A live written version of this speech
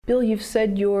Bill, you've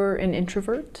said you're an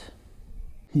introvert?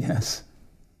 Yes.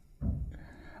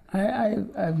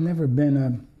 I've never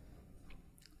been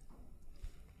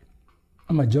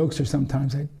I'm a jokester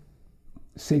sometimes. I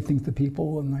say things to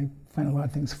people and I find a lot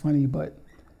of things funny, but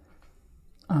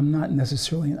I'm not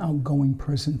necessarily an outgoing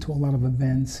person to a lot of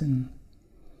events, and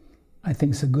I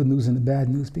think it's the good news and the bad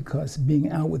news, because being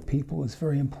out with people is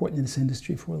very important in this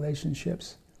industry for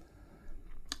relationships.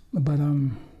 But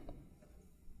I'm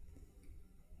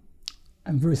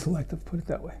very selective, put it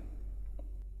that way.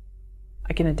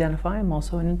 I can identify, I'm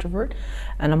also an introvert,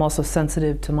 and I'm also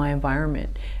sensitive to my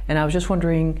environment. And I was just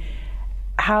wondering,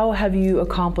 how have you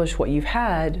accomplished what you've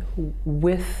had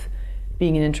with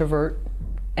being an introvert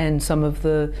and some of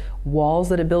the walls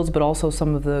that it builds, but also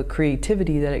some of the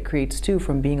creativity that it creates too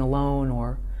from being alone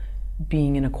or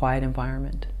being in a quiet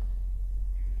environment?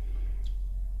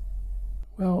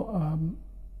 Well,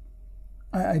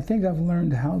 I think I've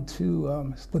learned how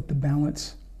to split the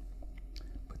balance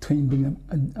between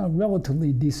being a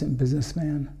relatively decent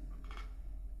businessman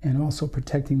and also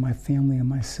protecting my family and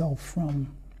myself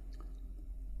from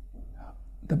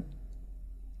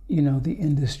the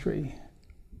industry,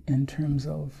 in terms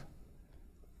of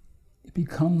it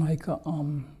become like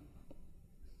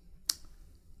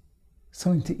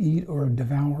something to eat or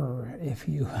devour if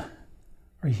you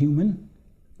are human.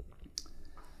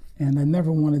 And I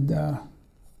never wanted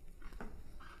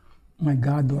my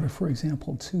goddaughter, for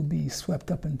example, to be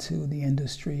swept up into the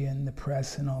industry and the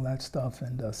press and all that stuff.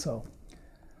 And so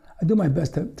I do my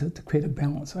best to create a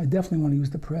balance. I definitely want to use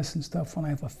the press and stuff when I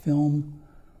have a film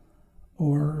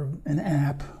or an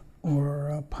app or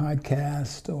a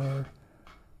podcast or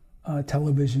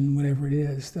television, whatever it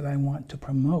is that I want to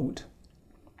promote.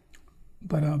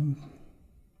 But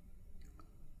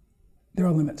there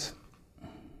are limits.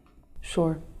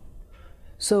 Sure.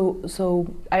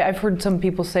 So I've heard some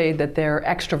people say that they're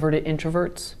extroverted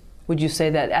introverts. Would you say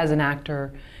that as an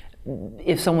actor,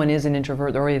 if someone is an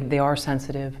introvert or if they are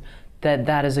sensitive,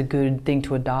 that is a good thing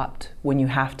to adopt when you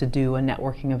have to do a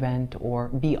networking event or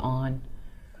be on?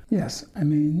 Yes, I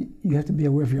mean, you have to be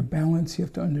aware of your balance. You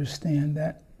have to understand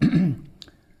that,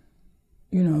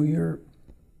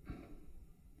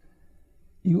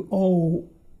 you owe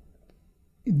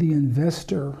the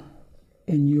investor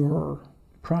in your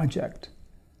project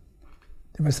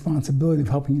the responsibility of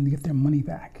helping them to get their money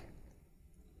back.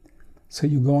 So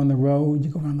you go on the road, you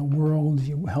go around the world,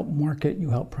 you help market, you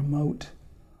help promote,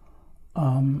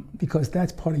 because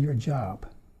that's part of your job.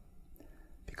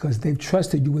 Because they've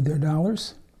trusted you with their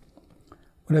dollars.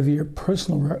 Whatever your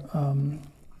personal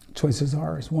choices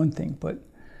are is one thing, but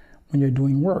when you're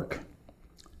doing work,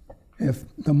 if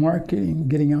the marketing,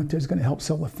 getting out there is going to help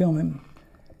sell the film and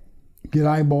get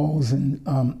eyeballs and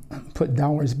put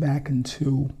dollars back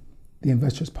into the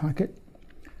investor's pocket,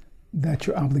 that's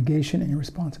your obligation and your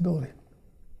responsibility.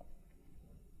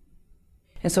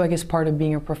 And so I guess part of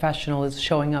being a professional is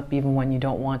showing up even when you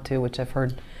don't want to, which I've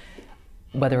heard,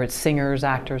 whether it's singers,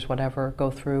 actors, whatever, go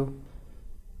through.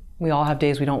 We all have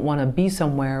days we don't want to be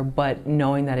somewhere, but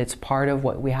knowing that it's part of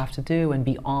what we have to do and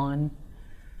be on.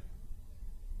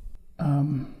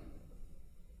 How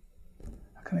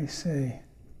can I say?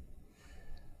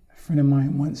 A friend of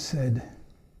mine once said,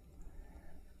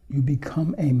 "You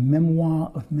become a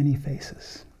memoir of many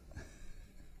faces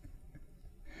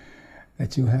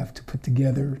that you have to put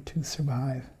together to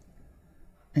survive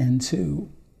and to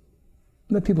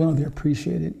let people know they're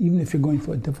appreciated, even if you're going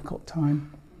through a difficult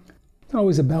time." It's not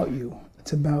always about you.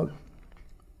 It's about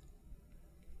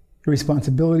your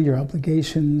responsibility, your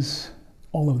obligations,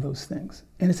 all of those things.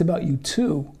 And it's about you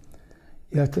too.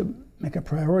 You have to make a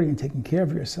priority in taking care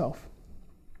of yourself.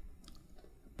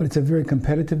 But it's a very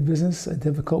competitive business, a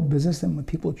difficult business, and when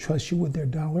people trust you with their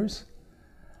dollars,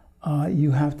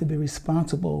 you have to be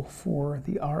responsible for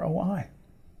the ROI.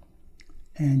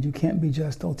 And you can't be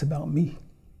just, oh, it's about me.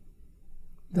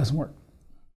 It doesn't work.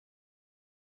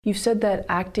 You've said that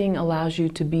acting allows you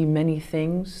to be many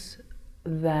things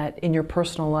that in your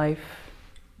personal life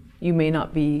you may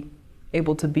not be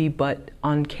able to be, but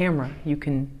on camera you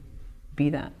can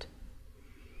be that.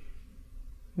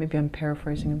 Maybe I'm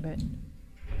paraphrasing a bit.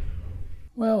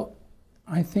 Well,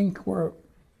 I think all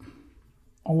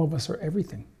of us are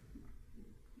everything.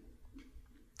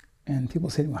 And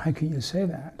people say, well, how can you say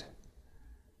that?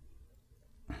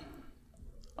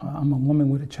 I'm a woman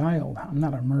with a child. I'm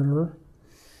not a murderer.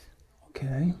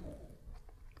 Okay.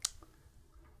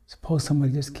 Suppose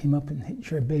somebody just came up and hit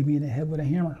your baby in the head with a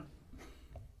hammer.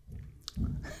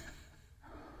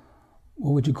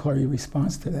 What would you call your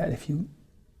response to that if you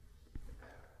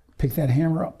pick that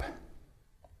hammer up?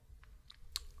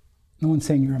 No one's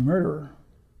saying you're a murderer.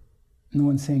 No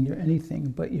one's saying you're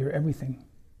anything, but you're everything.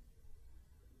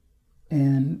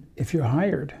 And if you're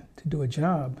hired to do a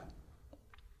job,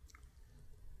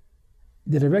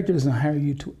 the director doesn't hire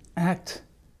you to act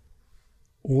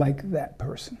like that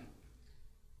person.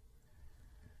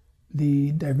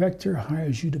 The director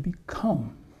hires you to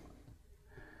become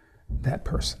that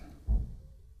person.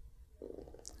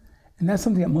 And that's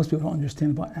something that most people don't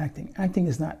understand about acting. Acting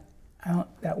is not,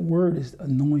 that word is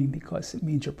annoying because it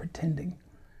means you're pretending.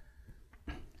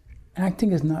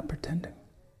 Acting is not pretending.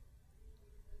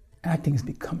 Acting is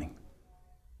becoming.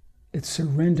 It's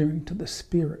surrendering to the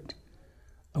spirit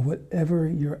of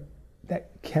whatever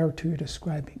that character you're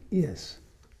describing is.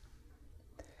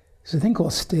 There's a thing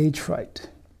called stage fright.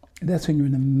 That's when you're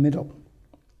in the middle.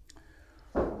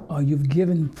 You've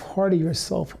given part of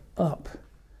yourself up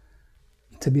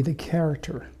to be the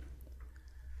character,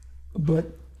 but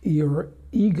your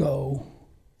ego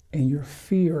and your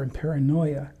fear and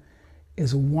paranoia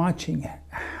is watching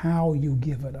how you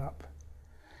give it up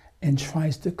and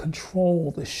tries to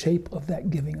control the shape of that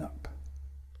giving up.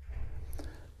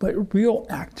 But real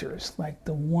actors, like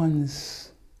the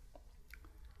ones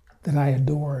that I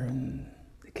adore, and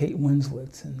the Kate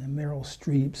Winslets and the Meryl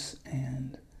Streeps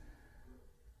and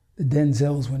the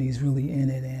Denzels when he's really in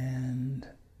it, and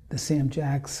the Sam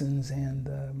Jacksons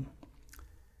and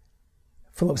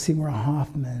Philip Seymour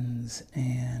Hoffmans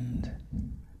and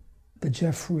the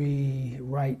Jeffrey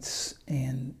Wrights,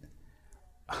 and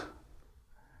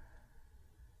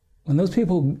when those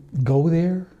people go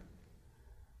there,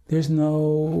 there's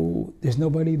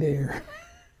nobody there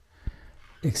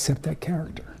except that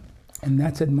character. And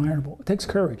that's admirable. It takes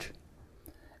courage.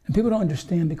 And people don't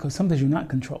understand because sometimes you're not in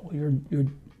control. You're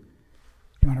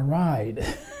on a ride.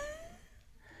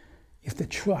 You have to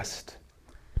trust.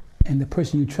 And the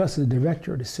person you trust is the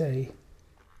director to say,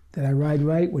 did I ride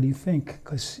right? What do you think?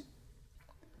 Because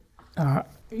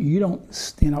you don't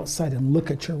stand outside and look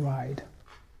at your ride.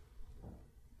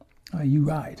 You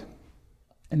ride.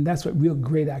 And that's what real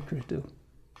great actors do.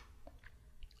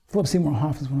 Philip Seymour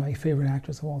Hoffman is one of my favorite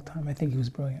actors of all time. I think he was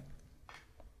brilliant.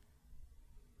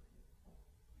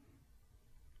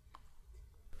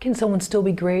 Can someone still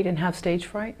be great and have stage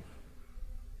fright?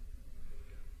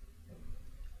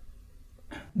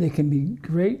 They can be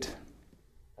great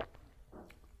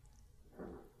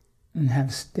and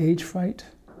have stage fright.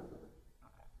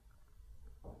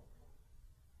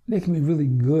 They can be really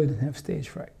good and have stage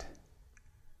fright.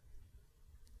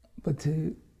 But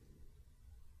to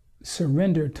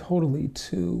surrender totally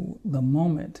to the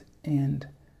moment and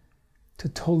to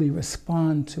totally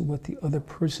respond to what the other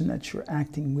person that you're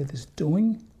acting with is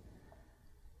doing,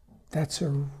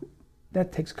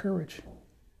 that takes courage.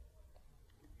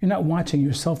 You're not watching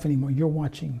yourself anymore. You're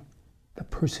watching the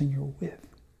person you're with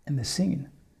in the scene.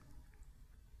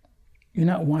 You're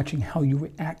not watching how you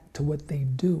react to what they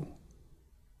do.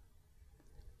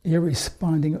 You're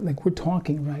responding like we're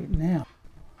talking right now.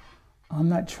 I'm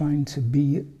not trying to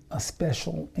be a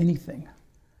special anything.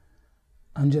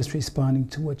 I'm just responding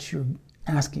to what you're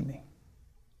asking me.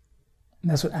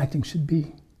 And that's what acting should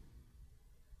be.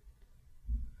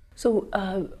 So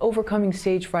overcoming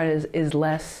stage fright is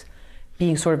less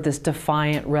being sort of this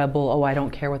defiant rebel, oh, I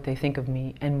don't care what they think of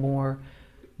me, and more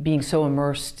being so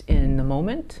immersed in the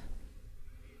moment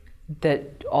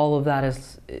that all of that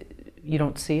is, you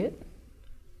don't see it?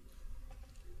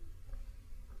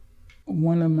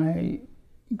 One of my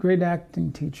great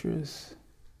acting teachers,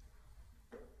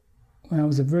 when I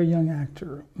was a very young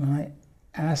actor, when I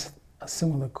asked a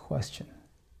similar question,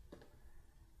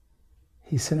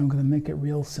 he said, I'm going to make it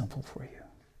real simple for you.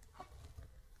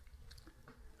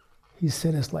 He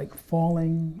said, it's like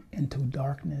falling into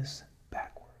darkness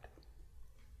backward.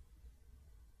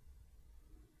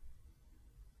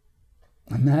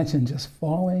 Imagine just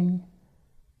falling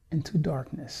into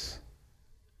darkness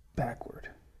backward.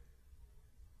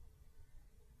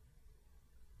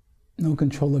 No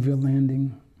control of your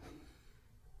landing,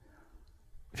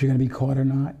 if you're going to be caught or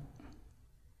not.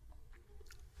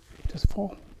 Just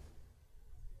fall.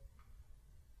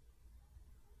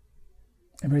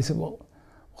 Everybody said, well,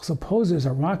 suppose there's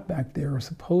a rock back there, or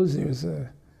suppose there's I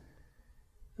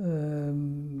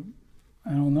don't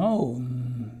know,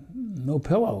 no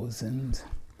pillows and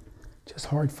just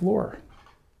hard floor.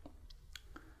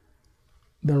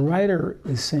 The writer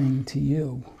is saying to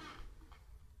you,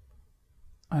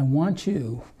 I want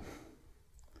you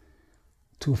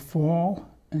to fall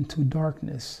into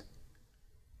darkness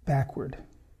backward.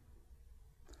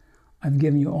 I've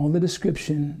given you all the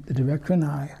description, the director and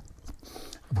I,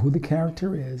 of who the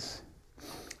character is.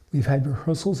 We've had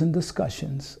rehearsals and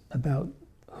discussions about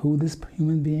who this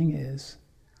human being is.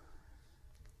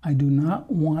 I do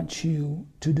not want you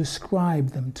to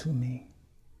describe them to me.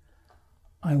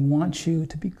 I want you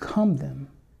to become them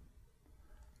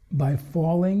by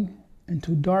falling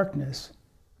into darkness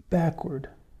backward.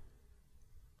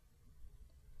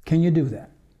 Can you do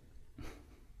that?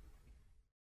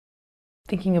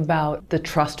 Thinking about the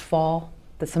trust fall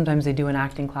that sometimes they do in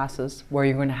acting classes, where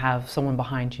you're going to have someone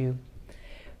behind you.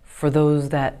 For those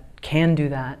that can do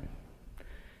that,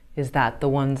 is that the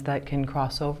ones that can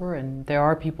cross over? And there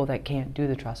are people that can't do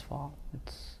the trust fall.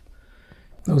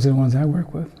 Those are the ones I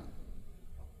work with.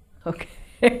 Okay.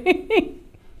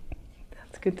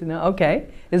 That's good to know. Okay.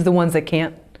 Is the ones that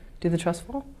can't do the trust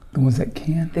fall? The ones that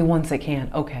can. The ones that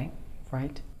can. Okay.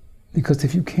 Right. Because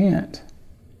if you can't,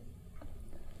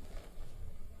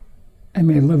 I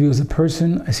may love you as a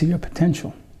person, I see your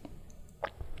potential.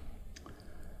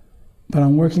 But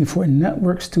I'm working for a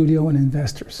network studio and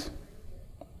investors.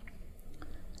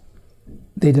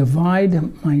 They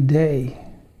divide my day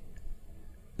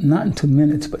not into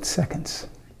minutes, but seconds.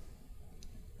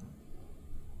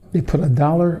 They put a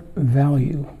dollar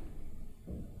value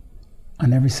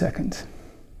on every second.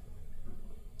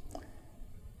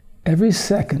 Every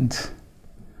second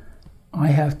I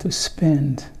have to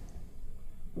spend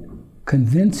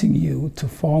convincing you to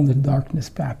fall into darkness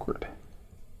backward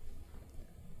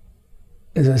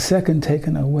is a second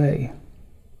taken away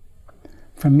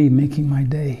from me making my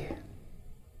day.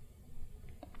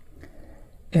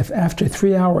 If after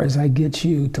 3 hours I get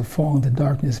you to fall into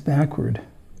darkness backward,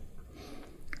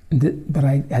 but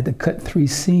I had to cut 3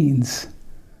 scenes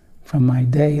from my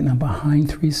day and I'm behind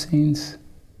 3 scenes,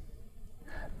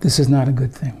 this is not a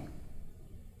good thing.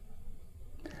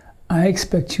 I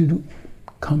expect you to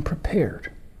come prepared.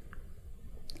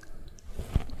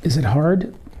 Is it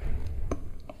hard?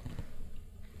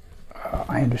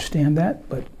 I understand that,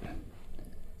 but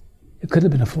it could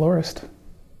have been a florist.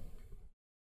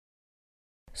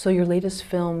 So your latest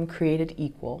film, Created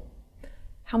Equal,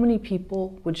 how many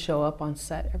people would show up on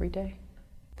set every day?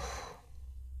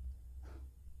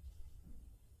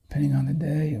 Depending on the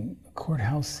day,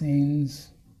 courthouse scenes,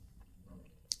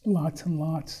 lots and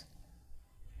lots.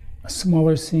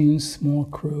 Smaller scenes, small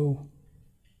crew,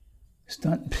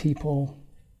 stunt people.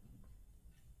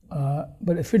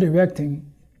 But if you're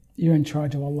directing, you're in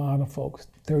charge of a lot of folks,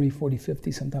 30, 40,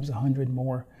 50, sometimes 100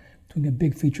 more. Doing a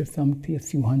big feature film could be a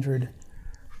few hundred.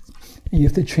 And you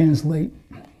have to translate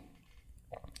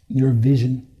your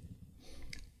vision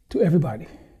to everybody,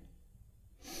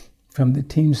 from the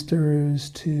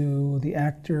teamsters to the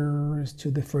actors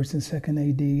to the first and second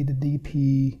AD, the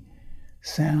DP,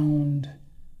 sound,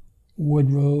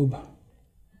 wardrobe,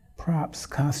 props,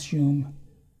 costume.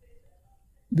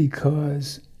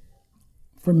 Because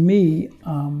for me,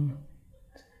 I'm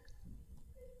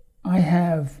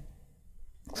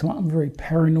a very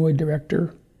paranoid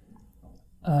director.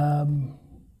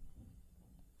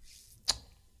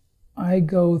 I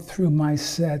go through my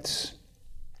sets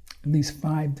at least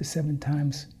 5 to 7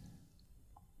 times.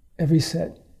 Every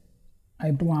set, I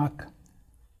block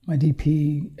my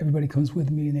DP, everybody comes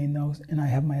with me and they know, and I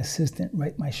have my assistant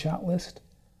write my shot list.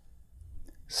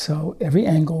 So every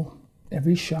angle,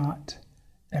 every shot,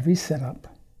 every setup,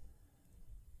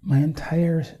 my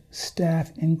entire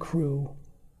staff and crew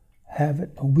have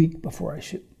it a week before I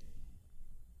shoot.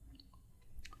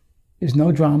 There's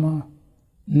no drama,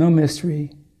 no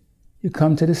mystery. You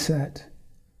come to the set,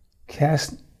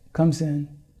 cast comes in,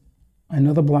 I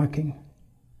know the blocking,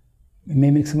 we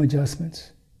may make some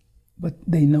adjustments, but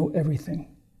they know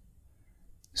everything.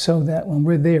 So that when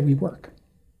we're there, we work.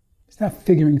 It's not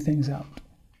figuring things out.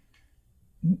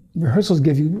 Rehearsals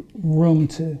give you room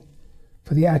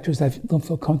for the actors that don't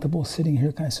feel comfortable sitting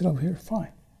here, can I sit over here?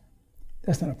 Fine.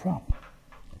 That's not a problem.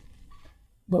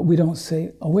 But we don't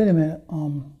say, oh, wait a minute,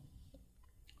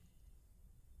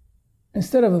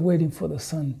 instead of waiting for the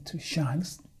sun to shine,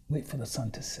 let's wait for the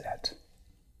sun to set.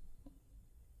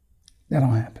 That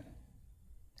don't happen,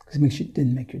 because it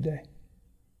didn't make your day.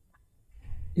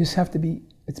 You just have to be,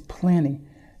 it's planning.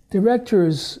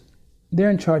 Directors, they're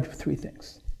in charge of 3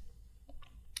 things.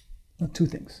 No, 2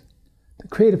 things. The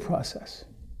creative process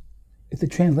is to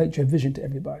translate your vision to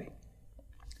everybody.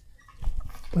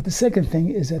 But the second thing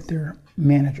is that they're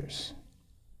managers.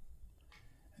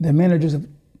 They're managers of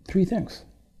 3 things: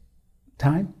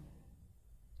 time,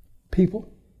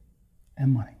 people,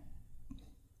 and money.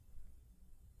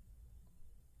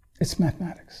 It's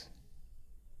mathematics.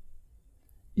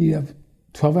 You have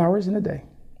 12 hours in a day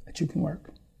that you can work.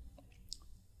 A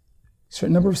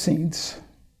certain number of scenes.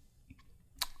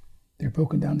 They're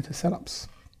broken down into setups.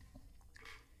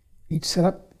 Each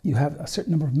setup, you have a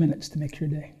certain number of minutes to make your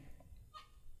day.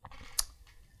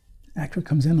 Actor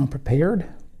comes in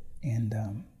unprepared, And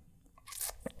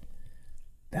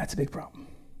that's a big problem.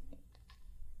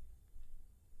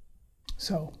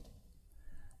 So,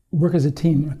 work as a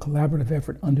team in a collaborative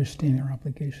effort, understanding our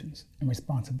obligations and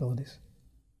responsibilities.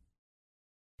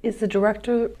 Is the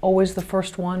director always the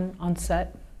first one on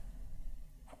set?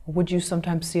 Or would you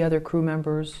sometimes see other crew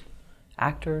members,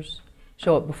 actors,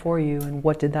 show up before you, and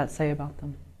what did that say about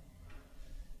them?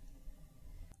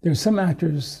 There's some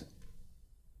actors,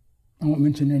 I won't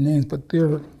mention their names, but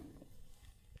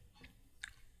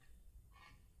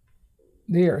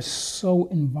they are so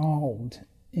involved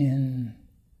in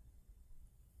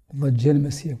the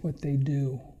legitimacy of what they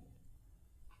do.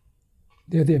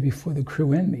 They're there before the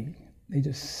crew and me. They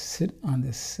just sit on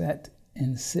the set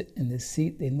and sit in the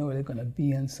seat they know they're going to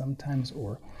be in sometimes,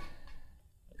 or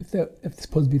if it's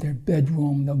supposed to be their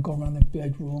bedroom, they'll go around the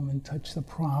bedroom and touch the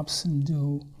props and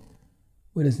do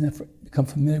what is never become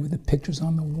familiar with the pictures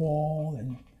on the wall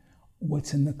and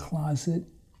what's in the closet,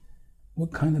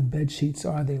 what kind of bed sheets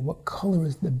are they, what color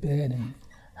is the bed, and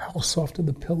how soft are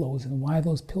the pillows, and why are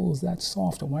those pillows that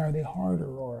soft, or why are they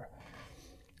harder, or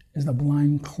is the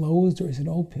blind closed or is it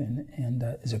open, and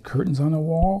is there curtains on the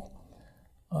wall,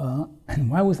 and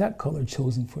why was that color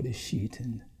chosen for the sheet,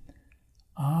 and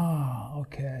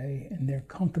okay, and they're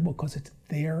comfortable because it's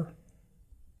their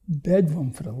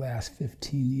bedroom for the last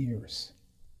 15 years.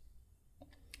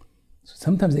 So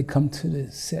sometimes they come to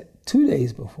the set 2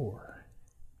 days before,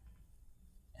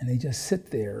 and they just sit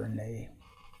there and they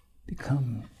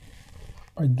become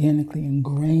organically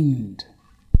ingrained.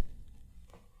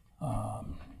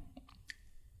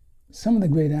 Some of the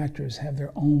great actors have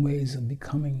their own ways of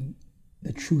becoming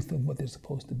the truth of what they're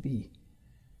supposed to be.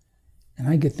 And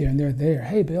I get there and they're there.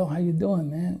 Hey, Bill, how you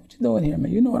doing, man? What you doing here,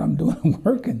 man? You know what I'm doing. I'm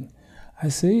working. I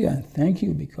see, and thank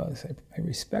you, because I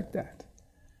respect that.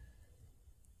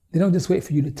 They don't just wait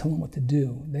for you to tell them what to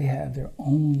do. They have their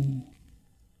own,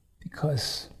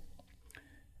 because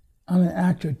I'm an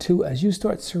actor too. As you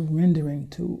start surrendering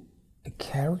to a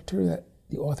character that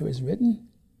the author has written,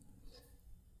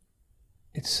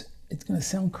 it's going to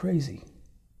sound crazy.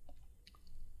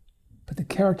 But the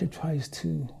character tries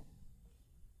to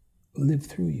live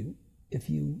through you if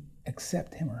you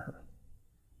accept him or her.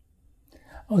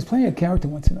 I was playing a character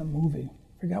once in a movie,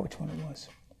 forgot which one it was.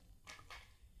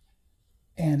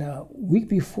 And a week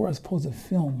before I was supposed to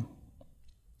film,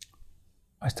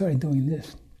 I started doing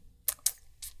this.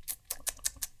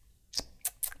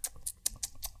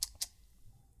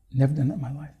 Never done that in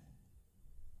my life.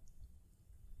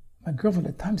 My girlfriend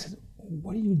at the time said,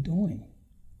 "What are you doing?"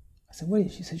 I said,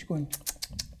 "What?" She said, "You're going."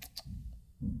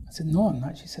 I said, "No, I'm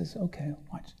not." She says, "Okay,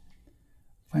 watch."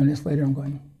 5 minutes later, I'm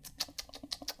going.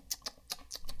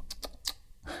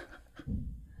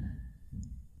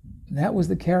 That was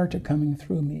the character coming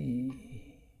through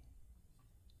me.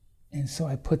 And so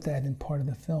I put that in part of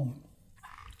the film,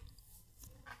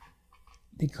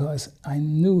 because I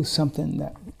knew something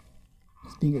that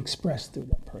was being expressed through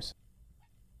that person.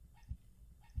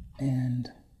 And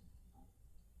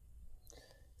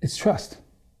it's trust.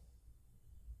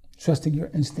 Trusting your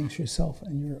instincts, yourself,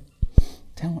 and your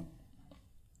talent.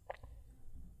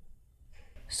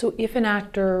 So if an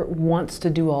actor wants to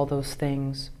do all those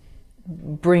things,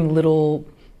 bring little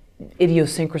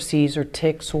idiosyncrasies or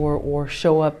tics, or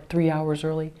show up 3 hours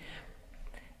early,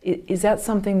 is that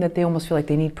something that they almost feel like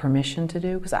they need permission to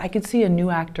do? Because I could see a new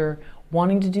actor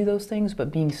wanting to do those things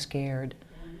but being scared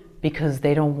because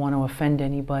they don't want to offend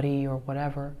anybody or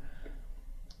whatever.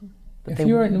 But if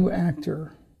you're a new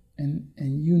actor and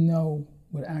you know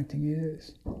what acting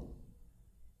is,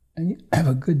 and you have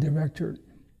a good director,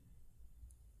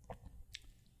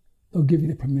 they'll give you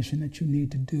the permission that you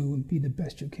need to do and be the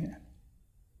best you can.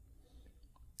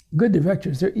 Good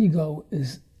directors, their ego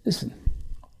is, listen,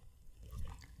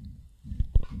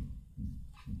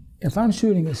 if I'm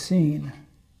shooting a scene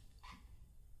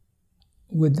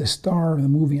with the star of the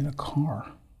movie in a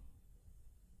car,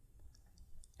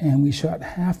 and we shot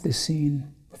half the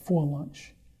scene before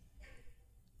lunch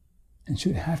and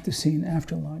shoot half the scene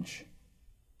after lunch,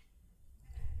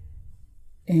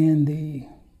 and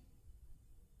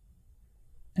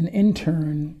an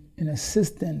intern, an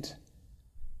assistant,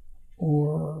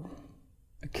 or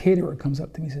a caterer comes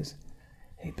up to me and says,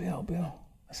 "Hey, Bill."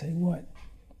 I say, "What?"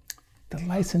 "The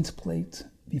license plate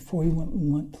before you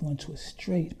went to lunch was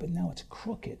straight, but now it's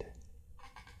crooked."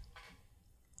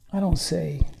 I don't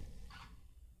say,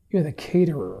 "You're the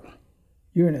caterer.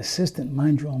 You're an assistant.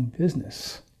 Mind your own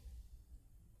business."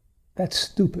 That's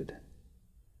stupid.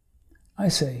 I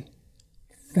say,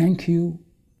 "Thank you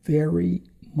very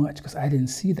much, because I didn't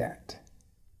see that."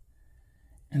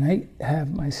 And I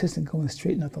have my assistant go and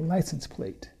straighten out the license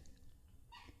plate.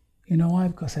 You know why?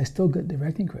 Because I still get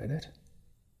directing credit.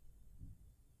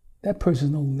 That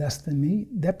person's no less than me.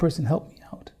 That person helped me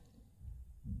out.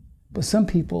 But some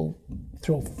people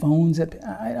throw phones at,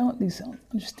 I don't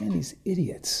understand these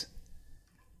idiots.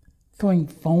 Throwing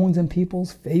phones in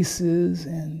people's faces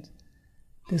and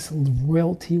this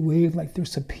royalty wave like they're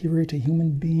superior to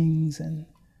human beings, and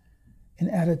an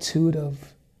attitude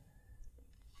of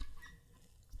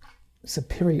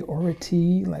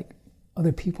superiority, like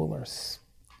other people are.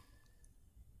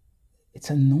 It's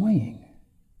annoying.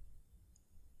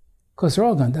 Because they're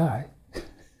all gonna die.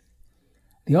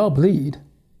 They all bleed.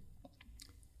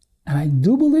 And I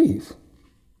do believe,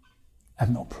 I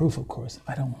have no proof, of course,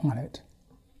 I don't want it,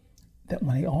 that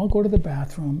when they all go to the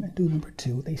bathroom and do number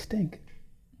 2, they stink.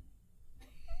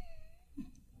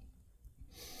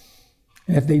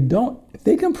 And if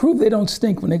they can prove they don't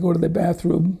stink when they go to the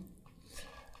bathroom,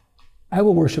 I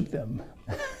will worship them.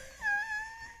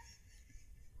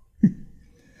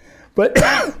 But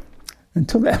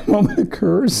until that moment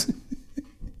occurs,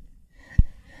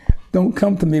 don't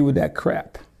come to me with that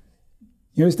crap.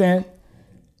 You understand?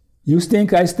 You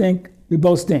stink, I stink, we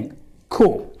both stink.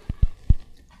 Cool.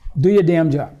 Do your damn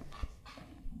job.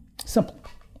 Simple.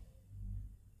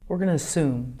 We're going to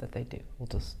assume that they do. We'll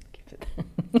just keep it.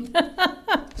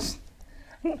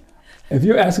 If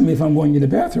you're asking me if I'm going to the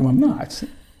bathroom, I'm not.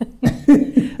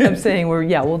 I'm saying we'll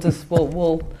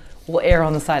err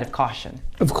on the side of caution.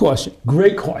 Of caution.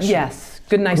 Great caution. Yes.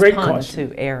 Good, nice Great pun caution.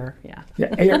 too. Err. Yeah.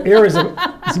 Yeah. Air is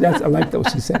I like that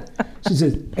what she said. She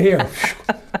says air.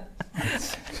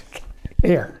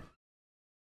 Air.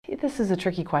 This is a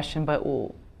tricky question, but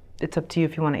it's up to you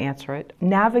if you want to answer it.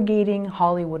 Navigating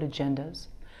Hollywood agendas.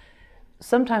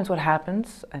 Sometimes what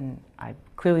happens, and I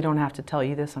clearly don't have to tell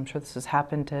you this, I'm sure this has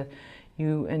happened to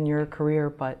you in your career,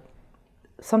 but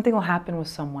something will happen with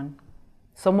someone.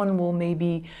 Someone will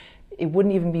maybe, it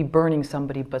wouldn't even be burning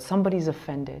somebody, but somebody's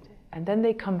offended. And then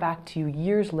they come back to you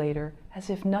years later as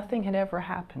if nothing had ever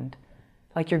happened.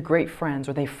 Like you're great friends,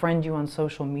 or they friend you on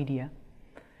social media.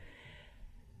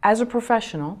 As a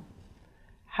professional,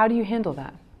 how do you handle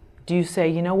that? Do you say,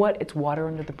 you know what, it's water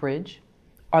under the bridge?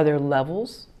 Are there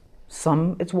levels?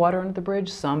 Some it's water under the bridge,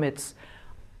 some it's,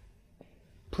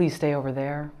 please stay over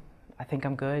there, I think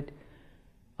I'm good.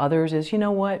 Others is, you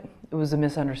know what, it was a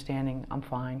misunderstanding, I'm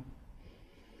fine.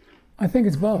 I think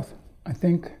it's both. I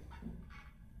think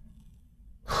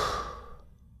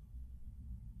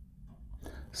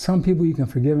some people you can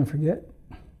forgive and forget.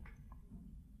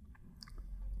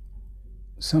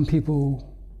 Some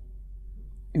people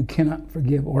you cannot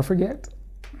forgive or forget.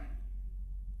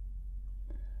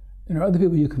 There are other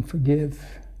people you can forgive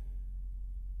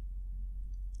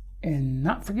and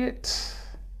not forget.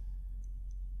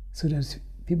 So there's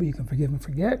people you can forgive and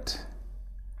forget,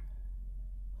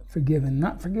 forgive and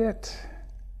not forget.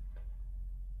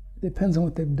 Depends on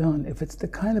what they've done. If it's the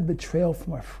kind of betrayal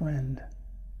from a friend,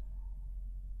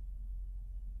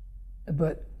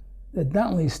 but that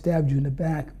not only stabbed you in the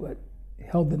back, but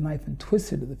held the knife and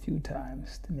twisted it a few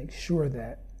times to make sure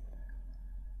that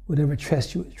whatever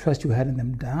trust you had in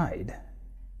them died.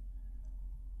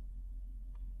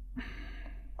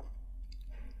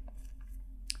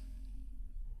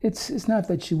 It's not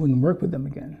that you wouldn't work with them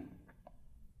again.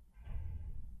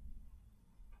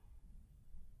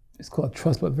 It's called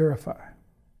trust but verify.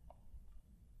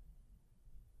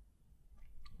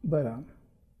 But I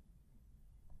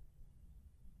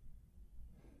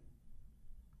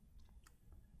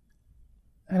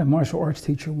had a martial arts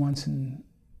teacher once, and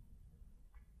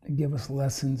they gave us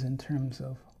lessons in terms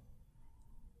of,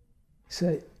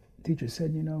 teacher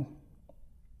said, you know,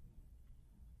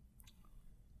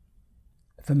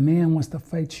 if a man wants to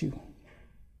fight you,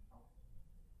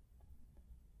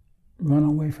 run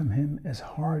away from him as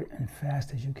hard and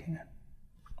fast as you can.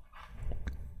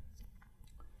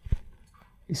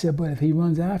 He said, but if he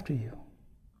runs after you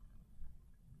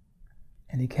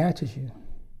and he catches you,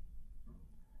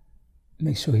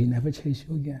 make sure he never chases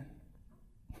you again.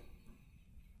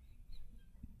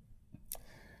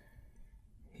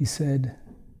 He said,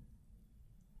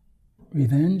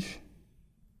 revenge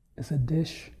is a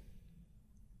dish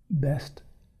best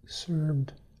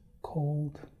served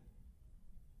cold.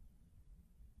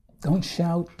 Don't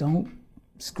shout, don't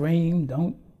scream,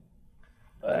 don't.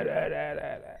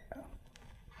 It's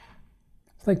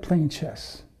like playing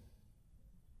chess.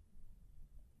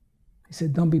 He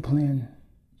said, don't be playing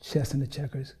chess and the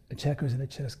checkers in a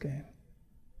chess game.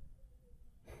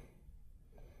 He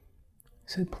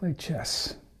said, play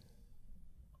chess.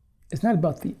 It's not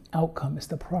about the outcome, it's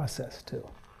the process too.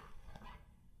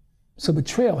 So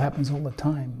betrayal happens all the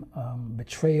time.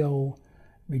 Betrayal,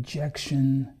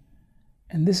 rejection,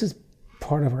 and this is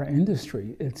part of our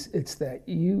industry. It's that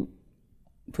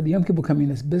for the young people coming in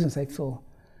this business, I feel,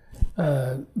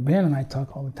 Ben and I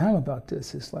talk all the time about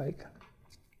this. It's like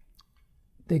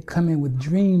they come in with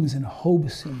dreams and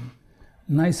hopes and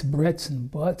nice breadths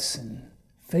and butts and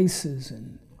faces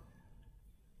and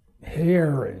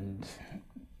hair and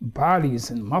bodies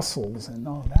and muscles and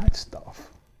all that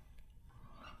stuff.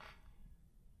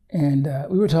 And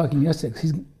we were talking yesterday,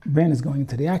 because Ben is going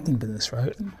into the acting business,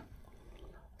 right?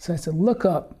 So I said, look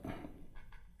up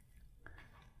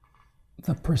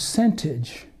the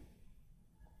percentage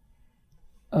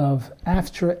of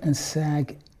AFTRA and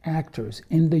SAG actors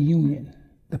in the union,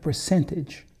 the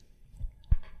percentage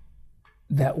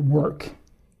that work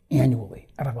annually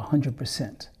out of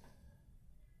 100%.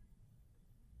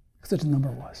 Because the number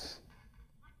was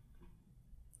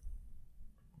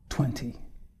 20.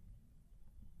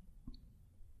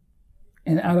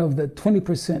 And out of the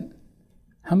 20%,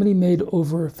 how many made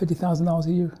over $50,000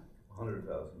 a year?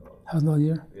 $100,000 a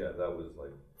year? Yeah, that was like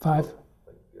 5?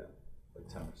 Like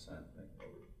 10%.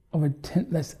 Over 10,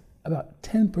 that's about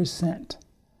 10%.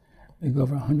 They go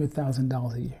over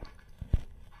 $100,000 a year.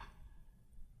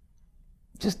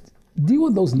 Just deal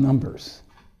with those numbers.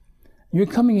 You're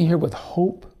coming in here with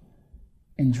hope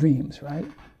and dreams, right?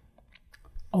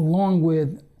 Along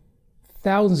with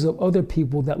thousands of other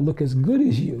people that look as good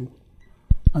as you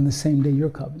on the same day you're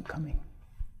coming.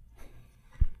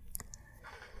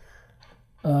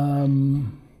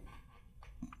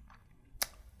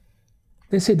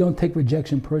 They say don't take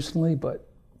rejection personally, but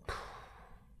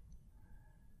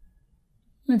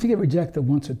if you get rejected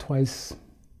once or twice,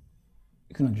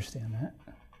 you can understand that.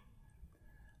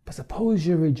 But suppose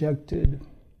you're rejected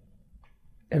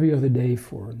every other day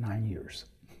for 9 years.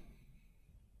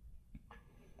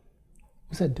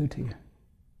 What's that do to you?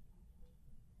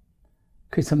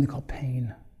 Create something called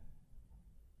pain,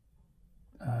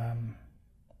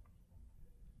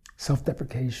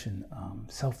 self-deprecation,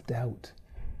 self-doubt.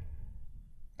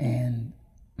 And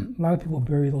a lot of people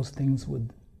bury those things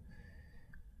with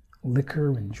liquor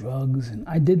and drugs, and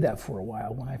I did that for a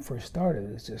while when I first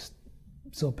started. It's just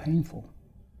so painful.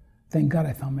 Thank God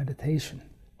I found meditation.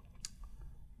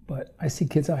 But I see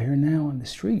kids out here now on the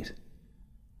street.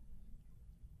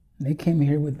 And they came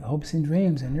here with hopes and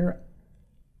dreams, and they're,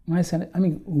 when I said it, I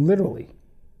mean literally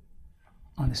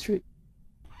on the street.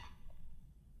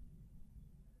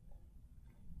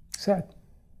 Sad.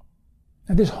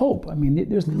 Now there's hope. I mean,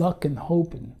 there's luck and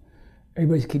hope, and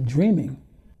everybody keep dreaming.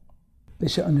 They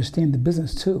should understand the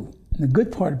business too. And the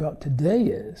good part about today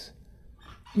is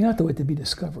you don't have to wait to be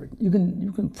discovered. You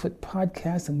can put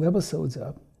podcasts and webisodes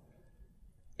up.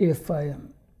 If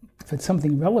it's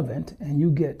something relevant and you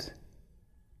get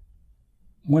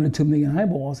 1 or 2 million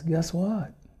eyeballs, guess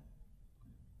what?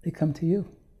 They come to you.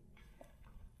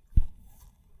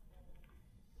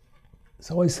 It's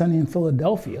Always Sunny in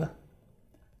Philadelphia.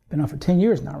 Been on for 10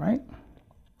 years now, right?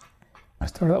 I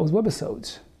started out with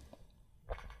webisodes.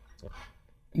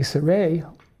 Issa Rae,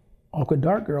 Awkward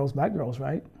Dark Girls, Black Girls,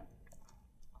 right?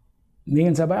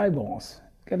 Millions of eyeballs.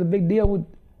 Got a big deal with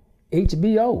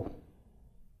HBO.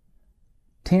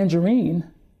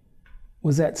 Tangerine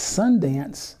was at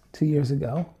Sundance 2 years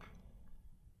ago.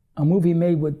 A movie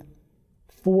made with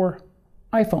 4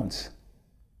 iPhones.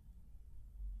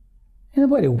 Ain't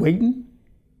nobody waiting.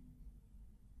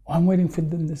 Oh, I'm waiting for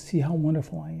them to see how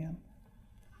wonderful I am.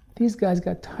 These guys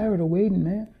got tired of waiting,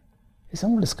 man. They said,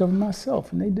 I'm gonna discover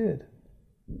myself, and they did.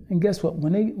 And guess what?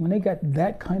 When they got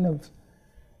that kind of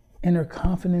inner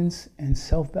confidence and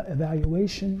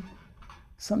self-evaluation,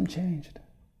 something changed.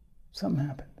 Something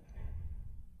happened.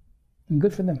 And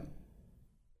good for them.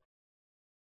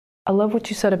 I love what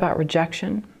you said about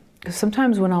rejection, because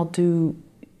sometimes when I'll do,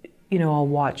 I'll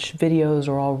watch videos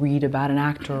or I'll read about an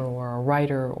actor or a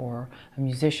writer or a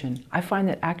musician, I find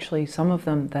that actually some of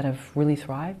them that have really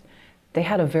thrived, they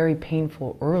had a very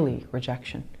painful early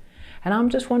rejection. And I'm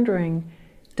just wondering,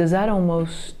 does that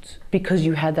almost, because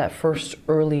you had that first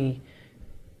early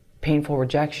painful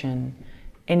rejection,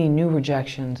 any new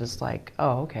rejections is like,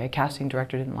 oh, okay, casting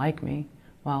director didn't like me.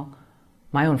 Well,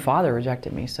 my own father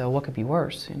rejected me, so what could be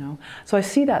worse, So I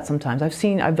see that sometimes.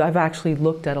 I've actually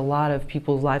looked at a lot of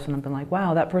people's lives and I've been like,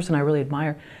 wow, that person I really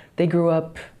admire, they grew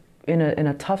up in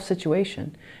a tough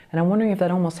situation. And I'm wondering if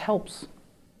that almost helps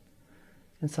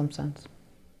in some sense.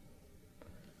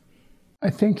 I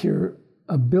think your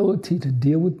ability to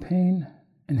deal with pain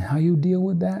and how you deal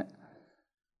with that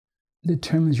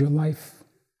determines your life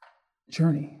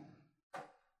journey.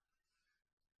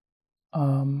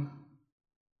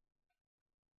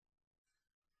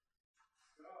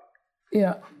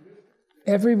 Yeah,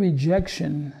 every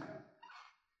rejection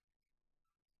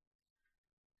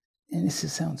and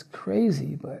this sounds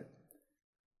crazy, but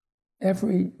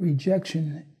every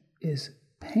rejection is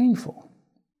painful,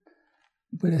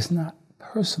 but it's not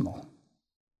personal.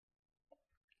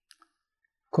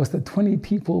 Because the 20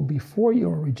 people before you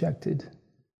are rejected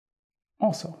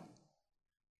also.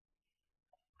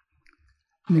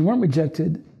 And they weren't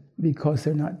rejected because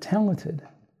they're not talented.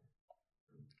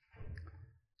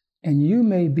 And you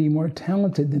may be more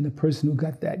talented than the person who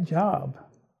got that job.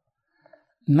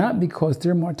 Not because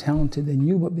they're more talented than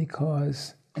you, but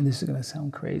because, and this is going to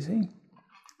sound crazy,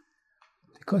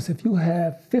 because if you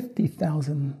have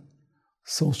 50,000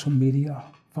 social media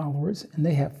followers and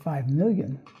they have 5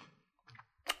 million,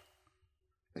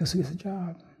 guess who gets a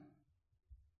job?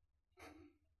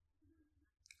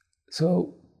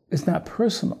 So it's not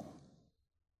personal,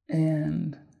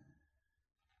 and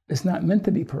it's not meant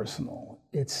to be personal.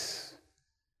 It's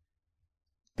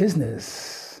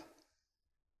business.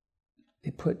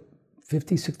 They put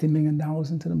 $50, $60 million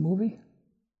into the movie.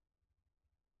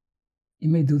 You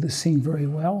may do the scene very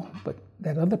well, but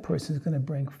that other person is going to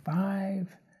bring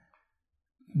 5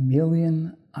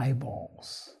 million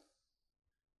eyeballs.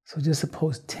 So just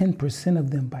suppose 10%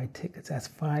 of them buy tickets. That's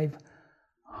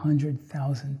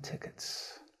 500,000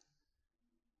 tickets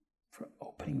for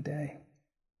opening day.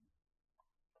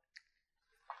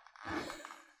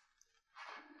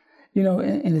 You know,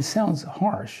 and it sounds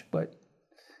harsh, but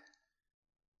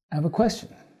I have a question.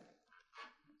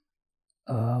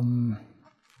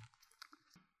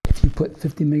 If you put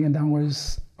 $50 million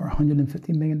or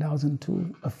 $150 million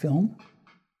into a film,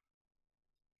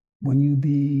 wouldn't you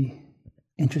be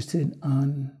interested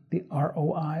on the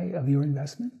ROI of your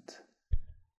investment?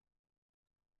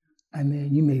 I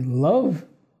mean, you may love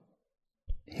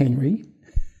Henry,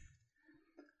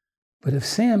 but if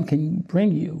Sam can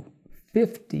bring you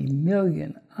 50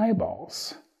 million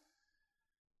eyeballs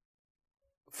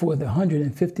for the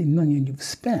 150 million you've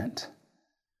spent,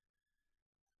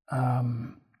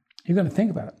 you're going to think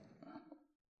about it.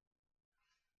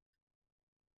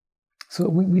 So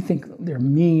we think they're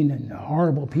mean and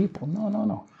horrible people.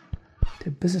 No.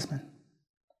 They're businessmen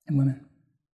and women.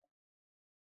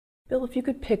 Bill, if you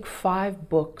could pick 5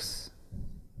 books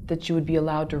that you would be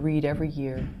allowed to read every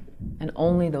year, and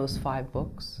only those 5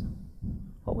 books,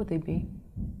 what would they be?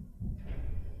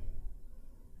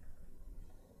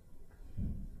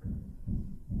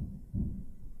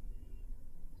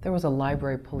 There was a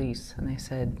library police, and they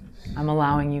said, I'm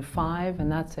allowing you 5,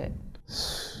 and that's it.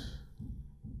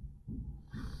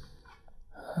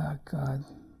 Oh, God.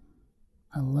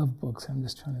 I love books. I'm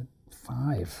just trying to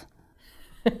 5.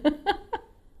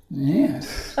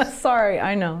 Yes. Sorry,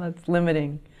 I know, that's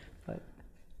limiting. But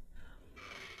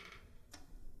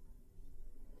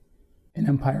An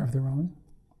Empire of Their Own.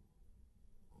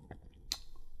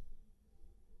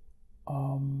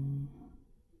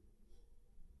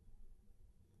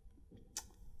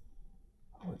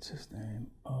 What's his name?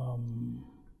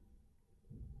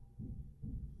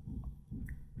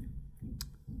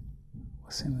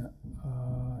 What's in the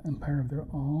Empire of Their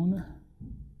Own?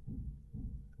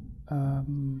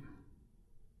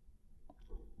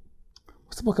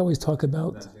 What's the book I always talk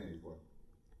about? 1984.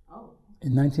 oh,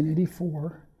 In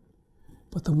 1984,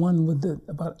 but the one with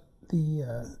about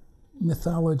the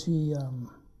mythology.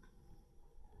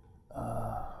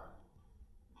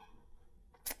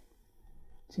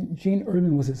 Gene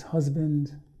Erdman was his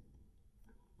husband,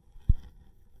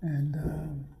 and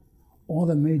all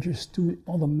the major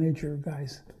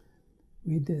guys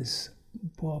read this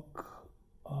book,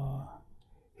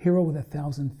 Hero with a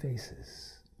Thousand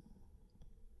Faces.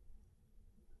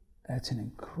 That's an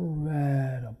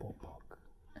incredible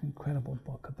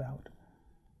book about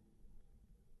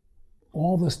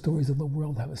all the stories of the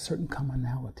world have a certain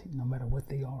commonality, no matter what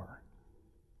they are.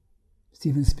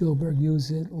 Steven Spielberg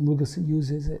uses it, Lucas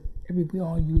uses it, we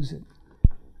all use it.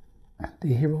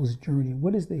 The hero's journey.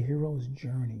 What is the hero's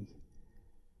journey?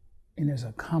 And there's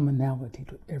a commonality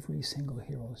to every single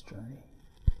hero's journey.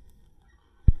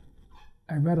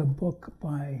 I read a book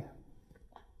by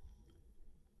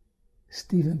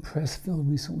Stephen Pressfield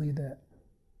recently that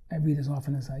I read as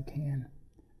often as I can.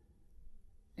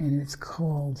 And it's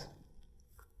called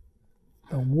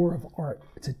The War of Art.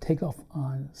 It's a takeoff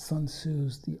on Sun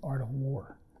Tzu's The Art of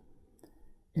War.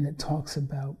 And it talks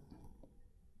about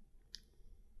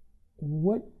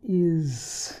what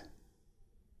is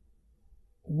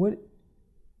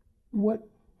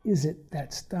it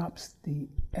that stops the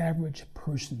average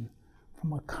person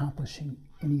from accomplishing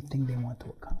anything they want to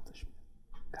accomplish?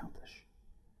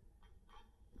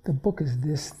 The book is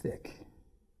this thick,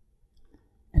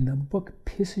 and the book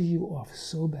pisses you off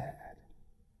so bad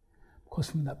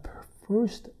because from the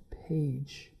first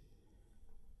page,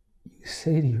 you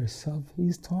say to yourself,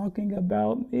 he's talking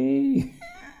about me.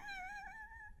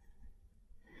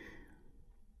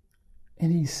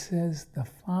 And he says the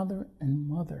father and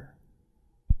mother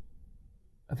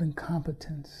of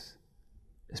incompetence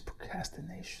is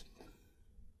procrastination.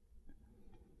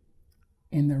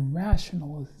 And the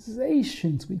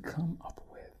rationalizations we come up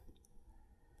with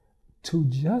to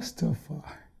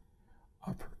justify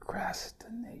our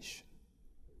procrastination.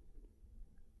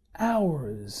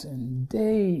 Hours and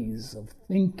days of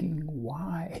thinking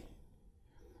why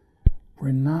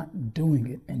we're not doing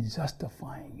it and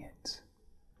justifying it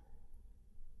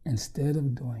instead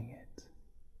of doing it.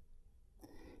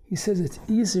 He says it's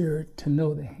easier to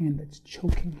know the hand that's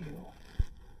choking you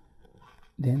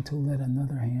than to let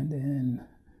another hand in.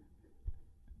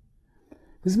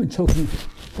 This has been choking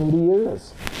for 30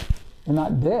 years. You're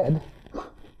not dead.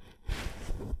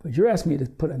 But you're asking me to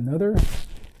put another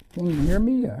thing near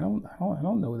me? I don't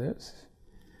know this.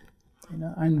 You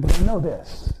know, but I know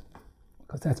this,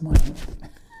 because that's my hand.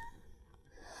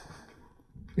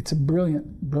 It's a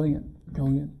brilliant book.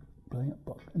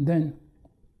 And then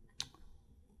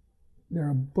there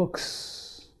are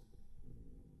books,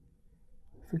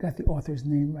 I forgot the author's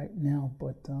name right now,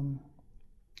 but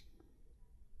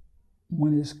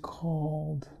one is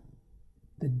called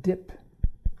The Dip.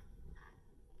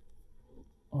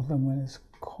 Other one is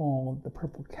called The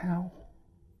Purple Cow.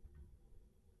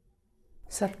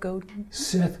 Seth Godin.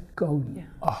 Seth Godin. Yeah.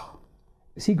 Oh,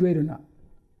 is he great or not?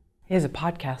 He has a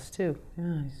podcast too.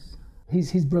 Yeah,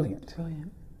 he's brilliant.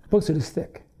 Brilliant. Books are this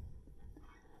thick.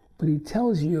 But he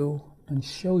tells you and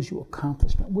shows you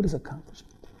accomplishment. What is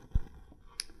accomplishment?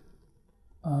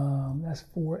 That's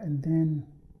 4. And then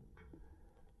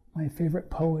my favorite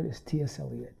poet is T.S.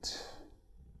 Eliot.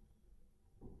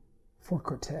 4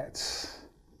 Quartets.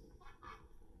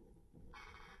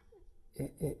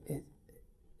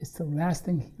 It's the last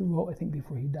thing he wrote, I think,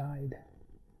 before he died.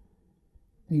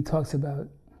 And he talks about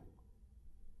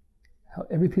how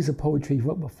every piece of poetry he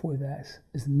wrote before that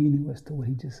is meaningless to what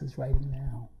he just is writing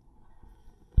now.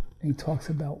 And he talks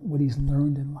about what he's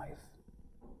learned in life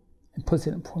and puts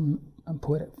it in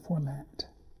poetic format.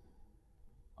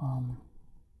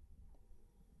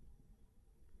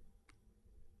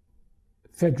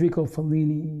 Federico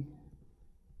Fellini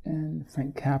and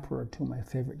Frank Capra are 2 of my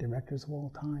favorite directors of all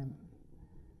time.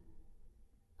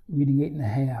 Reading 8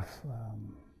 1/2.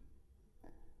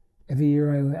 Every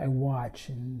year I watch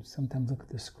and sometimes look at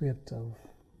the script of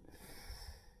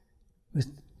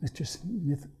Mr.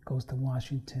 Smith Goes to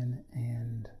Washington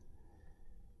and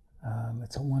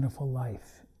It's a Wonderful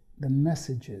Life. The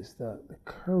messages, the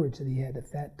courage that he had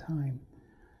at that time.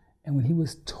 And when he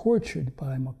was tortured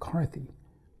by McCarthy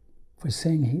for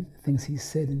saying things he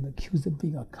said and accused of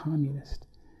being a communist,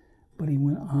 but he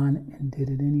went on and did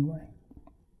it anyway.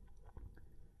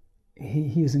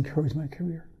 He has encouraged my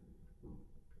career.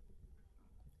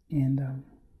 And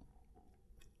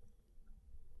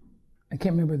I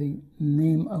can't remember the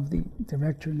name of the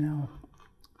director now,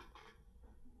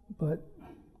 but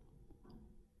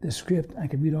the script I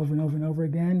could read over and over and over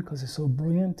again because it's so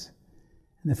brilliant.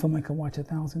 And the film I could watch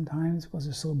 1,000 times because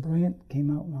it's so brilliant.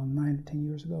 Came out around 9 or 10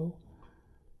 years ago,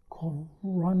 called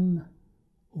Run,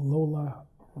 Lola,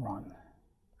 Run.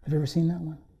 Have you ever seen that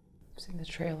one? I've seen the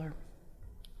trailer.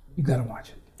 You gotta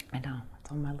watch it. I know,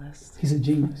 it's on my list. He's a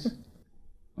genius.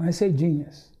 When I say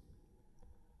genius,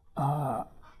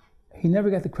 he never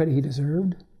got the credit he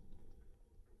deserved,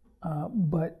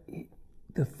 but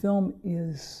the film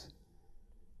is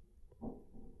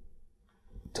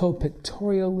told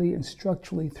pictorially and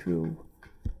structurally through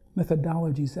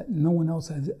methodologies that no one else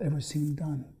has ever seen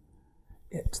done.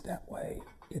 It's that way.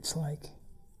 It's like,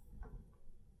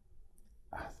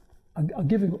 I'll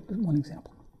give you one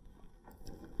example.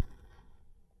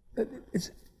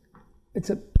 It's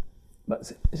a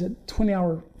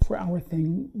 24-hour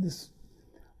thing. This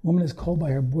woman is called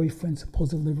by her boyfriend,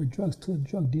 supposed to deliver drugs to a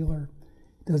drug dealer.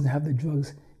 He doesn't have the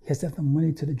drugs. He has to have the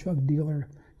money to the drug dealer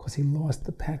because he lost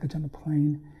the package on the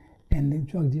plane. And the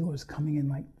drug dealer is coming in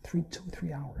like 2 or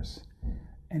 3 hours.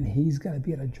 And he's got to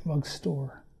be at a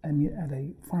drugstore, at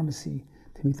a pharmacy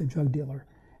to meet the drug dealer.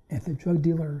 And if the drug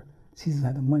dealer sees him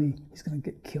have the money, he's going to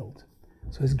get killed.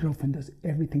 So his girlfriend does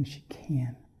everything she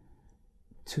can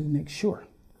to make sure.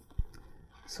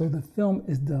 So the film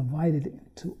is divided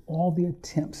into all the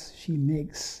attempts she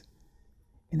makes,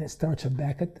 and it starts her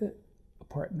back at the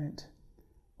apartment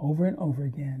over and over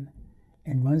again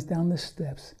and runs down the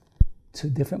steps to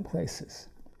different places.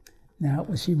 Now,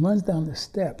 when she runs down the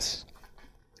steps,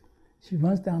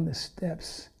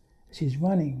 she's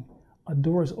running, a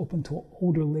door is open to an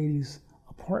older lady's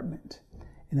apartment,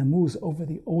 and it moves over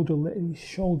the older lady's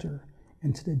shoulder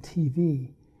into the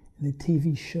TV, and the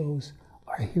TV shows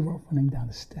our hero running down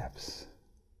the steps.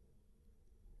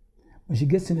 When she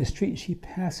gets in the street, she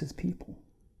passes people.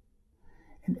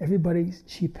 And everybody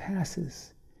she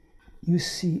passes, you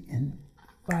see in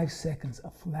 5 seconds a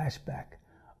flashback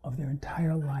of their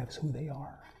entire lives, who they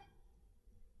are.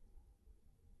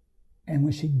 And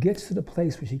when she gets to the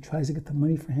place where she tries to get the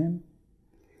money for him,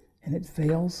 and it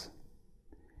fails,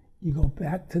 you go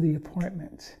back to the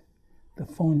apartment. The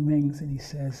phone rings and he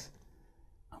says,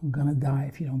 "I'm gonna die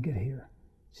if you don't get here."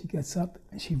 She gets up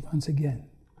and she runs again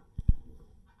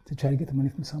to try to get the money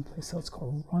from someplace. So it's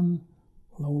called Run,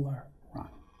 Lola, Run.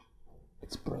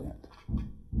 It's brilliant,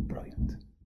 brilliant.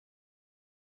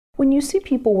 When you see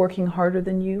people working harder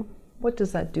than you, what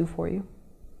does that do for you?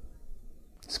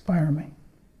 Inspire me.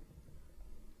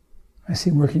 I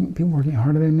see people working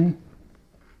harder than me.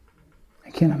 I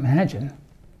can't imagine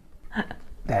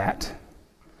that.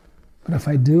 But if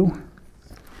I do, it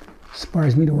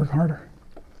inspires me to work harder.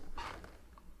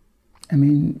 I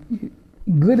mean,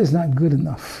 good is not good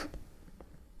enough.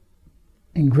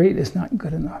 And great is not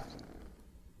good enough.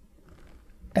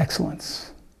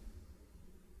 Excellence.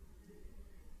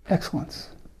 Excellence.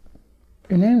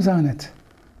 Your name's on it.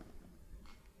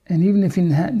 And even if you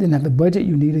didn't have the budget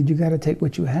you needed, you got to take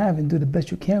what you have and do the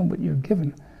best you can with what you're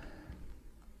given.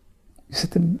 You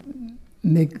sit to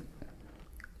make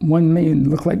 1 million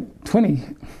look like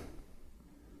 20.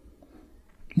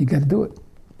 You got to do it.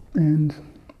 And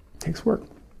it takes work.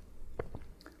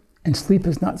 And sleep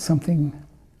is not something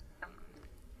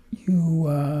you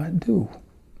do.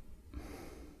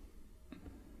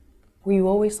 Were you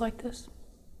always like this?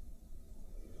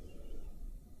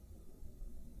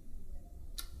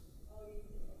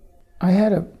 I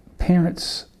had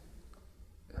parents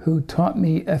who taught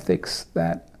me ethics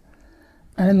that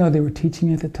I didn't know they were teaching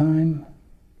me at the time.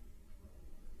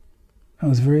 I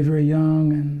was very, very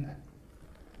young, and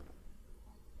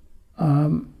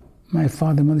my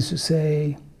father and mother used to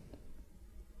say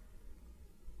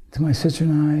to my sister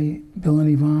and I, Bill and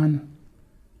Yvonne,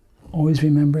 always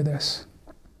remember this.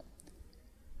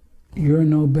 You're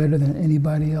no better than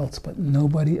anybody else, but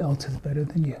nobody else is better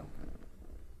than you.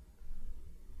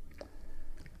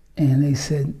 And they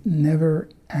said, never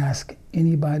ask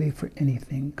anybody for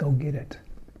anything, go get it.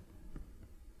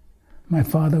 My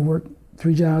father worked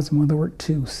 3 jobs, my mother worked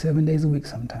 2, 7 days a week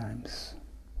sometimes.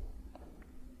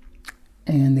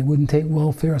 And they wouldn't take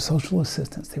welfare or social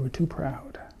assistance, they were too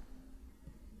proud.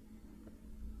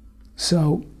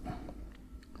 So,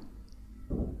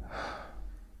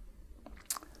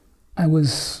 I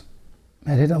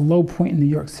had hit a low point in New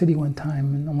York City one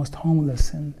time and almost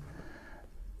homeless, and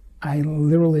I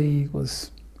literally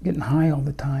was getting high all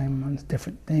the time on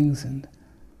different things, and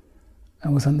I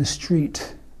was on the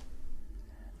street.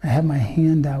 I had my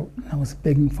hand out and I was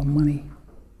begging for money.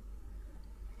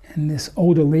 And this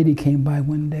older lady came by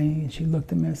one day and she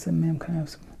looked at me and said, "Ma'am, can I have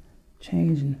some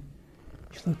change?" And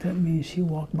she looked at me and she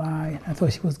walked by. I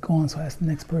thought she was gone, so I asked the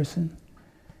next person.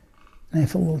 And I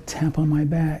felt a little tap on my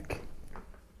back.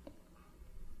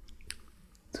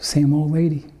 It's the same old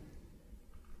lady.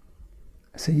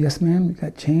 I said, "Yes, ma'am, you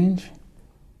got change?"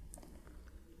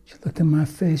 She looked in my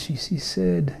face and she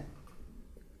said,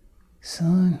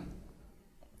 "Son,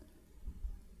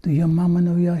 do your mama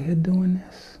know you're out here doing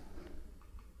this?"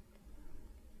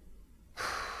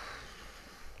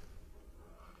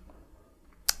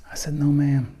 I said, "No,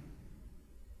 ma'am."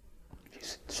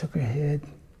 She shook her head.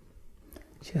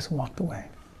 She just walked away.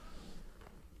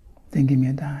 Didn't give me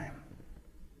a dime.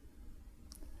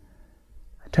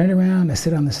 I turned around, I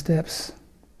sat on the steps,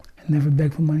 and never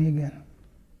begged for money again.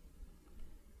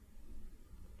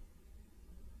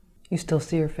 You still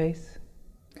see her face?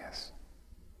 Yes.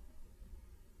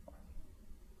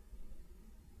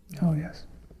 Oh, yes.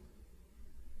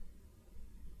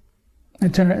 I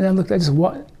turned and I looked,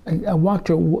 I walked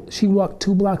her, she walked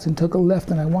 2 blocks and took a left,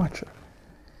 and I watched her.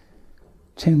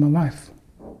 Changed my life.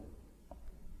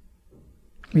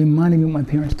 Reminded me what my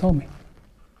parents told me.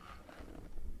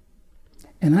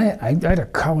 And I had a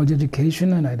college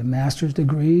education, and I had a master's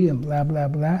degree, and blah, blah,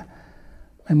 blah.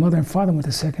 My mother and father went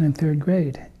to 2nd and 3rd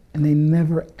grade, and they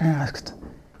never asked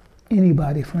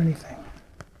anybody for anything.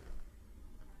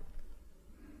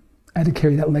 I had to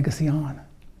carry that legacy on.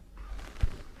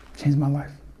 Changed my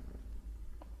life.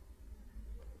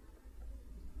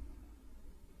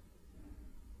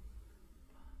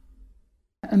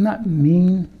 I'm not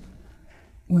mean.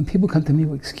 When people come to me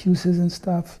with excuses and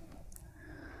stuff,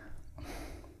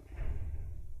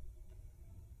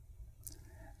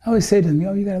 I always say to them,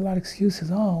 "Oh, you got a lot of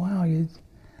excuses. Oh, wow,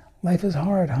 life is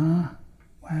hard, huh?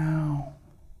 Wow.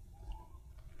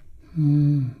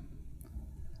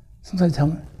 Sometimes I tell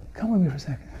them, come with me for a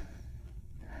second.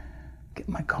 Get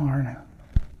in my car and I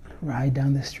ride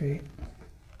down the street.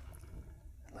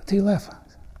 Look to your left.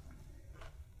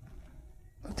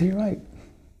 Look to your right.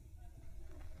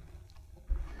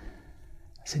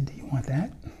 I said, do you want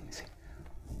that? He said,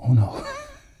 oh no.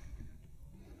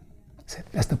 I said,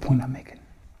 that's the point I'm making.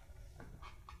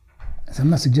 I said, I'm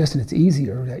not suggesting it's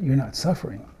easier, that you're not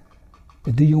suffering,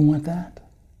 but do you want that?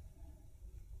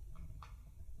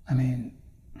 I mean,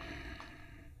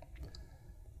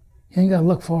 you ain't gotta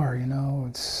look far, you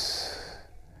know,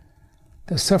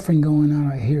 there's suffering going on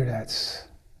right here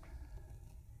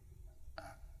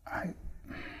I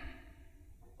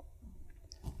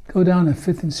go down to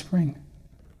 5th and Spring.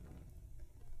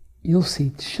 You'll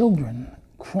see children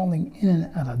crawling in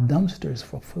and out of dumpsters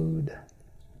for food.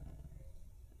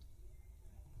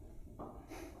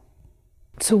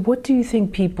 So what do you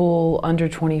think people under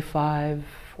 25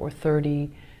 or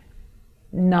 30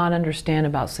 not understand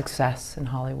about success in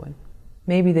Hollywood?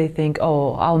 Maybe they think,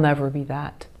 oh, I'll never be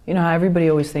that. You know how everybody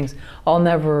always thinks,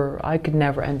 I could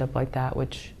never end up like that,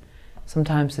 which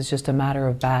sometimes it's just a matter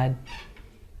of bad,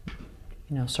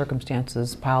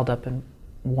 circumstances piled up in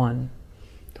one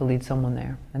to lead someone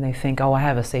there. And they think, oh, I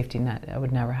have a safety net. That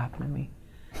would never happen to me.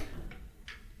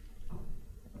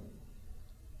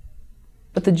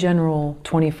 But the general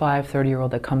 25,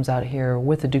 30-year-old that comes out here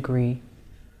with a degree,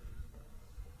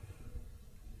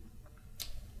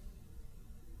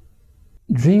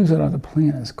 dreams without a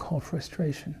plan is called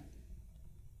frustration.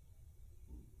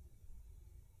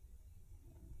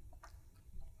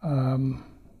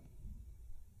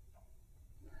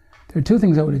 There are two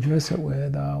things I would address it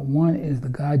with. One is the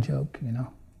God joke, you know.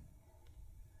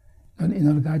 You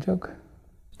know the God joke?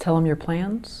 Tell them your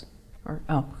plans? Or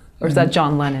is that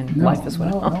John Lennon? No, Life is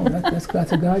what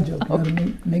that's a God joke. You Okay.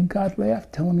 gotta make God laugh.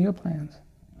 Tell him your plans.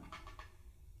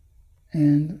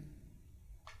 And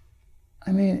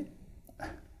I mean,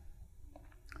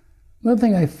 another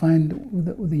thing I find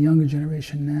with the younger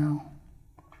generation now,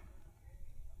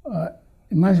 it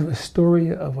reminds me of a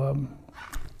story of a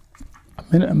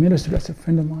minister that's a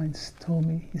friend of mine told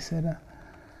me. He said,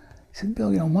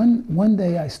 Bill, one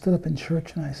day I stood up in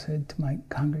church and I said to my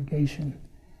congregation,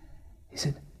 he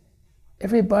said,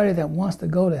 everybody that wants to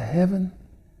go to heaven,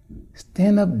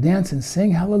 stand up, dance, and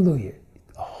sing hallelujah.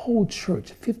 The whole church,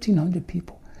 1,500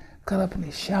 people, got up and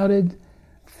they shouted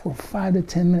for 5 to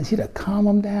 10 minutes. He had to calm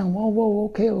them down.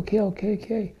 Whoa,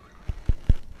 okay.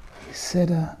 He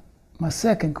said, my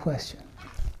second question,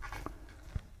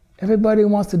 everybody who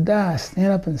wants to die,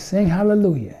 stand up and sing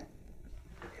hallelujah.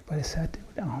 Everybody sat there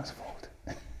with their arms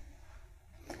folded.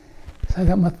 So I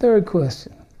got my third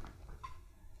question.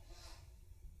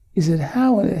 He said,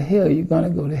 how in the hell are you going to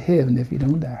go to heaven if you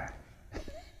don't die?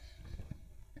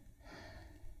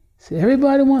 See,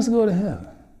 everybody wants to go to heaven,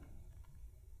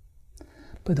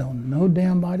 but don't no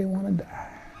damn body want to die.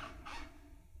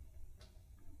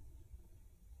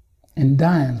 And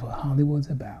dying's what Hollywood's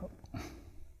about.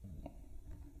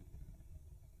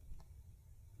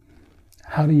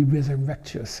 How do you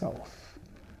resurrect yourself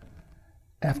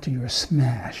after you're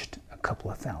smashed a couple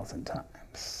of thousand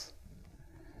times?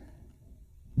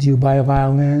 Do you buy a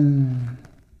violin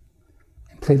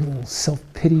and play little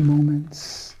self-pity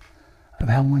moments of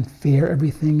how unfair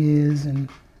everything is and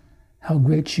how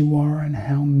great you are and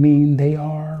how mean they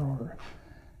are?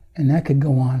 And that could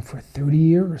go on for 30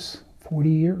 years, 40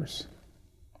 years.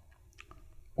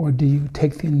 Or do you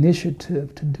take the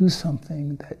initiative to do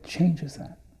something that changes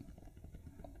that?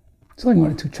 It's only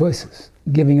one of two choices,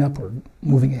 giving up or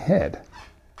moving ahead.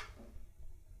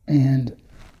 And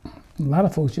a lot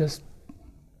of folks just,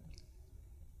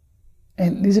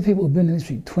 and these are people who've been in the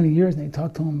industry 20 years and they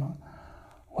talk to them about,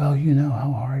 well, you know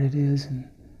how hard it is and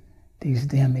these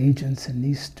damn agents and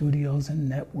these studios and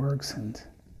networks and,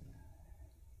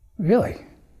 really?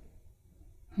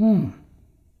 You've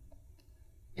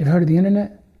heard of the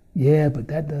internet? Yeah, but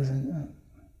that doesn't,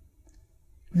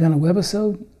 you've done a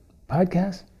webisode,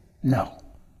 podcast? No.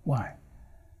 Why?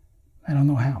 I don't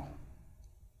know how.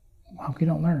 How come you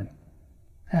don't learn?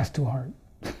 That's too hard.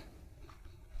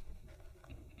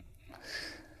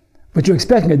 But you're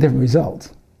expecting a different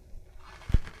result.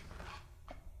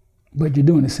 But you're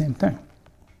doing the same thing.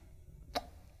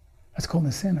 That's called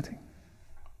insanity.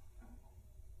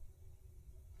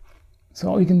 So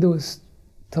all you can do is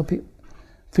tell people,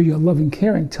 through your loving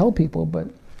caring, tell people, but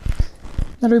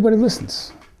not everybody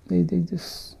listens. They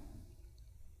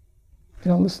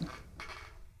don't listen.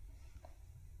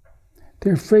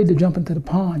 They're afraid to jump into the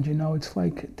pond, you know. It's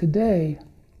like today,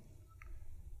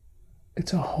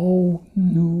 it's a whole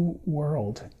new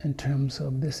world in terms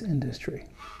of this industry.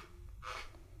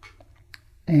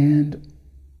 And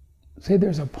say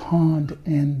there's a pond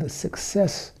and the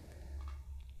success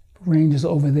range is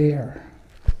over there,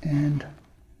 and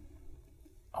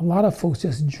a lot of folks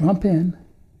just jump in.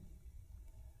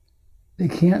 They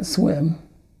can't swim,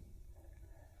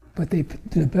 but they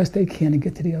do the best they can to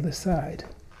get to the other side.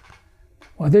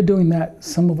 While they're doing that,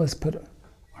 some of us put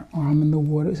our arm in the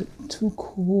water. Is it too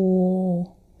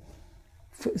cool?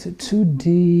 Is it too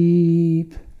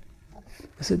deep?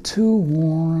 Is it too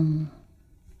warm?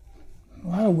 A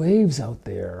lot of waves out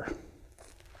there.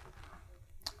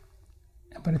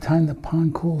 And by the time the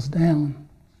pond cools down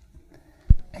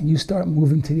and you start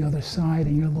moving to the other side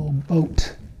in your little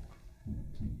boat,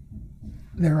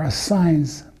 there are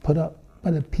signs put up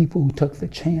by the people who took the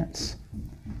chance.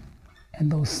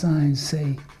 And those signs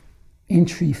say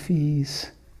entry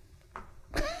fees.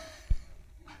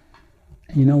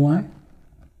 And you know why?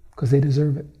 Because they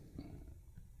deserve it.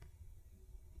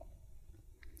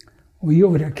 Well, you're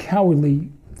over there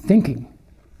cowardly thinking.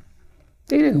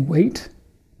 They didn't wait.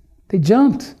 They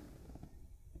jumped.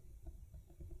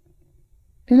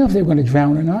 They didn't know if they were going to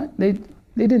drown or not. They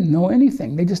didn't know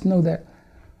anything. They just know that,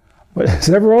 but it's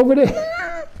ever over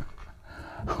there,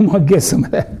 I'm going to get some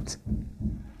of that.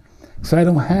 So I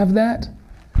don't have that.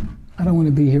 I don't want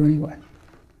to be here anyway.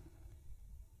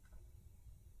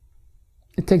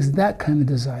 It takes that kind of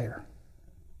desire.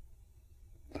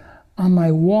 On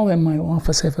my wall in my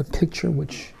office, I have a picture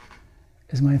which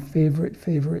is my favorite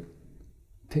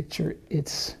picture.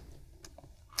 It's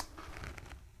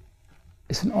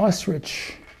an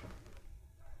ostrich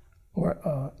or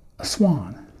a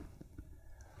swan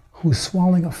who's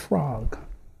swallowing a frog.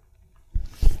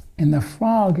 And the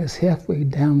frog is halfway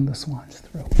down the swan's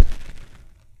throat.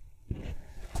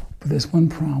 But there's one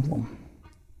problem.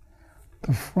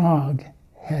 The frog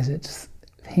has its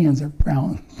hands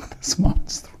around the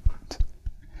swan's throat,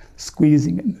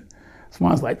 squeezing it. The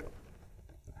swan's like,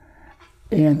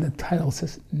 and the title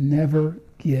says, "Never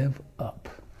Give Up."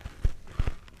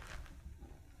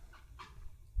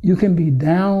 You can be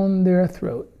down their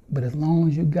throat, but as long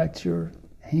as you got your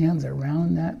hands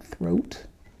around that throat,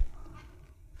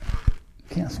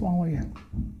 can't swallow you.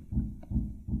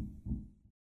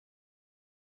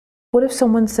 What if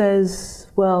someone says,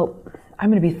 well,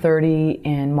 I'm going to be 30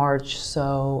 in March,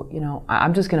 so,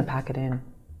 I'm just going to pack it in.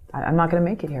 I'm not going to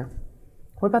make it here.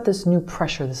 What about this new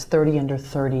pressure, this 30 under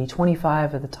 30,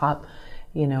 25 at the top,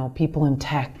 people in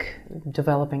tech,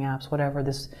 developing apps, whatever,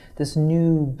 this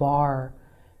new bar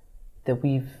that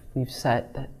we've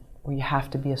set that where you have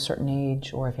to be a certain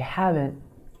age, or if you haven't,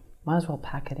 might as well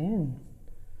pack it in.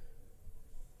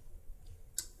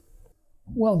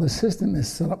 Well, the system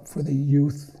is set up for the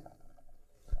youth,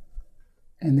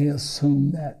 and they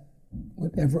assume that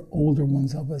whatever older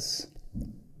ones of us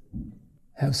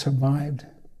have survived,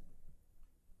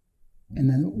 and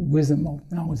then wisdom or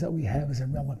knowledge that we have is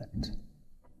irrelevant.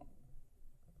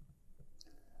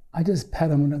 I just pat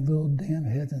them on their little damn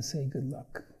heads and say, good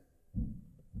luck.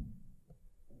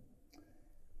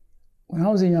 When I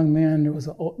was a young man, there was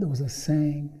a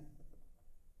saying,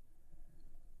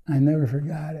 I never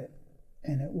forgot it,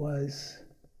 and it was,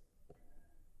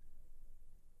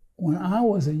 when I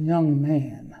was a young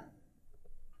man,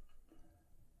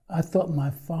 I thought my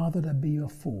father to be a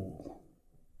fool.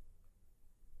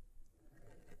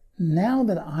 Now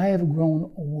that I have grown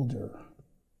older,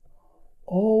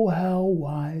 oh, how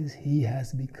wise he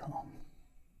has become.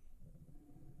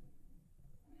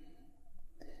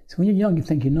 So when you're young, you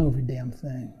think you know every damn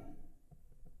thing,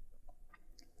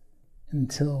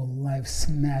 until life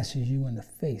smashes you in the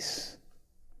face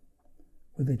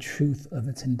with the truth of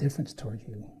its indifference toward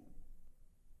you.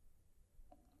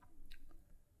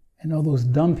 And all those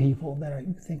dumb people that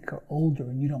you think are older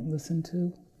and you don't listen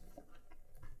to,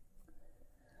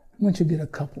 once you get a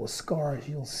couple of scars,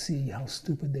 you'll see how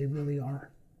stupid they really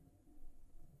are.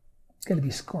 It's got to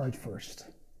be scarred first.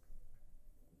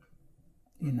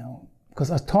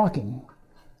 Because us talking,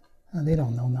 they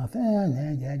don't know nothing.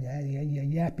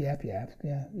 Yap. Yeah.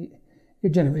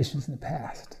 Your generation's in the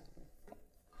past.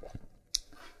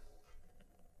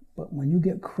 But when you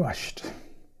get crushed,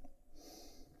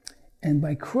 and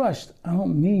by crushed, I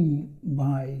don't mean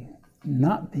by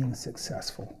not being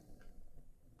successful.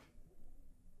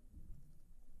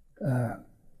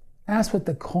 Ask what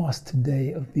the cost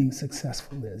today of being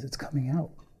successful is. It's coming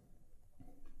out.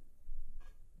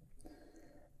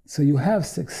 So you have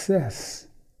success,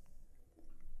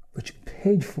 but you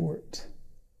paid for it.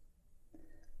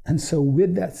 And so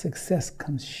with that success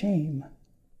comes shame,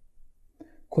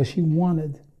 because you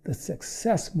wanted the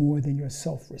success more than your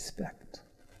self-respect.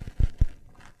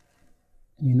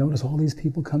 And you notice all these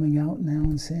people coming out now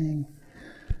and saying,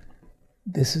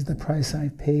 this is the price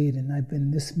I've paid, and I've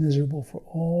been this miserable for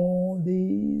all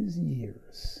these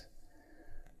years.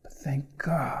 But thank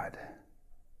God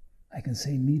I can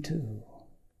say me too.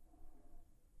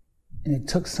 And it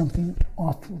took something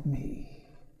off of me.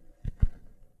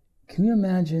 Can you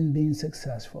imagine being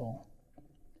successful,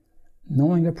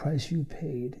 knowing the price you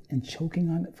paid, and choking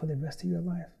on it for the rest of your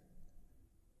life?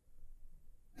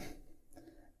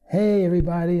 Hey,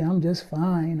 everybody, I'm just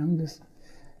fine.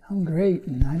 I'm great,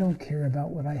 and I don't care about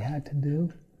what I had to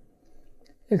do,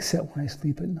 except when I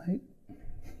sleep at night,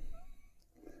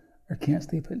 or can't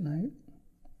sleep at night.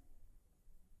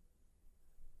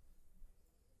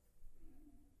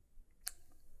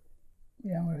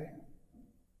 Reality.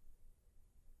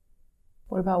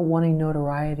 What about wanting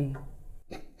notoriety?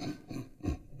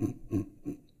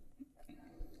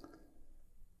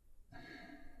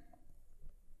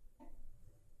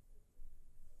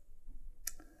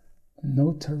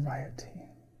 Notoriety.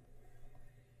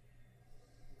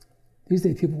 These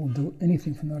days, people will do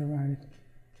anything for notoriety.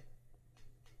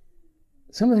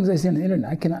 Some of the things I see on the internet,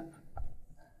 I cannot.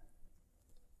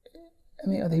 I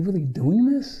mean, are they really doing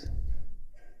this?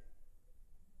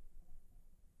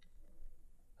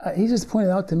 He just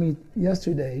pointed out to me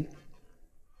yesterday,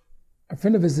 a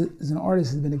friend of his is an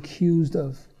artist, has been accused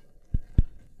of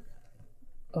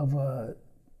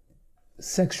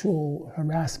sexual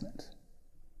harassment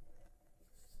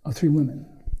of 3 women.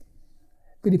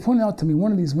 But he pointed out to me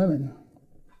one of these women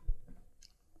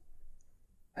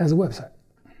has a website.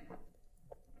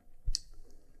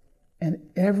 And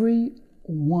every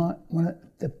one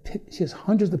of she has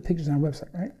hundreds of pictures on her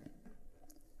website, right?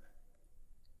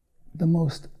 The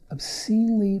most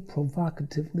obscenely,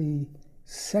 provocatively,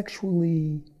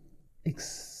 sexually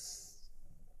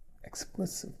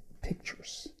explicit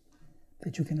pictures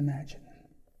that you can imagine.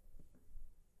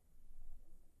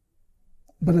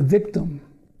 But a victim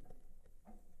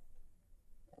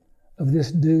of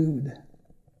this dude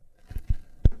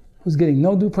who's getting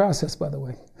no due process, by the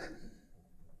way,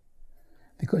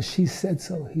 because she said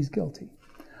so, he's guilty.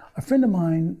 A friend of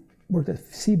mine worked at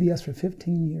CBS for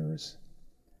 15 years,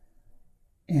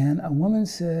 and a woman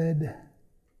said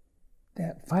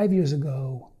that 5 years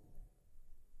ago,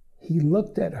 he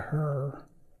looked at her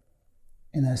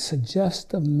in a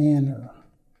suggestive manner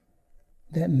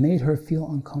that made her feel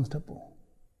uncomfortable.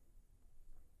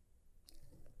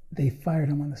 They fired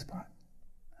him on the spot.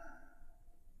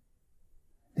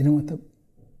 They didn't want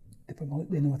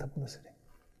the publicity.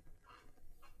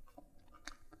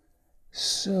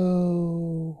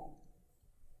 So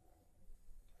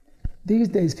these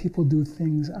days people do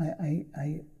things,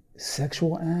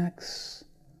 sexual acts.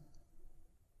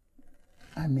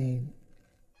 I mean,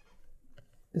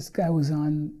 this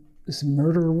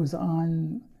murderer was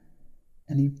on,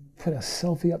 and he put a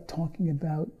selfie up talking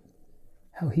about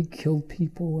how he killed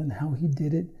people and how he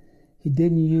did it. He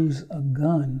didn't use a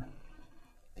gun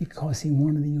because he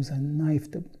wanted to use a knife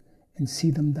and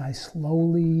see them die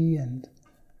slowly. And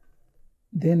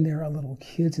then there are little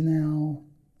kids now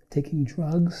taking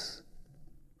drugs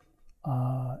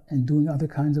and doing other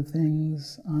kinds of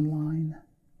things online.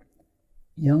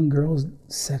 Young girls,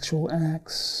 sexual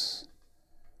acts,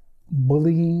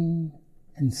 bullying,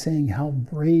 and saying how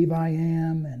brave I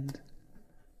am, and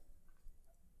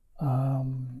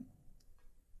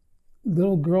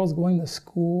little girls going to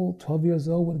school, 12 years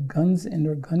old, with guns in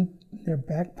their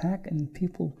backpack, and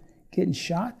people getting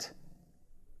shot.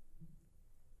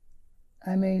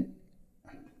 I mean,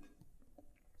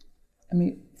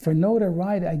 for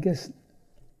notoriety, I guess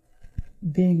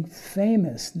being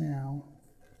famous now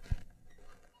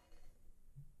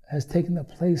has taken the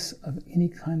place of any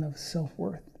kind of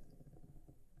self-worth.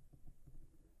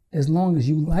 As long as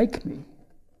you like me,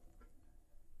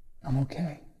 I'm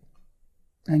okay.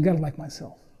 I ain't gotta like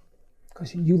myself,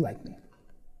 because you like me.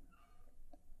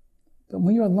 But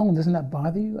when you're alone, doesn't that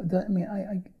bother you? I mean,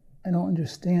 I don't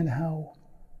understand how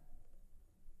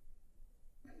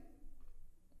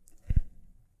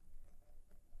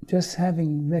just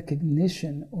having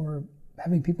recognition or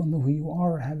having people know who you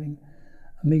are, or having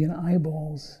 1 million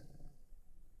eyeballs,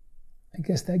 I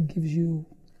guess that gives you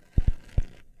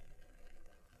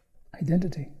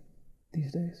identity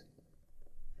these days.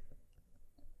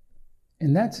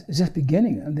 And that's just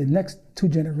beginning. And the next 2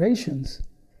 generations.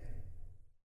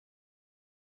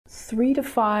 3 to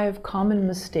 5 common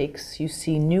mistakes you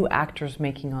see new actors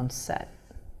making on set.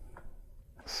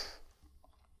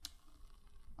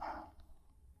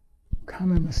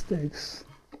 Common mistakes.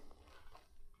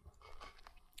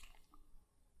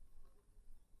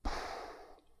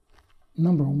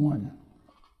 Number 1.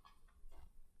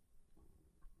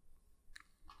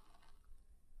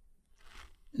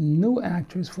 new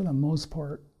actors, for the most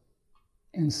part,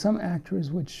 and some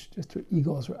actors which just their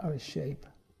egos are out of shape,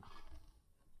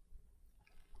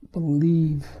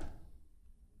 believe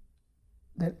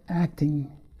that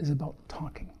acting is about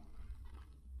talking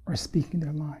or speaking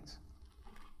their lines.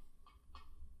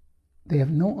 They have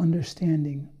no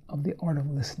understanding of the art of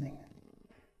listening.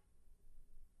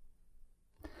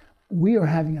 We are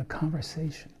having a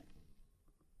conversation.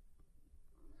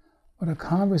 What a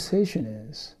conversation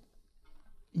is,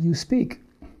 you speak.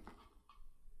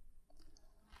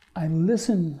 I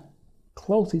listen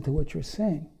closely to what you're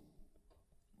saying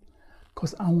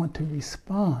because I want to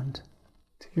respond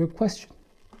to your question.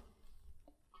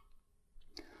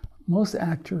 Most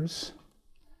actors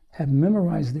have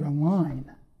memorized their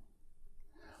line,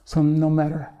 so no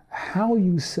matter how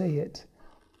you say it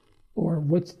or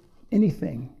what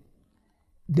anything,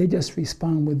 they just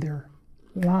respond with their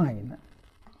line.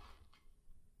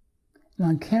 And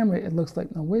on camera, it looks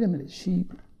like, no, wait a minute, she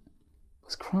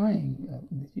was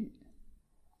crying.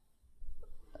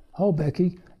 Oh,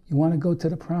 Becky, you want to go to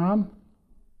the prom?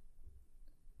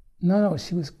 No,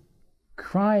 she was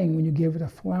crying when you gave her the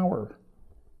flower.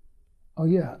 Oh,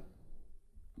 yeah.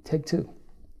 Take two.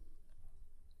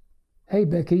 Hey,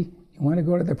 Becky, you want to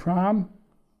go to the prom?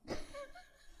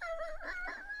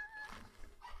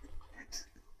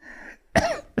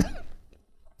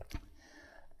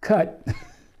 Cut.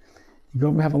 You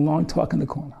go have a long talk in the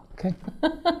corner, okay?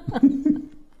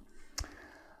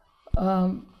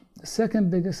 The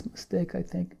second biggest mistake, I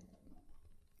think,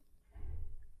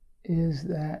 is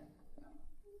that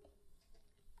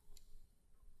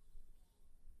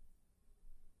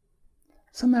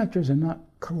some actors are not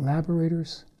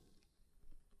collaborators.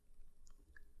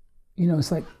 You know,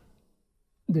 it's like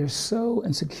they're so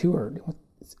insecure.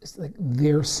 It's like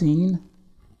their scene.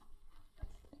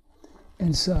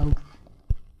 And so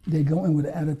they go in with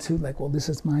an attitude like, well, this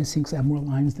is my scene because I have more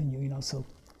lines than you, so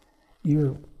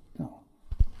you're,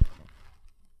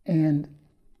 And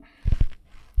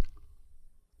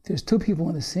there's two people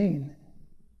in the scene.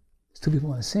 There's two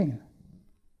people in the scene.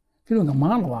 If you're doing a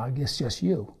monologue, it's just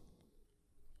you.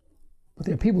 But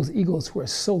there are people's egos who are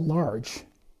so large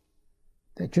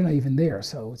that you're not even there.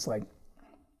 So it's like,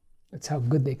 that's how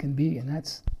good they can be, and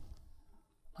that's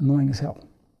annoying as hell.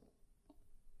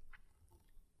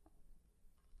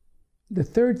 The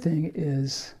third thing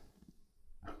is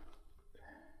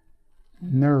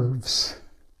nerves.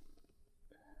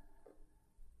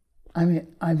 I mean,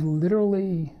 I've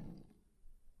literally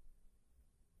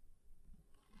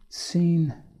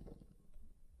seen,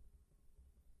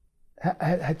 I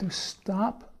had to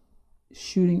stop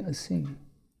shooting a scene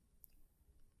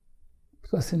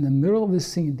because in the middle of the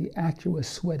scene, the actor was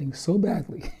sweating so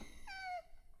badly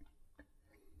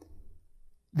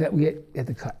that we had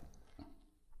to cut.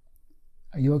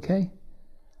 Are you okay?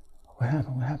 What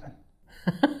happened? What happened?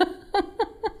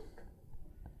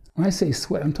 When I say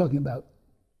sweat, I'm talking about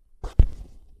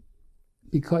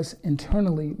because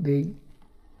internally they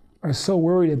are so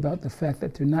worried about the fact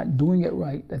that they're not doing it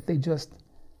right that they just,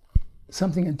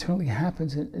 something internally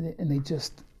happens and they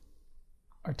just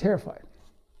are terrified.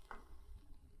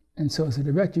 And so as a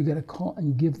director, you got to call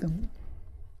and give them,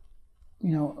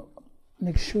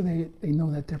 make sure they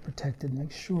know that they're protected,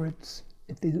 make sure it's,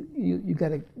 if they do, you got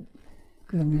to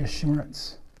give them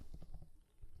reassurance,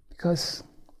 because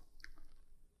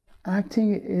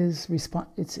acting is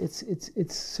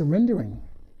it's surrendering.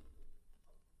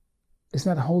 It's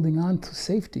not holding on to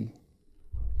safety.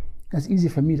 That's easy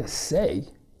for me to say,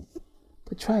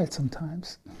 but try it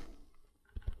sometimes.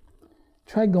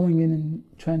 Try going in and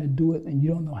trying to do it, and you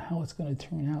don't know how it's going to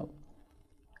turn out.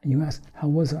 And you ask, "How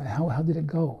was I? How did it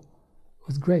go?" It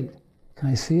was great. Can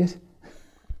I see it?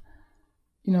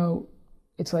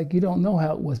 It's like you don't know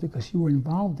how it was because you were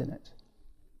involved in it.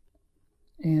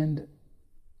 And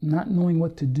not knowing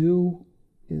what to do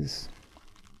is,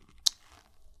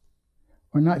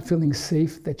 or not feeling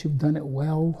safe that you've done it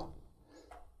well,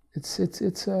 it's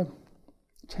a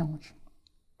challenge.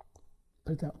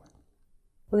 Put it that way.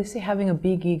 Well, they say having a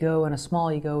big ego and a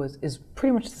small ego is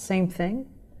pretty much the same thing.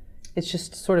 It's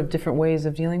just sort of different ways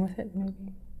of dealing with it,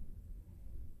 maybe.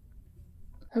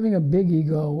 Having a big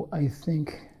ego, I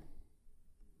think,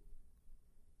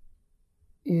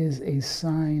 is a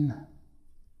sign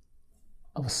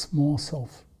of small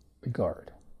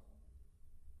self-regard.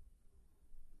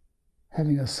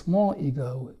 Having a small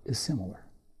ego is similar.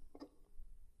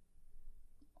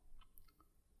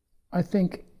 I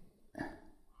think,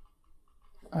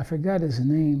 I forgot his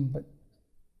name, but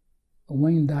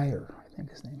Wayne Dyer, I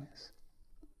think his name is.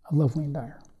 I love Wayne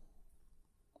Dyer.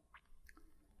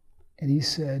 And he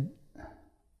said,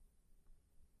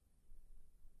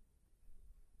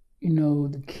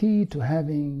 the key to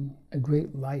having a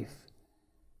great life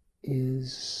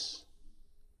is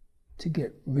to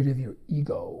get rid of your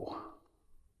ego.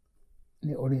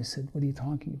 And the audience said, what are you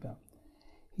talking about?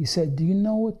 He said, do you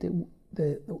know what the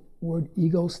word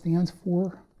ego stands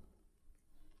for?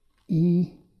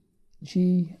 E-G-O?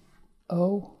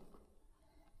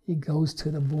 He goes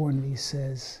to the board and he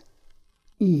says,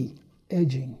 E,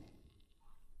 edging,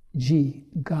 G,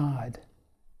 God,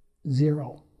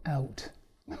 0, out.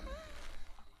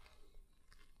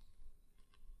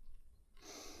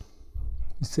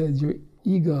 He said, your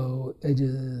ego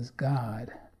edges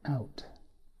God out.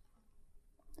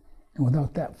 And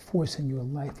without that force in your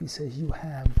life, he says, you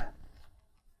have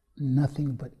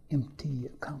nothing but empty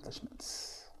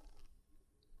accomplishments.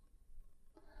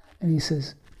 And he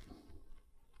says,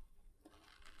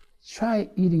 try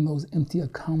eating those empty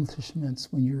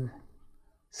accomplishments when you're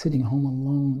sitting home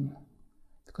alone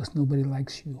because nobody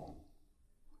likes you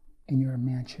in your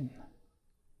mansion.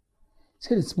 He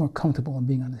said it's more comfortable than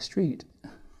being on the street.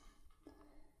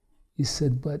 He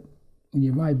said, but when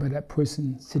you ride by that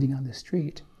person sitting on the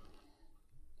street,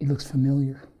 it looks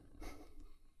familiar.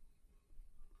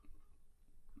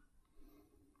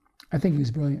 I think he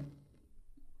was brilliant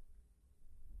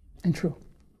and true.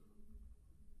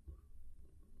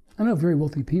 I know very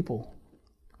wealthy people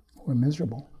who are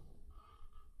miserable.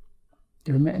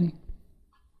 You ever met any?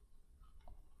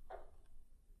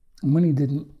 Money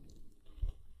didn't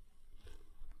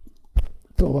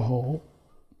fill the hole.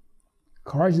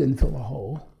 Cars didn't fill the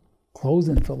hole. Clothes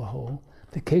didn't fill the hole.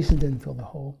 Vacation didn't fill the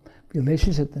hole.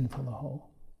 Relationship didn't fill the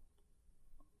hole.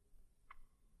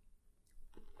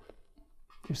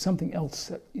 There's something else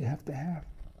that you have to have.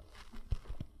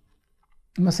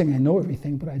 I'm not saying I know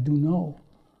everything, but I do know,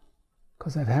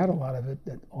 because I've had a lot of it,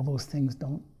 that all those things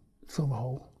don't fill the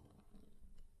hole.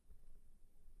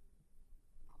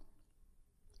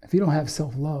 If you don't have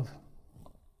self-love,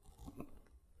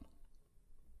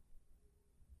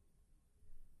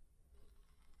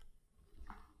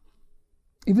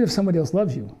 even if somebody else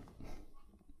loves you,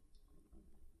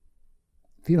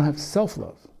 if you don't have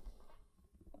self-love,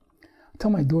 I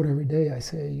tell my daughter every day, I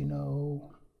say, you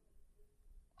know,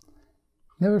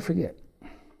 never forget,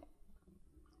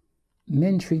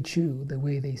 men treat you the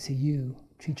way they see you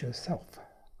treat yourself.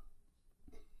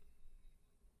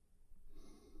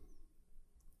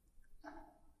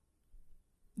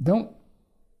 Don't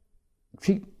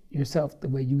treat yourself the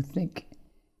way you think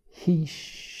he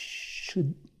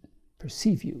should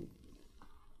perceive you.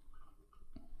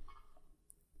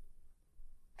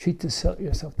 Treat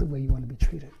yourself the way you want to be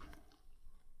treated.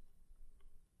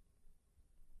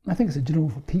 I think it's a general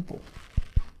for people.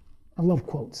 I love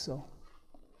quotes, so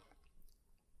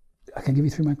I can give you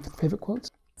 3 of my favorite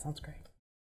quotes. Sounds great.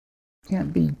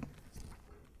 Can't be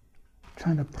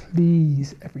trying to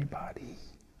please everybody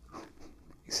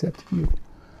except you.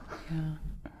 Yeah.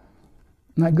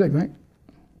 Not good, right?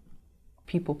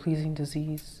 People-pleasing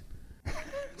disease.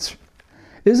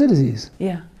 It is a disease.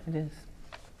 Yeah, it is.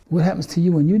 What happens to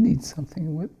you when you need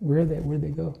something? Where do they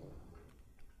go?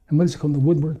 And what is it called? The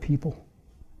woodwork people.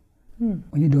 When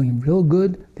you're doing real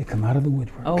good, they come out of the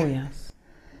woodwork. Oh, yes.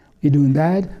 You're doing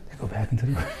bad, they go back into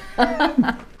the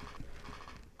woodwork.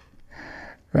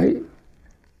 Right?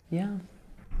 Yeah.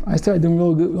 I started doing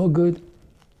real good.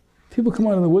 People come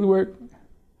out of the woodwork.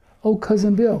 Oh,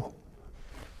 Cousin Bill.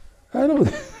 I don't.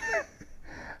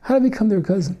 How did I become their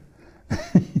cousin?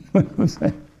 You know what I'm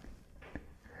saying?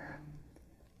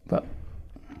 But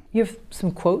you have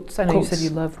some quotes? I know quotes. You said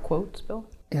you love quotes, Bill.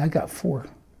 Yeah, I got 4.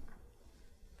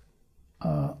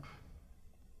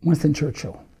 Winston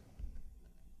Churchill.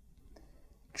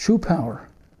 True power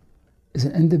is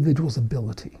an individual's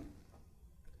ability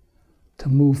to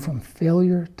move from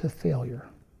failure to failure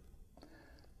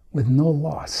with no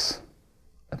loss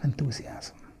of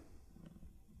enthusiasm.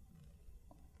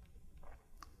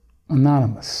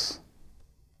 Anonymous.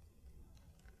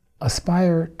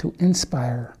 Aspire to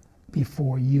inspire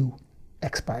before you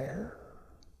expire.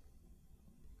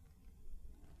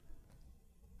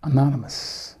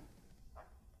 Anonymous.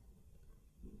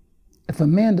 If a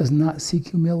man does not seek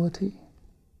humility,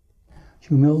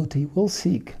 humility will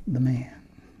seek the man.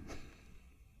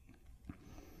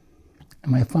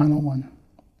 And my final one,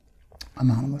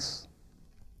 anonymous.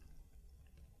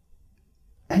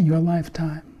 In your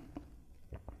lifetime,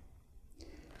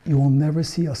 you will never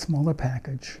see a smaller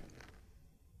package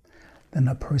than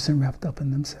a person wrapped up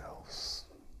in themselves.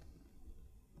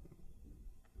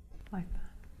 Like that.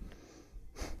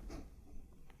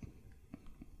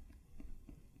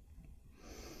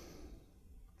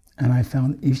 And I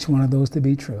found each one of those to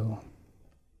be true.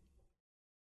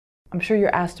 I'm sure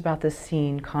you're asked about this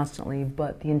scene constantly,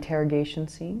 but the interrogation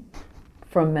scene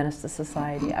from Menace to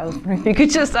Society, I was wondering if you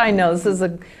could just, I know this is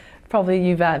probably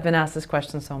you've been asked this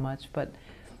question so much, but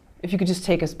if you could just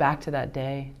take us back to that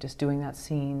day, just doing that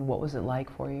scene, what was it like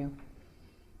for you?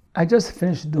 I just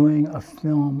finished doing a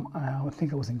film, I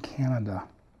think it was in Canada,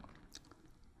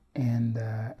 and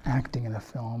acting in a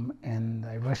film, and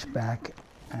I rushed back,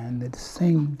 and the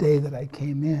same day that I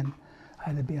came in, I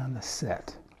had to be on the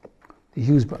set, the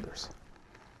Hughes brothers.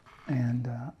 And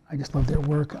I just loved their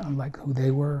work, I liked who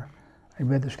they were. I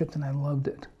read the script and I loved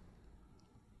it.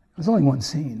 It was only one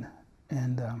scene,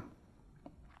 and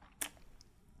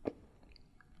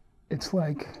it's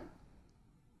like,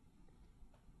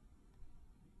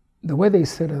 the way they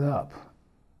set it up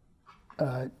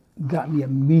got me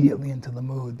immediately into the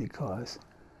mood, because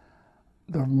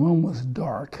the room was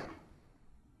dark,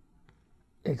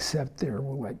 except there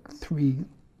were like 3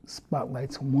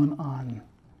 spotlights, one on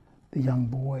the young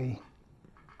boy,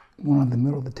 one on the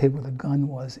middle of the table where the gun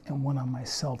was, and one on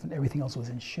myself, and everything else was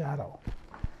in shadow.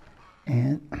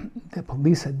 And the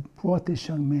police had brought this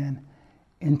young man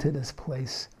into this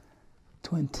place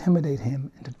to intimidate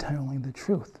him into telling the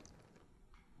truth.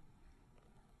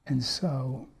 And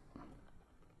so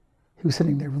he was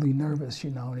sitting there really nervous,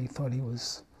 and he thought he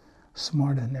was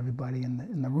smarter than everybody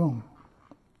in the room.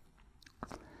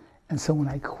 And so when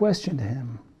I questioned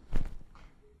him,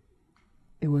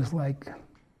 it was like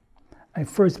I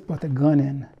first brought the gun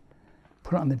in,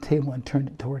 put it on the table, and turned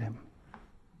it toward him.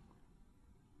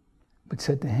 But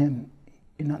said to him,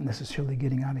 "You're not necessarily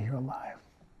getting out of here alive.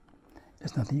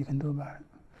 There's nothing you can do about it.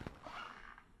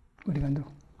 What are you going to do?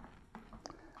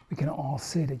 We can all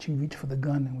say that you reached for the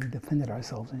gun and we defended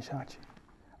ourselves and shot you."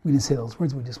 We didn't say those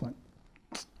words, we just went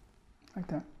like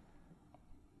that.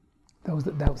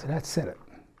 That said it.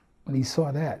 When he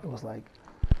saw that, it was like,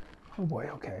 oh boy,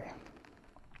 okay.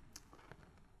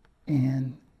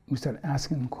 And we started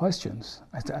asking him questions.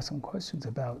 I started asking him questions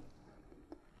about,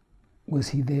 was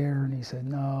he there? And he said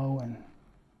no. And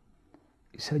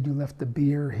he said, you left the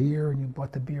beer here and you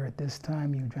bought the beer at this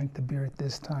time, you drank the beer at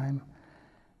this time.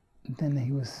 And then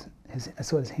I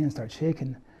saw his hand start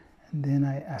shaking. And then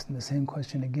I asked him the same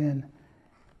question again.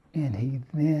 And he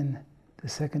then, the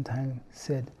second time,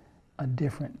 said, a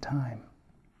different time.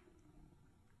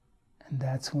 And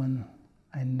that's when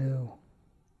I knew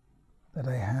that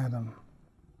I had him.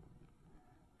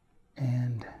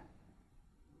 And,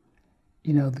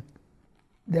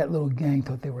 that little gang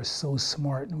thought they were so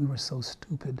smart and we were so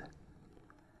stupid.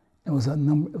 It was a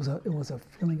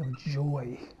feeling of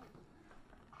joy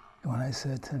when I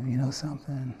said to him, you know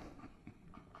something?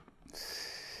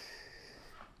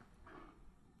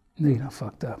 No, you're not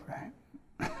fucked up, right?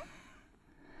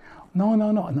 No.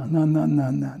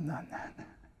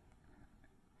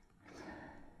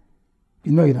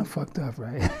 You know you're not fucked up,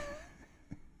 right?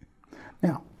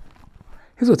 Now,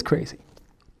 here's what's crazy.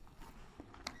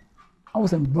 I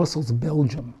was in Brussels,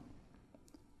 Belgium,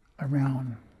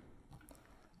 around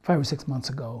 5 or 6 months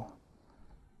ago,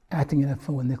 acting in a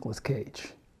film with Nicolas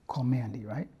Cage called Mandy,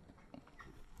 right?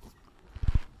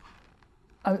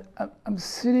 I'm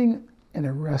sitting in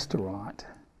a restaurant,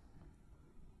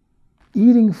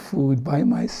 eating food by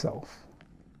myself.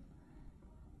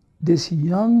 This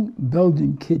young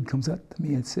Belgian kid comes up to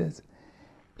me and says,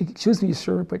 "Excuse me,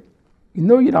 sir, but you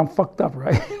know you're not fucked up,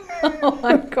 right?" Oh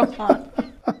my God.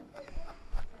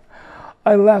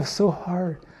 I laughed so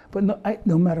hard, but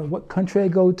no matter what country I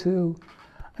go to,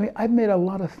 I've made a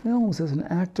lot of films as an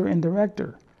actor and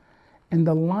director, and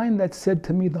the line that said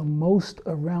to me the most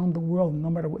around the world,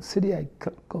 no matter what city I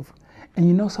go from, and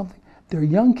you know something? They're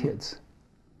young kids.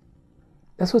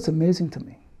 That's what's amazing to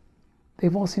me.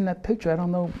 They've all seen that picture. I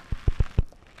don't know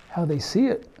how they see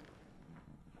it,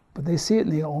 but they see it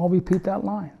and they all repeat that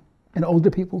line, and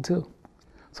older people too.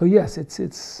 So yes, it's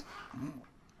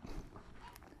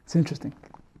interesting.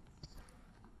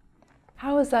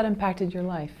 How has that impacted your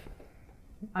life?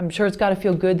 I'm sure it's got to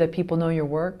feel good that people know your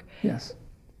work. Yes.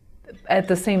 At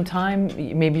the same time,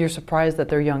 maybe you're surprised that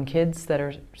they're young kids that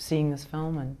are seeing this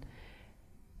film and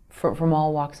from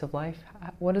all walks of life.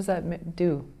 What does that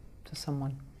do to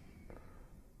someone?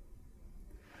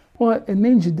 Well, it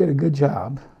means you did a good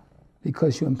job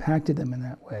because you impacted them in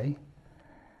that way.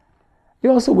 You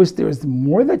also wish there was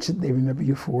more that they remember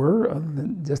you for other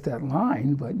than just that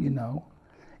line, but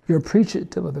you're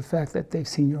appreciative of the fact that they've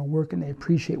seen your work and they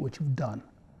appreciate what you've done.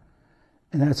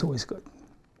 And that's always good,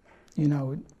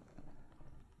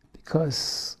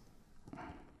 because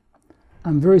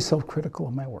I'm very self-critical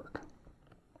of my work.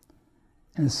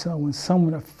 And so when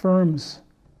someone affirms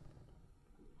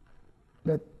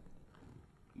that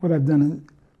what I've done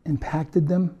impacted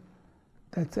them,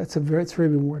 It's very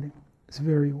rewarding. It's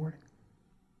very rewarding.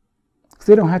 Because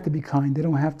they don't have to be kind. They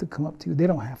don't have to come up to you. They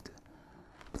don't have to,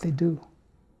 but they do.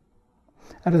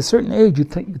 At a certain age, you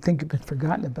think you've been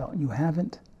forgotten about, and you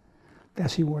haven't.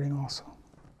 That's rewarding also,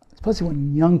 especially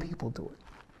when young people do it,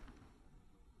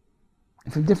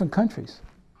 and from different countries.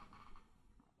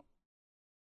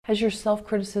 Has your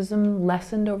self-criticism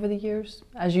lessened over the years?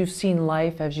 As you've seen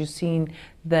life, as you've seen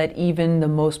that even the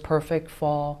most perfect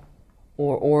fall,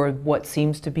 or what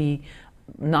seems to be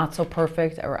not so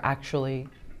perfect, are actually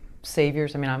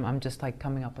saviors? I mean, I'm just like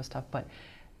coming up with stuff, but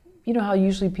you know how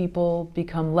usually people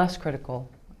become less critical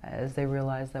as they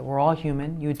realize that we're all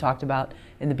human. You had talked about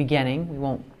in the beginning, we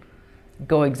won't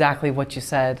go exactly what you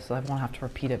said, so I won't have to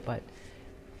repeat it, but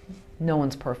no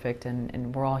one's perfect,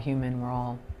 and we're all human, we're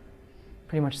all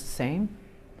pretty much the same.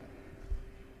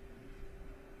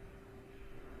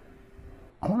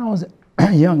 When I was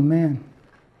a young man,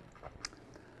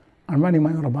 I'm writing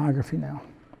my autobiography now,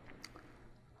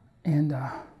 and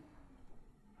I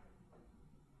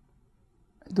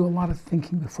do a lot of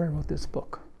thinking before I wrote this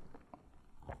book.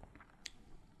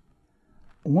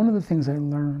 One of the things I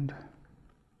learned,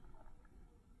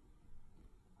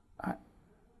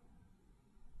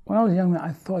 when I was a young man,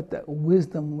 I thought that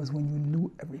wisdom was when you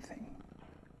knew everything.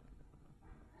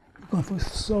 You've gone through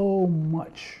so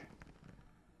much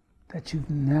that you've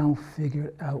now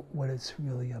figured out what it's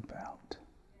really about.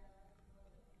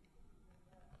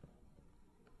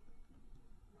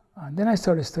 Then I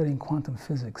started studying quantum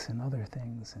physics and other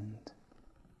things, and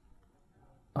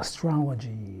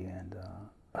astrology, and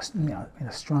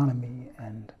astronomy,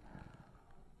 and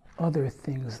other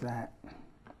things that,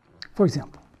 for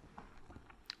example,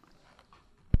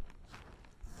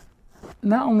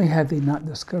 not only have they not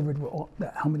discovered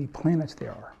how many planets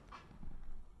there are,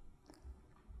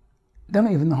 they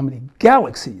don't even know how many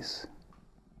galaxies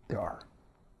there are.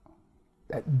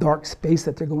 That dark space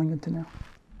that they're going into now.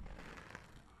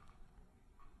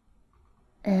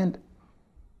 And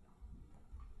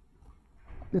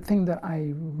the thing that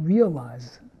I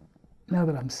realize now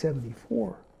that I'm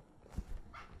 74,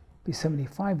 be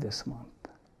 75 this month,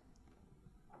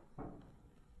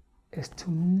 is to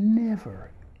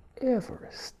never, ever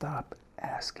stop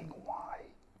asking why.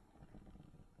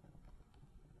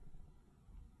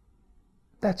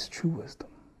 That's true wisdom.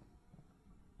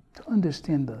 To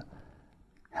understand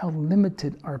how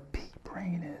limited our pea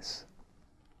brain is.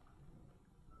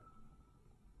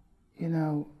 You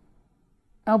know,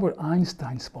 Albert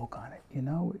Einstein spoke on it, you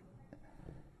know.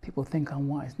 People think I'm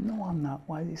wise. No, I'm not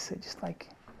wise. He said, just like,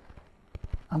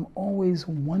 I'm always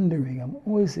wondering, I'm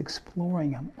always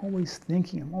exploring, I'm always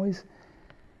thinking, I'm always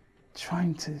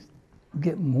trying to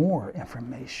get more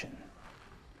information,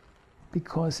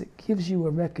 because it gives you a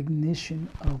recognition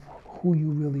of who you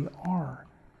really are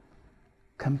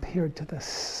compared to the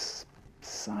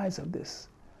size of this.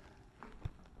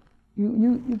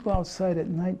 You go outside at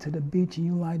night to the beach and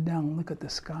you lie down and look at the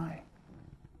sky.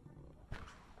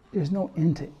 There's no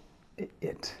end to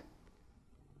it.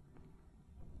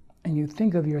 And you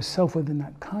think of yourself within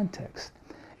that context.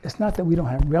 It's not that we don't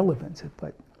have relevance,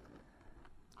 but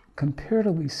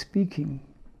comparatively speaking,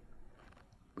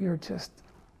 we are just,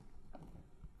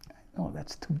 oh,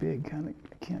 that's too big. I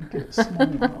can't get it small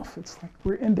enough. It's like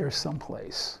we're in there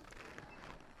someplace.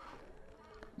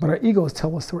 But our egos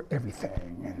tell us we're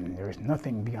everything, and there's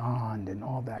nothing beyond, and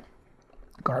all that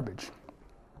garbage.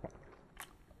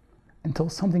 Until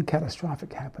something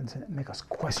catastrophic happens and it makes us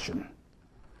question.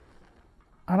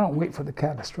 I don't wait for the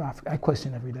catastrophic. I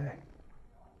question every day.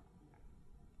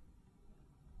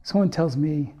 Someone tells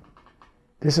me,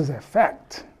 this is a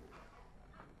fact.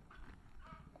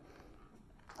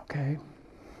 Okay.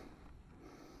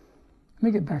 Let me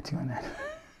get back to you on that.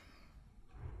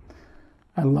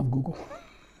 I love Google.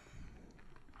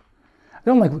 I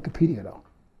don't like Wikipedia, though.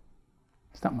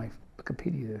 It's not my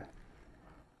Wikipedia.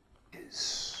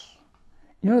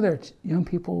 You know, there are young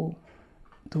people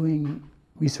doing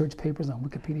research papers on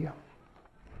Wikipedia.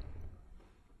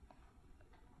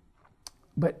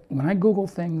 But when I Google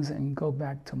things and go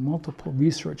back to multiple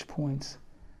research points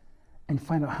and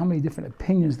find out how many different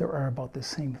opinions there are about the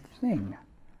same thing,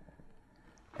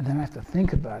 and then I have to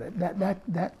think about it,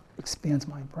 that expands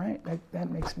my brain.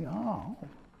 That makes me, oh,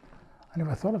 I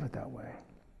never thought of it that way.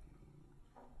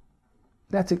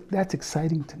 That's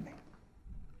exciting to me.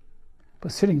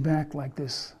 But sitting back like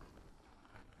this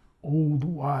old,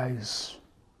 wise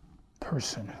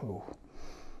person who,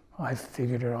 I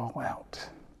figured it all out,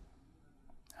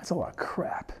 that's a lot of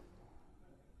crap.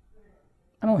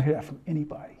 I don't hear that from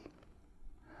anybody.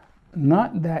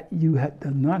 Not that you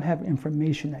do not have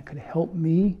information that could help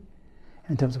me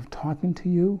in terms of talking to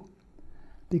you,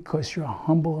 because you're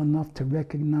humble enough to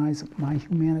recognize my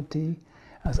humanity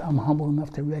as I'm humble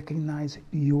enough to recognize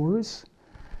yours,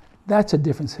 that's a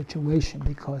different situation,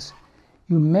 because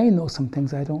you may know some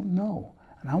things I don't know,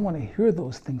 and I want to hear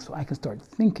those things so I can start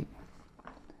thinking.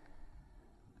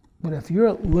 But if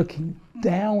you're looking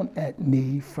down at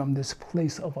me from this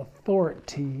place of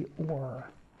authority, or,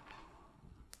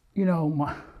 you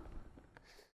know,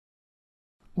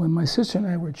 when my sister and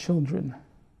I were children,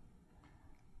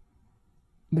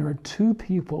 there are two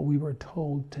people we were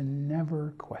told to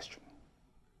never question: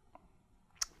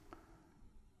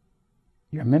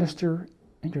 your minister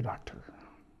and your doctor.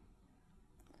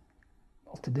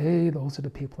 Well, today, those are the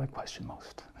people I question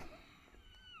most.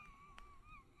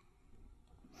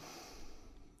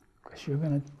 Because you're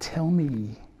going to tell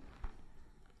me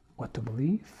what to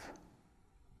believe.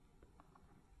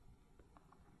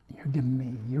 You're giving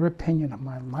me your opinion of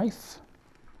my life.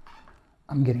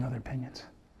 I'm getting other opinions.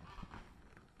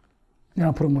 Then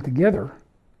I'll put them all together,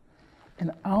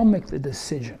 and I'll make the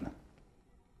decision.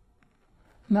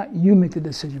 Not you make the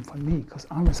decision for me, because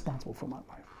I'm responsible for my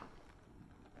life.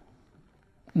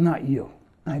 Not you.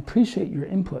 And I appreciate your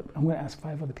input. I'm going to ask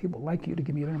 5 other people like you to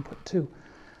give me their input too.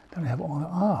 Then I have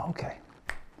all, okay,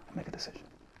 I'll make a decision.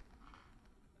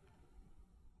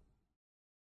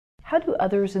 How do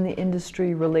others in the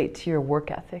industry relate to your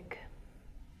work ethic?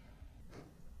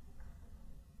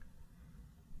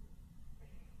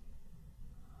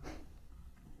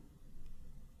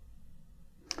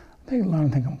 I think a lot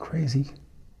of them think I'm crazy.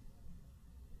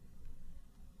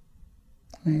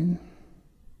 I mean,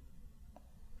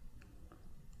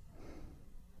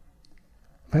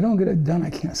 if I don't get it done, I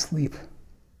can't sleep.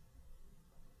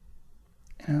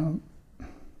 You know,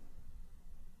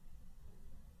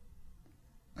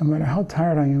 no matter how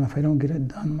tired I am, if I don't get it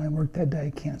done, my work that day, I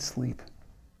can't sleep.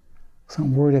 So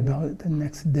I'm worried about it the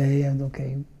next day, and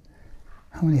okay,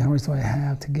 how many hours do I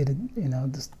have to get it, you know,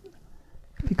 just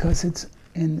because it's,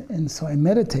 and so I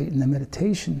meditate, and the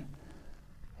meditation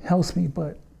helps me,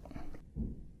 but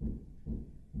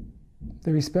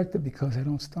they respect it because I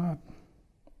don't stop.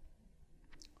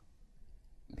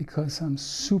 Because I'm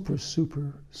super,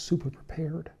 super, super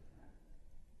prepared.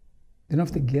 They don't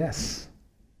have to guess.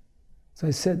 So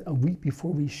I said a week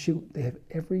before we shoot, they have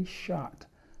every shot,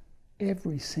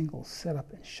 every single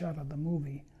setup and shot of the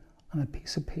movie on a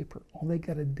piece of paper. All they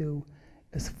got to do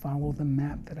is follow the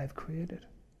map that I've created.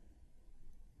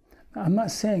 Now, I'm not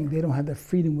saying they don't have the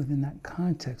freedom within that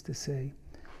context to say,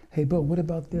 hey, Bill, what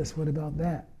about this? What about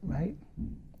that? Right?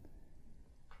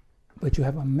 But you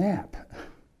have a map.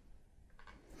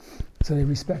 So they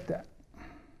respect that.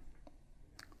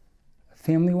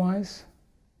 Family-wise,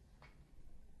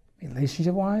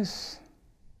 relationship-wise,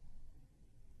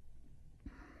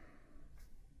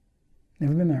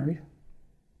 never been married.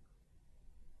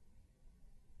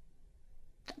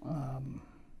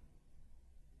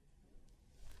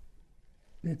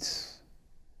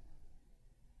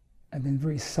 I've been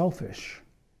very selfish,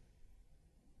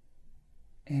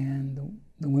 and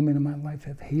the women in my life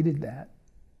have hated that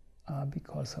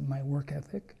because of my work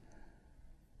ethic.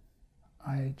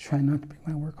 I try not to bring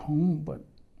my work home, but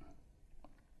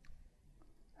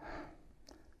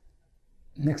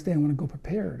next day I want to go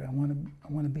prepared. I want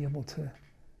to be able to.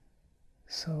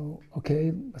 So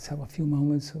okay, let's have a few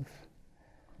moments of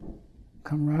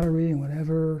camaraderie and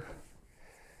whatever.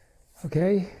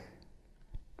 Okay,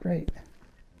 great.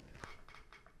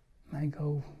 And I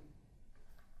go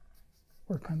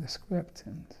work on the script,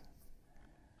 and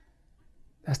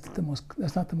that's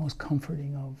not the most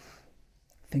comforting of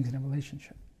things in a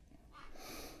relationship,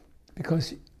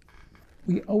 because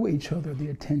we owe each other the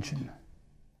attention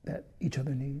that each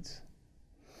other needs.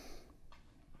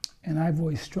 And I've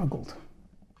always struggled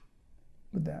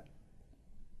with that.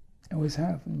 I always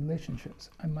have in relationships.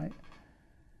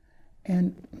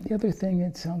 And the other thing,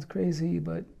 it sounds crazy,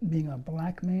 but being a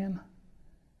black man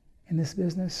in this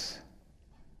business,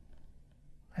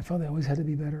 I felt I always had to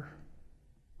be better.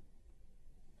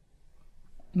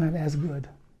 Not as good,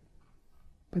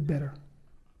 but better.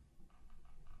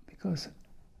 Because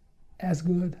as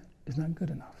good is not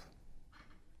good enough.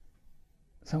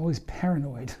 So I'm always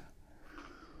paranoid.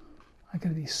 I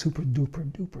gotta be super duper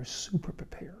duper super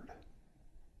prepared.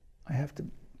 I have to,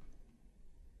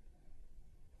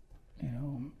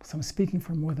 so I'm speaking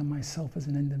for more than myself as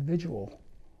an individual.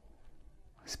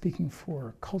 I'm speaking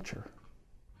for culture.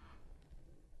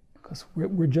 Because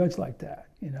we're judged like that,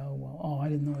 well, oh, I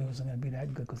didn't know he wasn't gonna be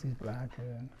that good because he's black.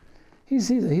 He's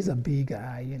a B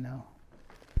guy,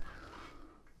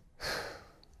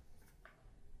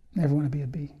 Never want to be a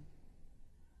B.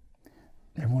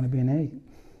 Never want to be an A.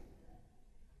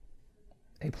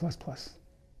 A++.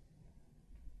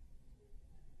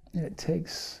 And it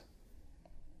takes,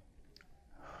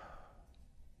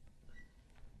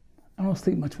 I don't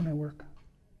sleep much when I work.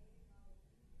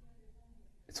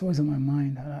 It's always on my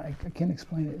mind. I can't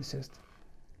explain it. It's just,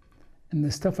 and the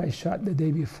stuff I shot the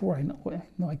day before, I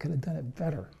know I could have done it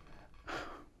better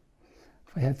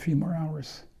if I had 3 more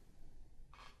hours.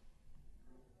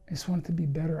 I just want it to be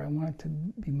better. I want it to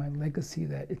be my legacy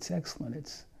that it's excellent.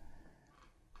 It's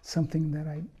something that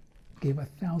I gave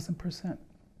 1,000%.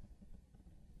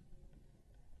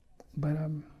 But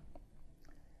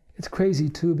it's crazy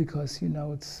too, because, you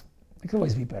know, it could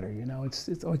always be better, you know, it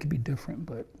could be different,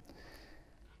 but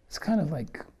it's kind of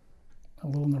like a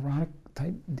little neurotic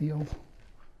type deal,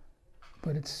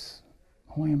 but it's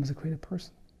who I am as a creative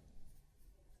person.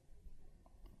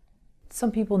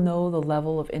 Some people know the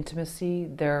level of intimacy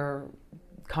they're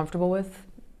comfortable with,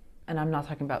 and I'm not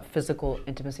talking about physical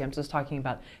intimacy, I'm just talking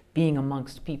about being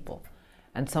amongst people.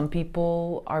 And some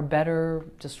people are better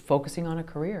just focusing on a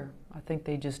career. I think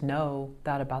they just know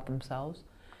that about themselves.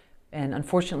 And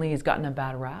unfortunately, it's gotten a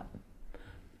bad rap.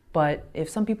 But if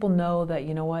some people know that,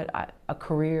 you know what, a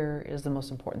career is the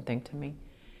most important thing to me,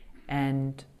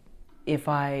 and if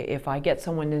I get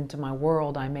someone into my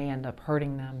world, I may end up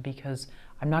hurting them because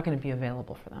I'm not going to be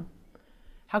available for them.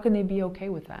 How can they be okay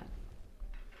with that?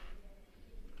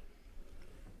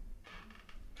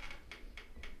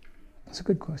 That's a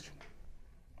good question.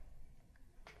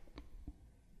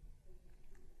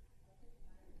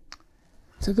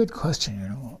 It's a good question, you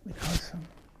know, because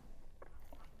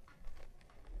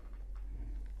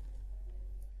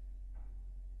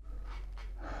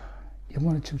you have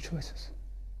 1 or 2 choices.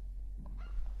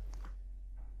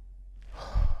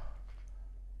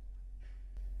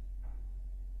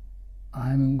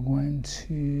 I'm going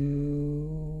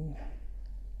to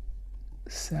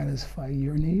satisfy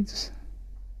your needs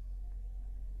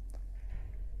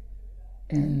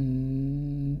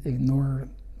and ignore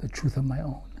the truth of my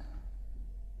own.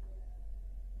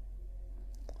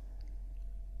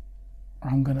 Or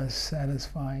I'm going to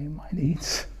satisfy my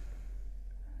needs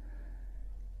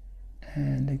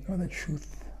and ignore the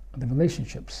truth of the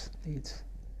relationship's needs.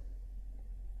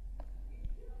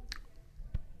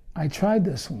 I tried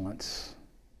this once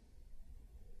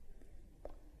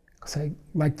because I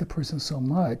liked the person so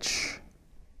much.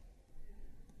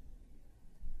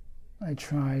 I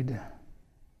tried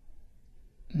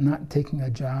not taking a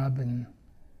job and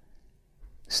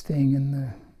staying in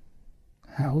the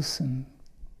house and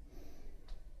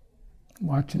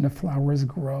watching the flowers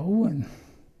grow and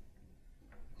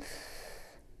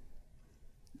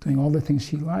doing all the things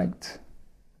she liked.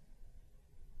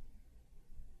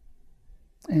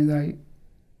 And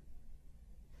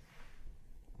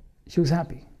she was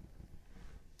happy.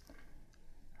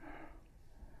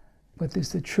 But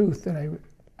there's the truth that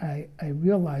I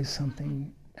realized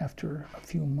something after a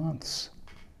few months.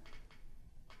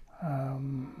 A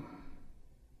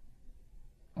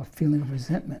feeling of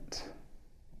resentment.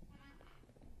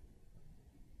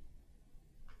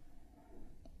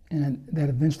 And that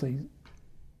eventually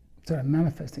started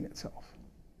manifesting itself.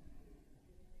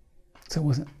 So it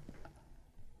wasn't,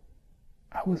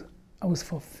 I was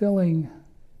fulfilling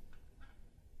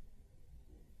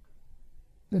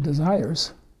the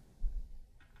desires,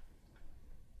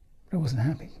 but I wasn't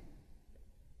happy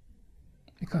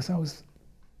because I was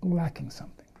lacking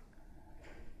something.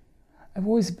 I've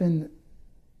always been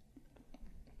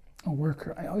a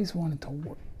worker. I always wanted to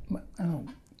work.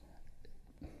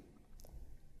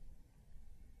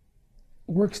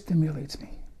 Work stimulates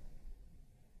me.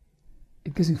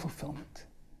 It gives me fulfillment.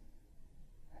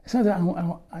 It's not that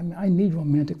I need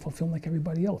romantic fulfillment like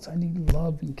everybody else. I need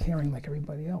love and caring like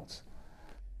everybody else.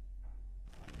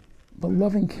 But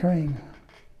love and caring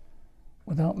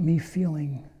without me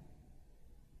feeling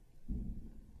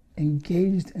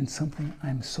engaged in something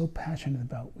I'm so passionate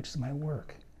about, which is my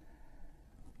work.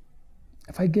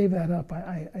 If I gave that up,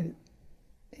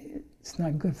 it's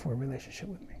not good for a relationship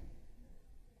with me.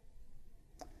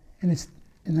 And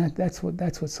that's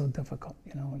what's so difficult,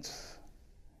 you know.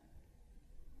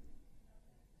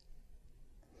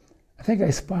 I think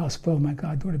I spoiled my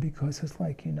goddaughter because it's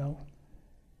like, you know,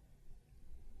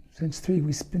 since 3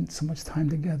 we spent so much time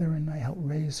together, and I helped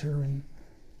raise her and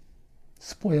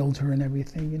spoiled her and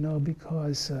everything, you know,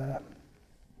 because I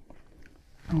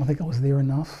don't think I was there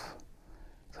enough.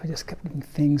 So I just kept doing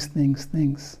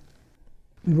things.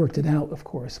 We worked it out, of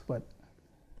course, but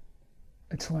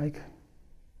it's like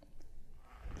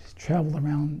she's traveled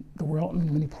around the world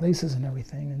in many places and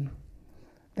everything, and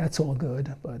that's all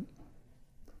good, but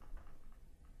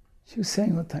she was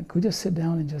saying all the time, could we just sit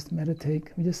down and just meditate?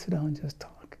 Could we just sit down and just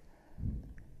talk?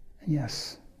 And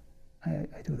yes, I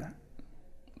do that.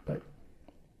 But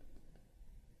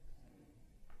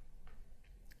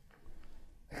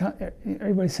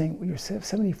everybody's saying, well, you're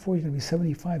 74, you're going to be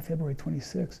 75 February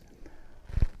 26th.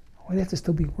 Why do you have to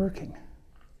still be working?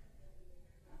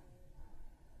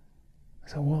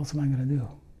 So what else am I going to do?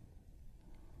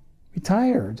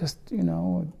 Retire, just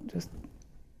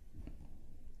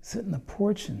sit in the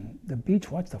porch and the beach,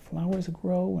 watch the flowers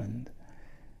grow and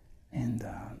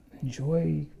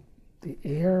enjoy the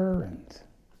air and,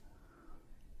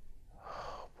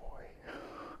 oh boy.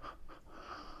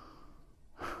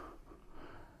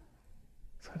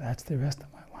 So that's the rest of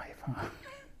my life, huh?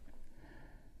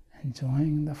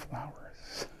 Enjoying the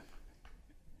flowers.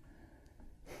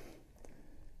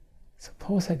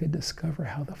 Suppose I could discover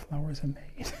how the flowers are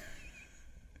made.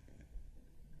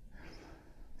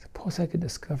 Suppose I could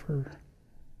discover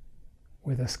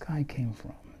where the sky came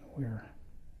from,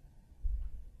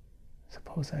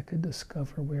 suppose I could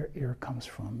discover where air comes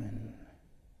from and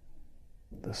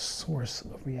the source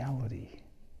of reality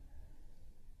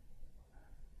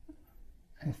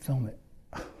and film it.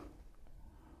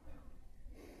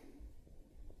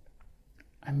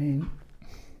 I mean,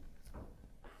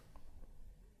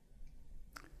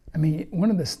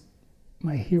 one of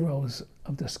my heroes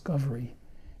of discovery,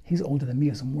 he's older than me,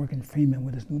 is Morgan Freeman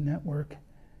with his new network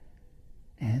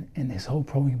and his whole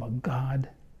program about God.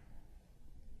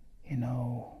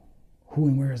 Who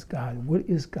and where is God? What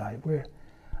is God?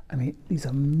 These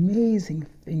amazing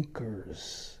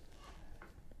thinkers.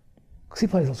 Because he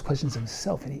plays those questions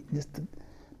himself, and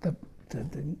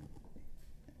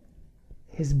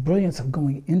his brilliance of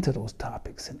going into those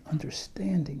topics and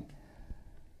understanding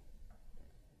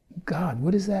God,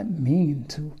 what does that mean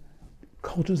to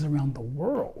cultures around the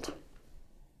world?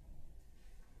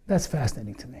 That's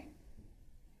fascinating to me.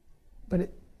 But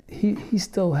he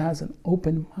still has an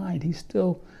open mind. He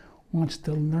still wants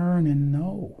to learn and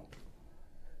know.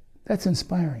 That's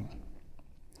inspiring.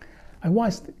 I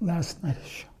watched last night a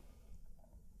show.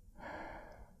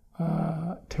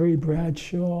 Terry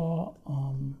Bradshaw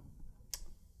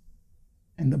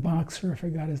and the boxer, I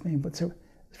forgot his name, but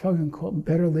it's probably called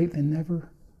Better Late Than Never.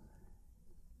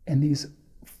 And these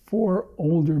 4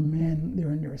 older men,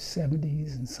 they're in their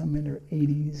 70s and some in their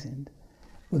 80s, and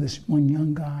with this one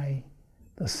young guy,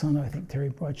 the son of, I think, Terry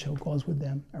Bradshaw, goes with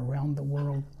them around the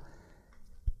world.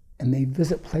 And they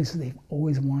visit places they've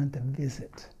always wanted to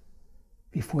visit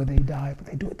before they die, but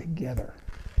they do it together.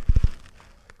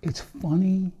 It's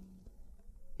funny,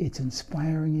 it's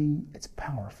inspiring, it's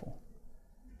powerful.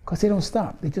 Because they don't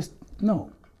stop. They just,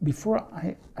 no, before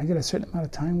I get a certain amount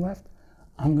of time left,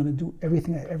 I'm going to do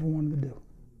everything I ever wanted to do.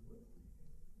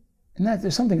 And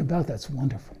there's something about that's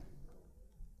wonderful.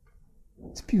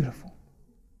 It's beautiful.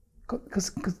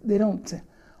 Because they don't say,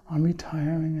 I'm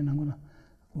retiring and I'm going to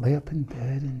lay up in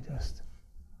bed and just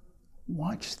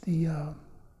watch the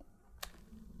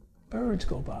birds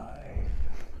go by.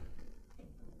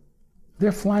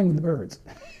 They're flying with the birds.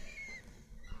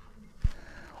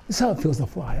 This is how it feels to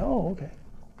fly. Oh, okay.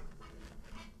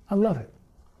 I love it.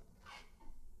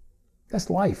 That's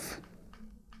life.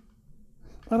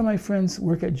 A lot of my friends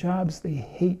work at jobs they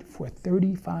hate for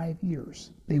 35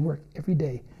 years. They work every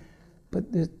day, but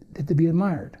they're to be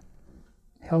admired.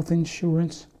 Health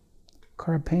insurance,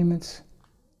 car payments,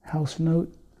 house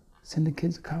note, send the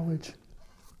kids to college.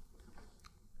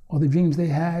 All the dreams they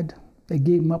had, they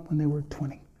gave them up when they were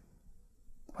 20,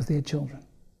 because they had children.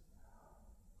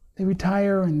 They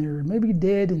retire and they're maybe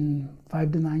dead in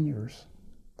 5 to 9 years.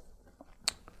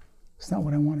 It's not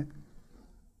what I wanted.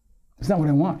 It's not what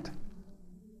I want.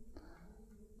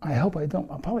 I hope I don't.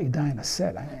 I'll probably die in a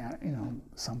set.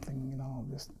 Something,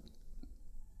 just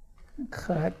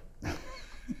cut.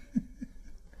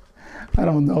 I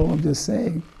don't know. I'm just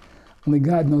saying. Only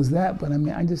God knows that. But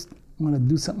I just want to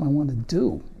do something I want to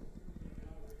do.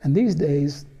 And these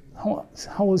days, how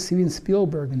old is Steven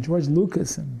Spielberg and George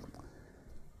Lucas and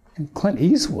Clint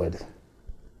Eastwood?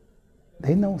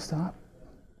 They don't stop.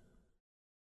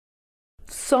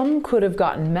 Some could have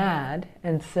gotten mad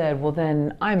and said, well,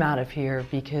 then I'm out of here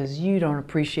because you don't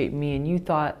appreciate me and you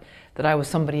thought that I was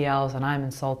somebody else and I'm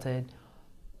insulted.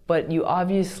 But you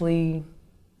obviously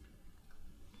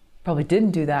probably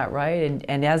didn't do that, right?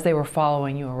 And as they were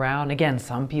following you around, again,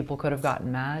 some people could have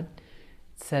gotten mad,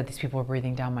 said these people are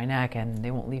breathing down my neck and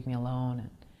they won't leave me alone.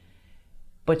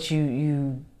 But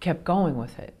you kept going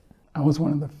with it. I was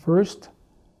one of the first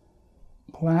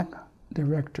black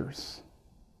directors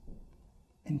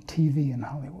in TV in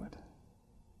Hollywood.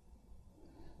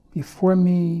 Before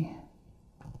me,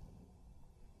 I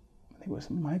think it was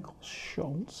Michael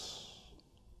Schultz,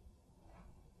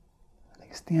 I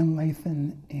think Stan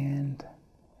Lathan and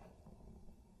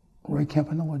Roy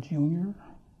Campanella Jr.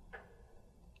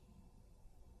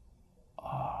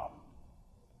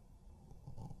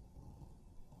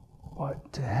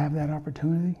 to have that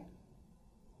opportunity.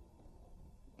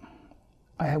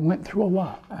 I went through a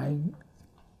lot. I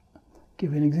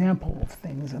give you an example of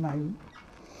things, and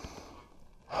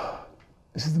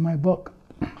this is in my book.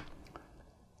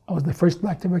 I was the first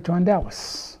black director on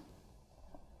Dallas,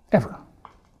 ever.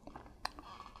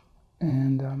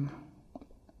 And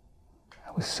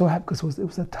I was so happy because it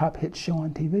was a top hit show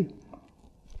on TV.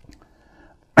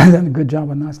 I done a good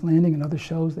job on Knots Landing and other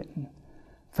shows,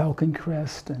 Falcon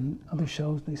Crest and other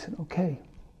shows. They said, okay,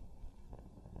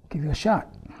 give you a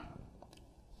shot.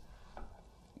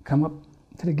 Come up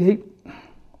to the gate,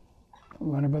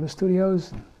 Warner Brothers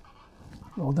Studios,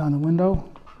 roll down the window,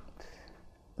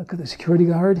 look at the security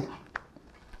guard.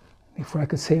 Before I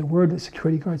could say a word, the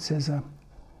security guard says,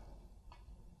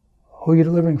 who are you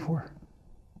delivering for?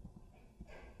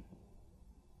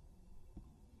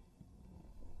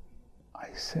 I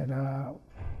said, no,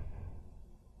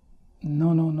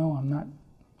 I'm not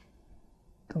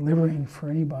delivering for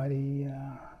anybody.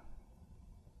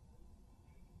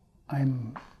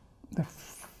 I'm the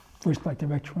first black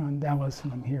director on Dallas,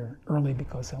 and I'm here early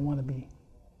because I want to be.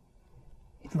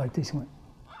 He's like this, he went,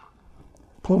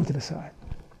 pull over to the side.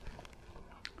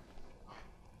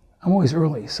 I'm always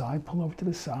early, so I pull over to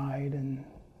the side, and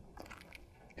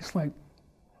it's like,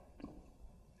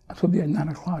 I'm supposed to be at 9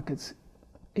 o'clock, it's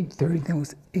 8:30, then it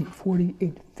was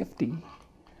 8:40, 8:50.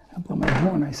 I blow my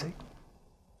horn, I say,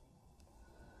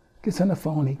 gets on the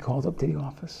phone, he calls up to the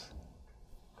office,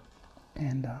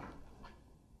 and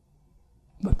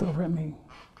looked over at me,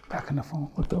 back on the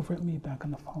phone, looked over at me, back on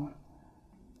the phone,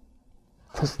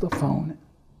 closes the phone,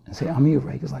 and say, I'm here,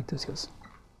 Ray. He goes like this, he goes,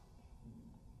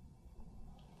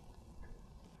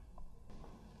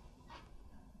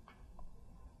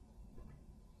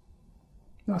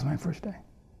 that was my first day.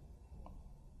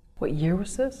 What year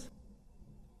was this?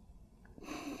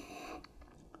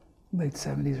 Late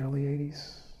 70s, early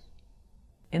 80s.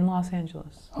 In Los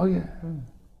Angeles? Oh, yeah.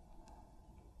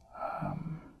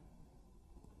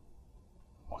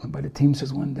 Walking by the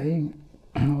Teamsters one day,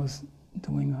 I was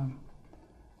doing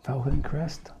Falcon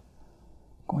Crest,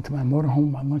 going to my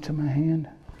motorhome, my lunch in my hand,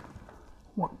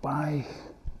 walk by,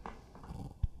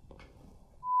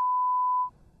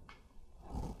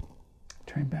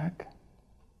 turn back,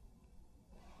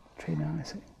 trade down, I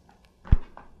say,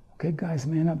 okay guys,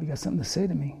 man up, you got something to say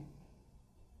to me.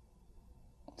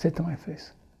 Say it to my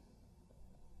face.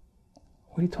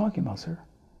 What are you talking about, sir?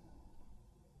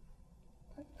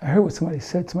 I heard what somebody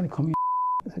said. Somebody called me.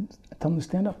 I said, tell them to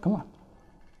stand up. Come on.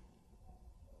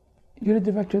 You're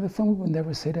the director of the film. We would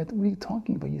never say that. What are you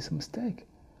talking about? It's a mistake.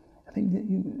 I think that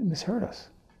you misheard us.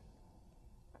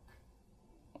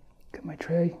 Get my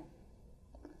tray,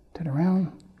 turn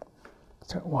around,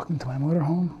 start walking to my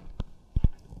motorhome.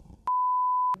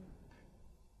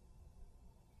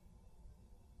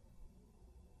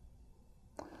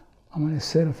 I'm on a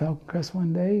set of Falcon Crest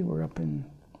one day. We're up in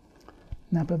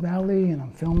Napa Valley, and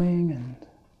I'm filming, and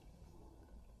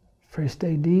first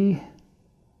AD, we're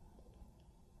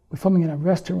filming in a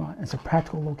restaurant. It's a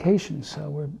practical location, so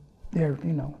we're there,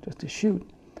 just to shoot.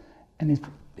 And it's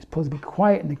supposed to be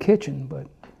quiet in the kitchen, but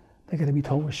they got to be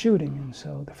told we're shooting. And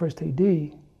so the first AD,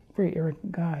 very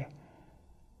arrogant guy,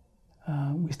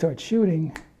 we start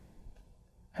shooting,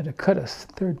 had to cut us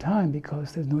third time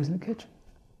because there's noise in the kitchen.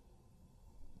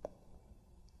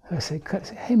 So I say, cut. I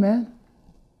say, hey man,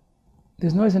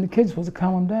 there's noise in the kitchen, supposed to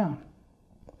calm them down.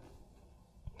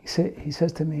 He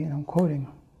says to me, and I'm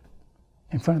quoting,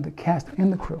 in front of the cast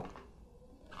and the crew,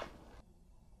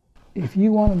 if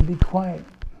you want them to be quiet,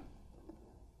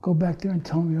 go back there and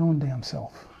tell them your own damn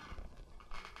self.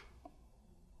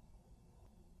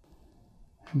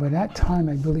 And by that time,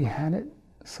 I really had it,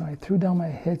 so I threw down my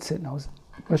headset and I was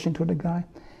rushing toward the guy,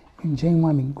 and Jane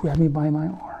Wyman grabbed me by my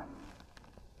arm.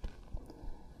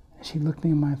 And she looked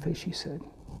me in my face, she said,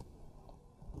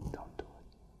 don't do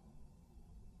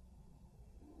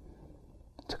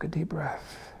it. Took a deep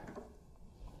breath.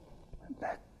 Went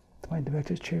back to my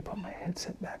director's chair, put my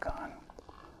headset back on.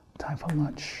 Time for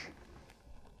lunch.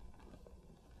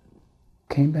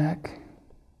 Came back.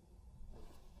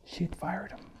 She had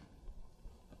fired him.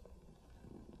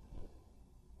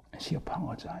 And she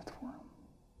apologized for him.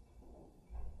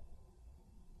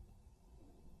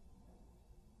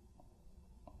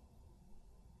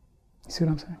 You see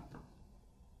what I'm saying?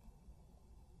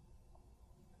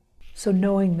 So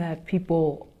knowing that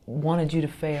people wanted you to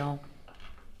fail,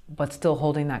 but still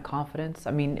holding that confidence.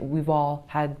 I mean, we've all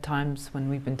had times when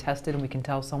we've been tested and we can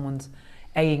tell someone's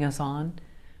egging us on.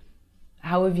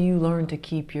 How have you learned to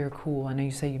keep your cool? I know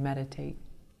you say you meditate.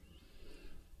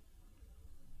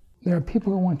 There are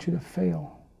people who want you to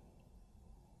fail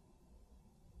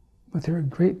But there are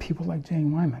great people like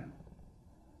Jane Wyman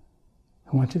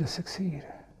who want you to succeed.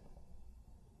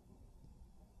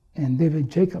 And David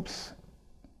Jacobs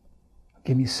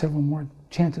gave me several more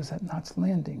chances at Knots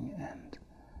Landing. And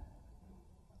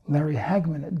Larry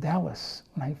Hagman at Dallas,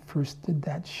 when I first did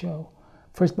that show,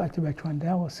 first black director on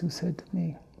Dallas, who said to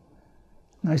me,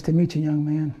 "Nice to meet you, young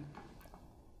man.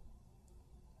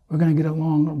 We're going to get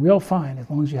along real fine as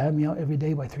long as you have me out every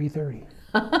day by 3:30.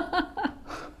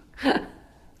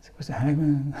 So, Mr.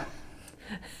 Hagman,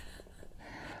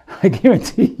 I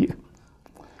guarantee you,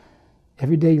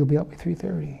 every day you'll be out by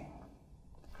 3:30.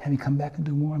 Have me come back and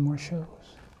do more and more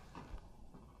shows."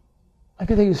 I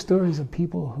could tell you stories of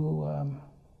people who,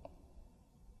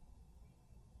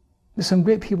 there's some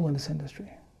great people in this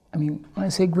industry. I mean, when I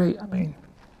say great, I mean,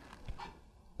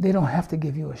 they don't have to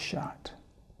give you a shot.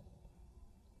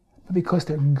 But because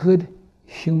they're good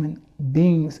human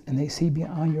beings and they see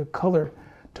beyond your color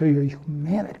to your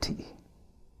humanity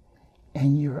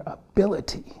and your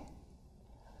ability,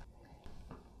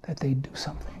 that they do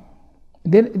something.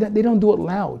 They don't do it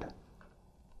loud.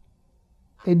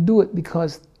 They do it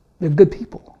because they're good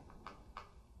people.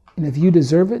 And if you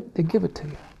deserve it, they give it to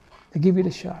you. They give you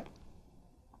the shot.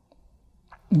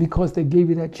 And because they gave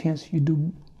you that chance, you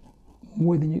do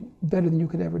better than you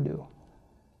could ever do.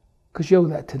 Because you owe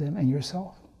that to them and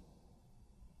yourself.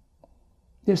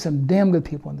 There's some damn good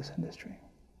people in this industry.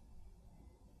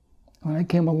 When I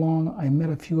came along, I met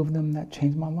a few of them that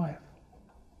changed my life.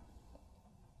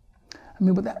 I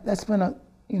mean, but that's been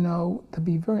to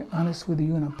be very honest with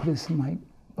you, and I'll put this in my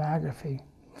biography,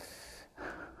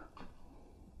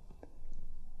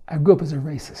 I grew up as a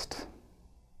racist.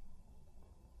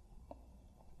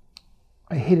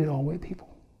 I hated all white people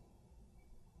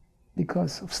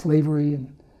because of slavery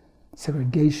and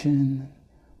segregation.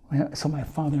 When I saw my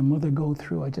father and mother go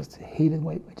through, I just hated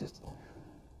white.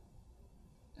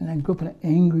 And I grew up an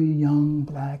angry young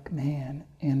black man,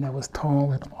 and I was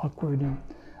tall and awkward, and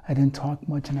I didn't talk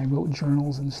much, and I wrote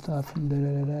journals and stuff, and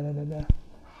da-da-da-da-da-da.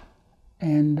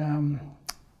 And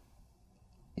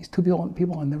these two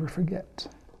people I'll never forget.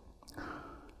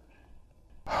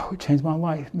 It changed my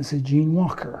life. Mrs. Jean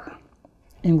Walker,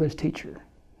 English teacher,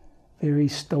 very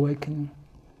stoic and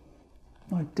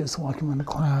like this, walking around the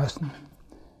class. And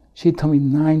she told me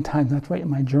 9 times not to write in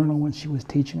my journal when she was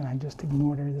teaching, and I just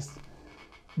ignored her, this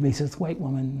racist white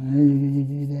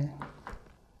woman.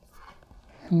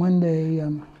 And one day,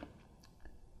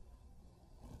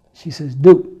 she says,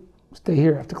 "Duke, stay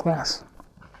here after class."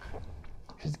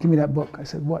 She said, "Give me that book." I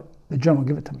said, "What?" "The journal,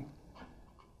 give it to me."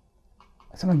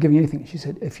 I said, "I'm not giving you anything." She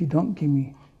said, "If you don't give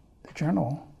me the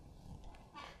journal,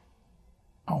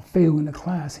 I'll fail in the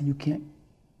class and you can't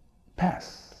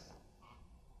pass."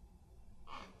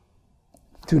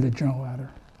 Threw the journal at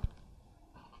her.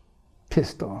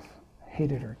 Pissed off,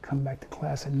 hated her. Come back to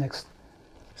class the next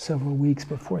several weeks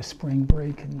before spring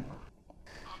break and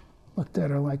looked at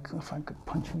her like, if I could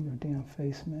punch you in your damn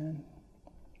face, man.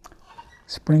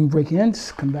 Spring break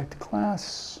ends, come back to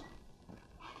class.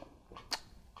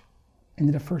 End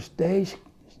of the first day,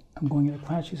 I'm going into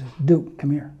class, she says, "Duke,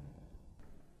 come here."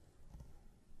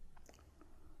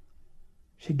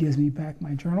 She gives me back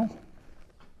my journal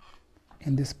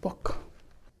and this book.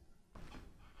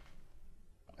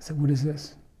 I said, "What is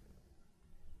this?"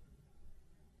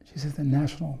 She says, "The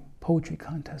National Poetry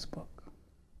Contest book."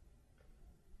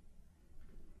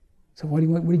 So what are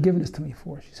you giving this to me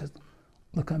for? She says,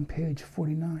 "Look on page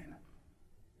 49.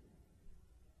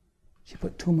 She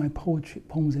put 2 of my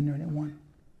poems in there and it won.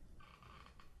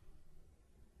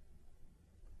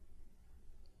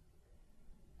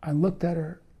 I looked at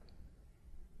her.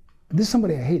 This is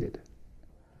somebody I hated.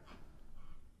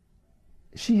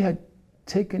 She had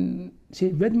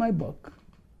read my book,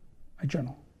 my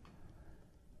journal,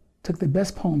 took the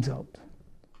best poems out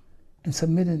and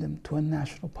submitted them to a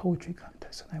national poetry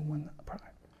contest, and I won the prize.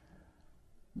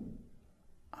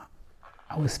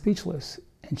 I was speechless,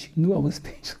 and she knew I was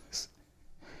speechless.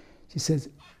 She says,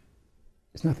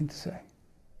 "There's nothing to say.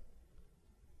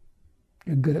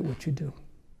 You're good at what you do."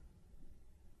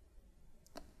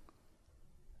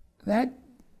 That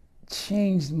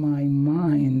changed my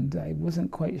mind. I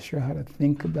wasn't quite sure how to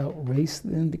think about race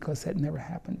then because that never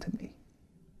happened to me.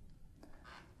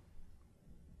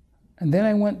 And then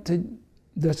I went to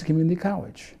Dutchess Community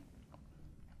College.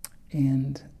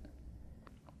 And,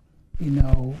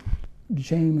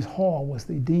 James Hall was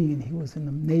the dean. He was in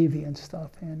the Navy and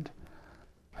stuff. And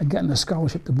I'd gotten a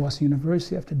scholarship to Boston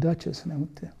University after Dutchess. And I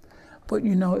went to, but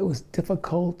it was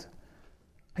difficult.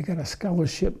 I got a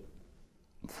scholarship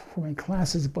for my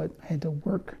classes, but I had to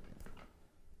work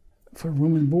for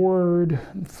room and board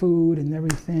and food and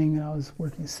everything. And I was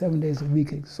working 7 days a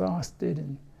week, exhausted,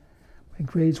 and my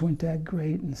grades weren't that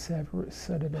great, and I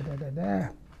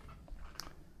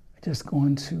just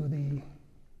going to the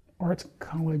arts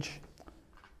college.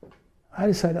 I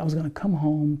decided I was going to come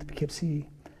home to Poughkeepsie,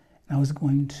 and I was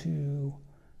going to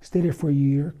stay there for a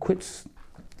year, quit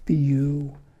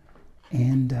BU,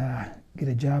 and get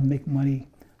a job, make money,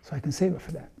 so I can save it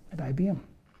for that at IBM.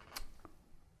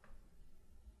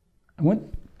 I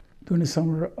went during the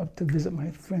summer up to visit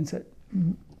my friends at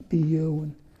BU,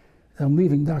 and as I'm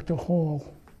leaving, Dr.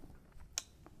 Hall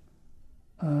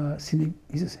see me.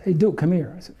 He says, "Hey, Duke, come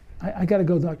here." I said, I got to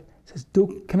go, Doctor. He says,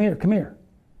 "Duke, come here, come here."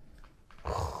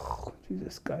 Oh, geez,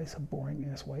 this guy's a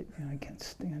boring-ass white man. I can't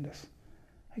stand this.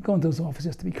 I go into his office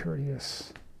just to be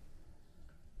courteous.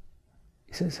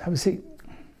 He says, "Have a seat."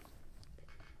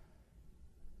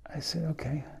 I said,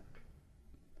 "Okay."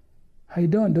 "How you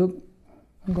doing, Duke?"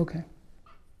 I'm okay.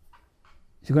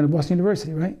 You're going to Boston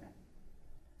University, right?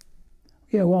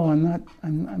 "Yeah, well, I'm not.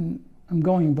 I'm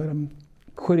going, but I'm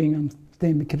quitting. I'm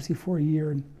staying in Poughkeepsie for a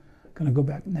year and going to go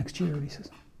back next year." And he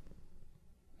says,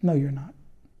 "No, you're not."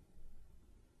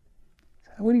 I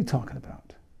said, "What are you talking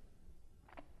about?"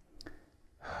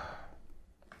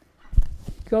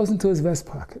 He goes into his vest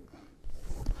pocket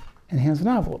and hands an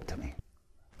envelope to me.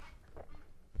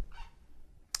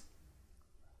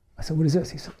 I said, "What is this?"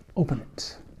 He said, "Open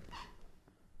it."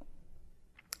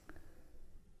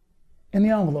 In the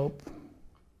envelope,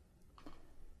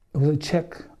 it was a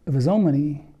check of his own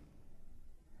money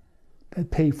that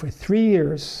paid for 3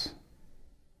 years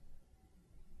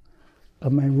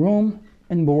of my room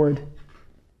and board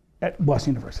at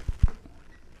Boston University.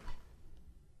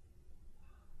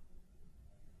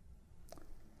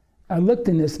 I looked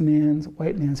in this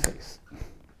white man's face.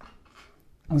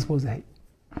 I'm supposed to hate.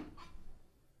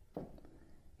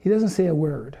 He doesn't say a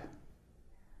word.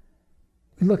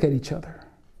 We look at each other.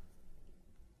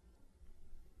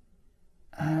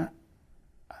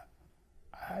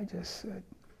 I just said,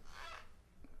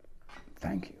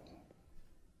 "Thank you."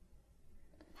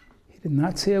 He did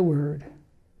not say a word.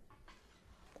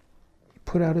 He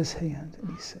put out his hand and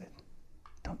he said,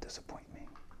 "Don't disappoint me."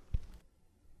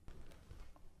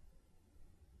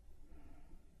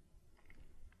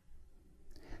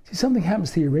 See, something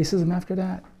happens to your racism after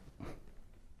that.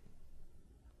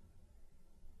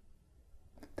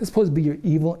 That's supposed to be your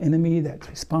evil enemy that's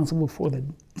responsible for the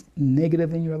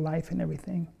negative in your life and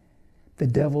everything. The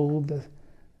devil, the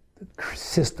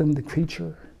system, the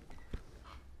creature.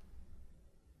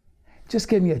 Just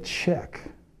gave me a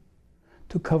check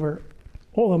to cover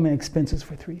all of my expenses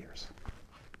for 3 years.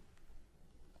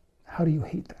 How do you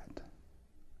hate that?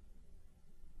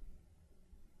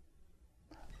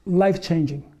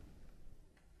 Life-changing.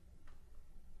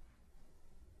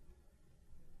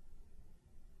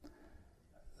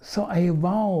 So I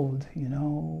evolved,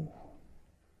 in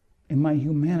my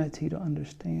humanity to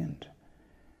understand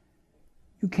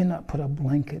you cannot put a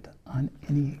blanket on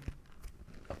any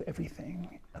of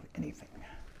everything, of anything.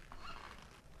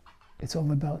 It's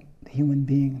all about the human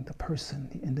being, the person,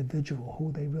 the individual,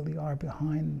 who they really are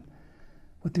behind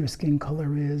what their skin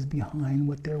color is, behind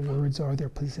what their words are, their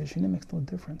position. It makes no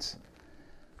difference.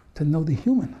 To know the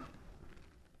human.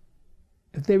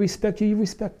 If they respect you, you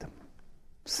respect them.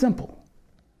 Simple.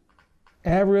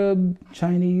 Arab,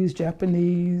 Chinese,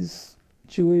 Japanese,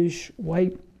 Jewish,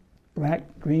 white, black,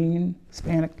 green,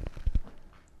 Hispanic.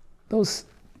 Those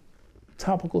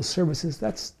topical services,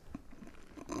 that's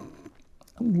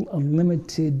a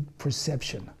limited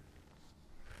perception.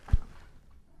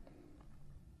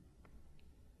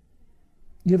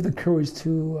 You have the courage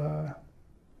to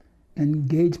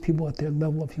engage people at their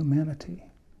level of humanity.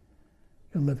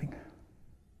 You're living.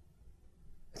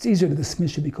 It's easier to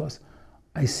dismiss you because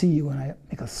I see you and I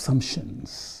make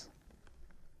assumptions.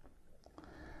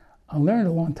 I learned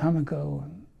a long time ago,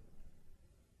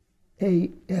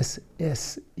 ASSUME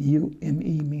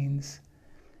means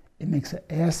it makes an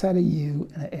ass out of you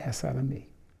and an ass out of me,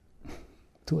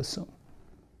 to assume.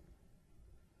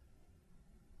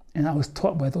 And I was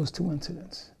taught by those two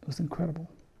incidents. It was incredible.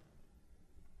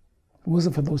 If it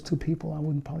wasn't for those two people, I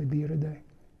wouldn't probably be here today.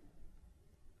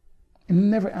 And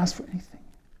never asked for anything.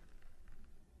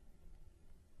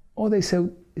 All they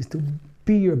said is to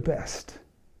be your best.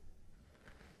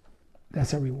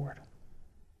 That's a reward.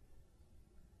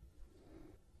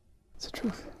 It's the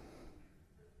truth.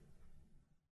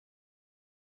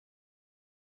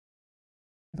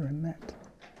 I met.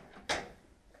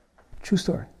 True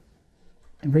story.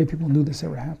 And very people knew this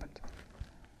ever happened.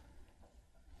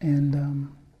 And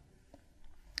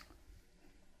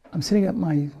I'm sitting at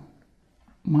my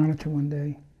monitor one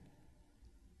day,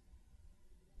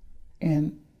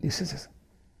 And he says,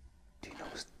 do you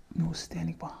know who's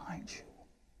standing behind you?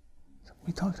 I said, what are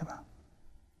you talking about?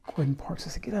 Gordon Parks. I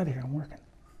said, get out of here, I'm working.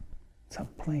 Stop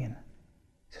playing.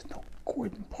 He says, no,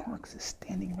 Gordon Parks is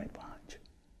standing right behind you.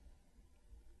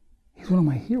 He's one of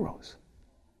my heroes.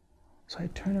 So I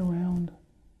turn around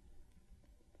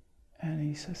and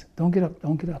he says, don't get up,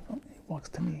 don't get up. He walks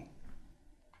to me.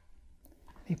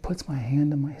 He puts his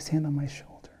hand on my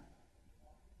shoulder.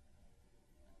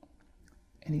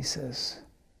 And he says,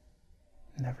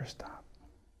 never stop.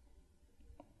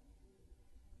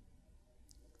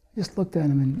 I just looked at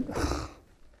him and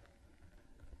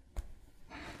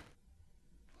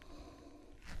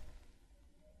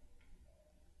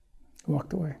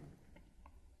walked away.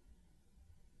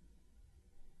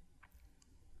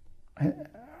 It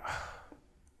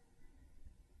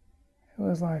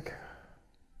was like,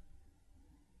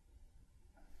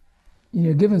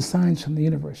 you're given signs from the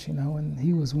universe, and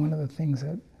he was one of the things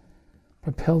that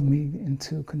propelled me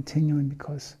into continuing,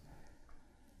 because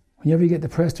whenever you get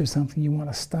depressed or something, you want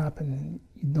to stop, and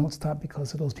you don't stop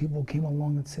because of those people who came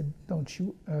along and said, don't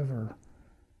you ever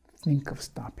think of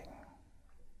stopping.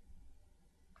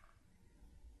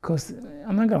 Because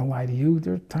I'm not going to lie to you,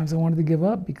 there are times I wanted to give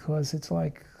up because it's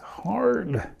like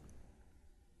hard.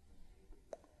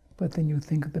 But then you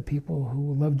think of the people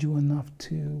who loved you enough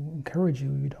to encourage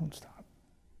you, you don't stop.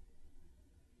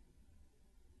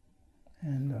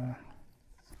 And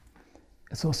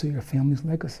it's also your family's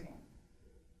legacy.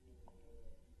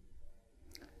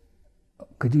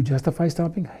 Could you justify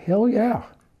stopping? Hell yeah.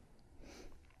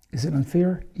 Is it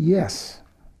unfair? Yes.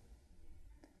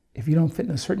 If you don't fit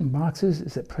in certain boxes,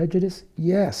 is it prejudice?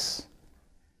 Yes.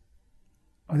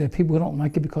 Are there people who don't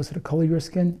like it because of the color of your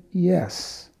skin?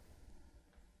 Yes.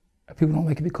 Are people who don't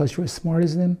like it because you're as smart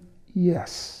as them?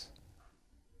 Yes.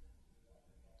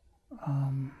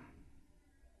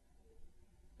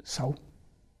 So?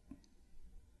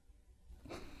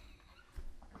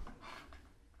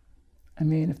 I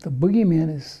mean, if the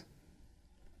boogeyman has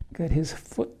got his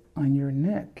foot on your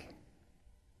neck,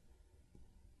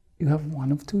 you have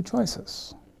one of two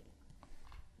choices.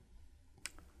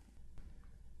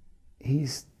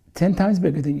 He's 10 times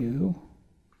bigger than you.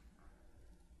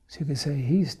 So you could say,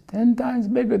 he's 10 times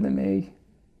bigger than me.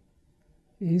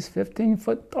 He's 15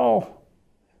 foot tall.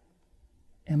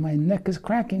 And my neck is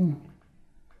cracking.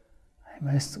 I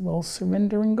might as well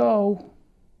surrender and go.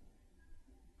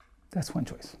 That's one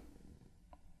choice.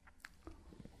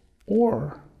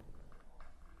 Or,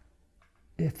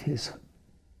 if his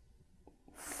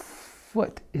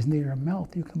foot is near your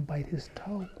mouth, you can bite his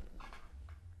toe.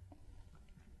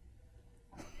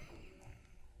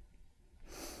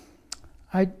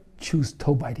 I choose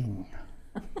toe biting.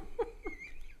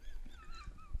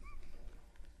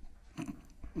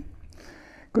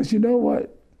 Because you know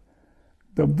what?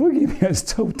 The boogeyman's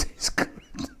toe tastes good.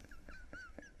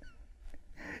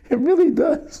 It really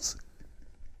does.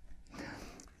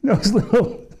 It's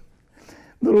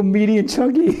little meaty and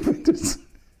chunky. It's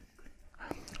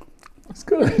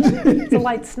good. It's a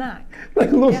light snack. Like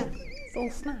a little, yeah, it's a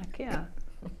little snack, yeah.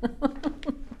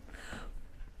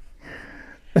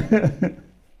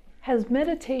 Has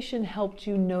meditation helped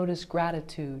you notice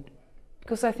gratitude?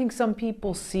 Because I think some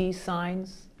people see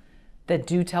signs that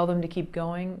do tell them to keep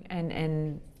going,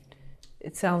 and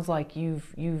it sounds like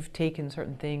you've taken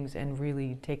certain things and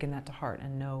really taken that to heart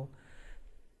and know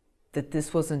that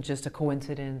this wasn't just a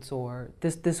coincidence, or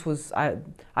this was, I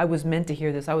was meant to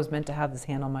hear this, I was meant to have this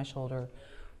hand on my shoulder,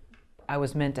 I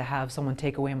was meant to have someone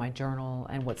take away my journal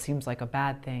and what seems like a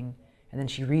bad thing, and then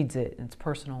she reads it and it's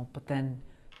personal, but then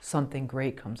something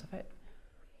great comes of it.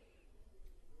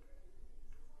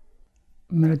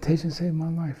 Meditation saved my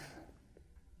life.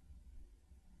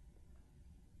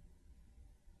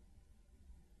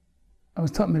 I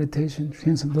was taught meditation,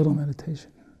 transcendental meditation,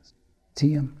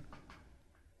 TM,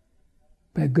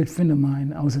 by a good friend of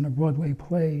mine. I was in a Broadway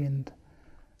play and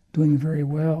doing very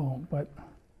well, but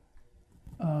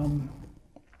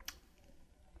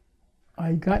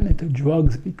I'd gotten into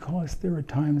drugs because there were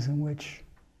times in which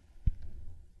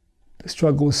the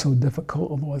struggle was so difficult,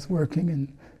 although I was working,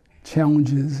 and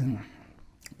challenges and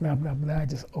blah, blah, blah,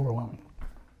 just overwhelmed.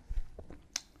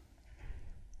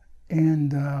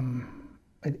 And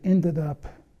it ended up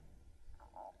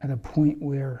at a point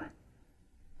where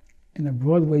in a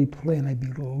Broadway play, and I'd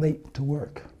be late to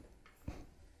work.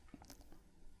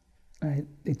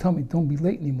 They told me, don't be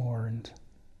late anymore, and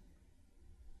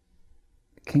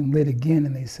I came late again,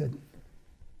 and they said,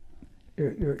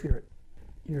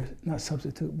 you're not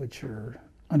substitute, but your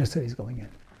understudy's going in.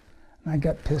 And I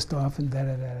got pissed off and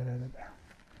da-da-da-da-da-da.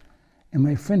 And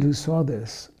my friend who saw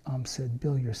this said,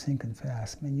 Bill, you're sinking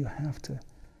fast. Man, you have to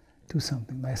do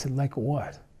something. I said, like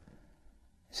what?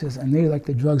 He says, I know you like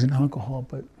the drugs and alcohol,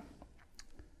 but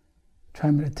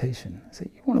try meditation. I said,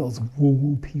 you're one of those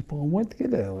woo-woo people. What?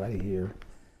 Get the hell out of here.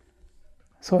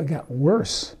 So it got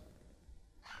worse.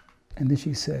 And then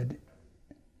she said,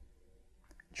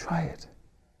 try it.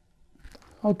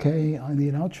 Okay,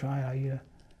 I'll try.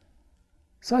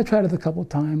 So I tried it a couple of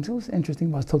times. It was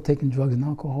interesting, but I was still taking drugs and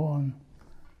alcohol.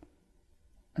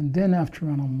 And then after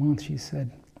around a month, she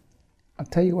said, I'll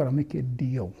tell you what, I'll make you a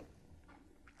deal.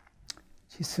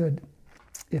 She said,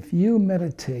 if you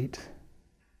meditate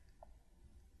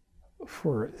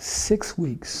for 6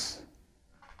 weeks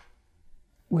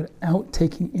without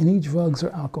taking any drugs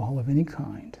or alcohol of any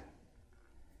kind,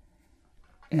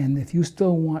 and if you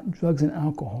still want drugs and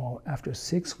alcohol after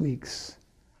 6 weeks,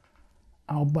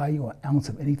 I'll buy you an ounce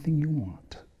of anything you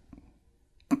want.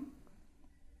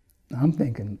 I'm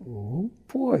thinking, oh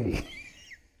boy,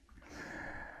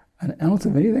 an ounce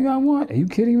of anything I want? Are you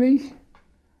kidding me?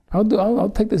 I'll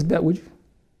take this bet, would you?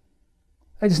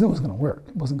 I just knew it was going to work.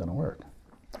 It wasn't going to work.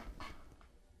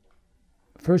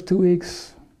 First 2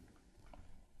 weeks,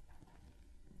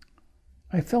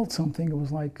 I felt something. It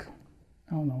was like,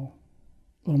 I don't know,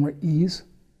 a little more ease,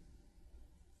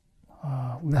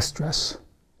 less stress.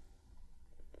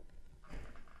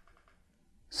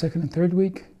 Second and third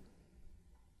week,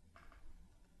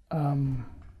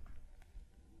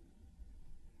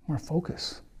 more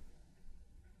focus.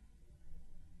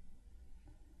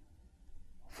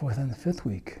 Fourth and the fifth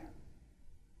week,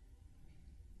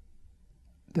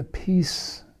 the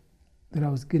peace that I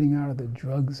was getting out of the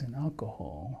drugs and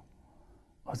alcohol,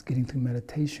 I was getting through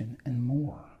meditation and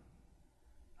more.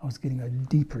 I was getting a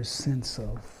deeper sense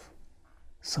of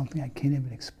something I can't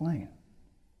even explain.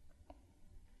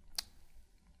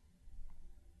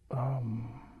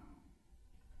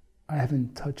 I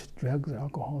haven't touched drugs or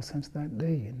alcohol since that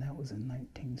day, and that was in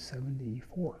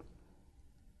 1974.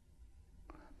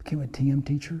 Became a TM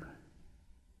teacher.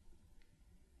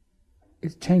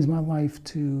 It changed my life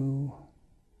to,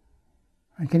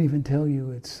 I can't even tell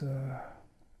you, it's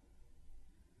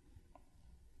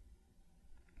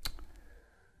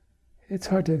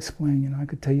hard to explain. I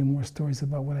could tell you more stories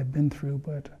about what I've been through,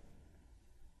 but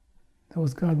that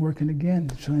was God working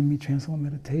again, showing me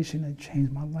transcendental meditation. It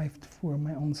changed my life for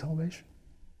my own salvation.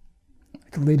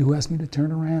 Like the lady who asked me to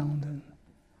turn around, and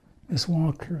Miss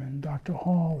Walker and Dr.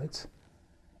 Hall.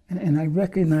 And I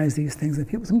recognize these things, and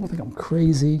people think I'm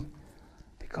crazy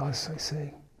because I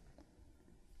say,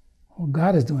 well,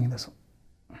 God is doing this.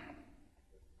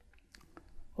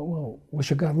 Well, what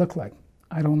should God look like?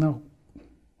 I don't know.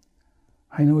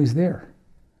 I know He's there.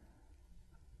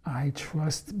 I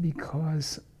trust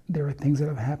because there are things that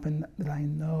have happened that I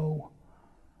know.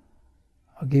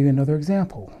 I'll give you another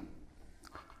example.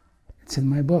 It's in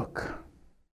my book.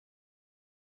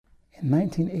 In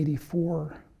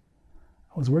 1984,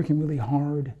 I was working really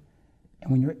hard,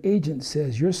 and when your agent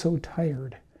says, you're so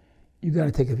tired, you got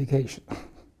to take a vacation.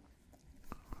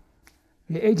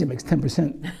 Your agent makes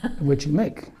 10% of what you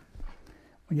make.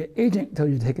 When your agent tells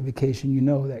you to take a vacation, you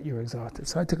know that you're exhausted.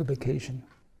 So I took a vacation.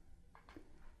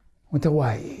 Went to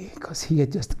Hawaii, because he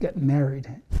had just gotten married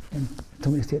and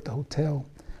told me to stay at the hotel.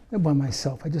 I went by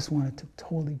myself. I just wanted to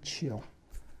totally chill.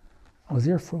 I was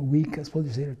there for a week. I was supposed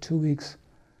to stay there 2 weeks.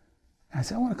 And I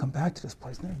said, I want to come back to this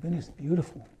place. I've never been here. It's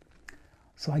beautiful.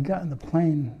 So I got in the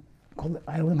plane called the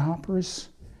Island Hoppers.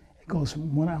 It goes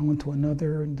from one island to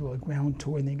another and do a ground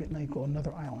tour, and then you go to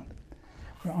another island.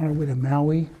 We're on our way to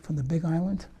Maui from the Big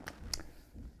Island.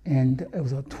 And it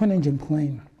was a twin-engine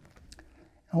plane.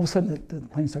 All of a sudden, the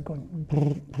plane started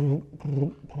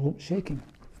going, shaking.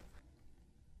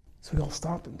 So we all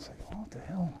stopped and said, what the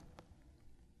hell?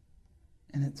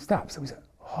 And it stopped. So we said,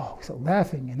 oh, we started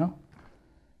laughing,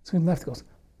 So we left, it goes,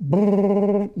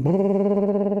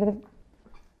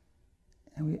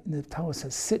 and the tower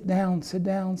says, sit down, sit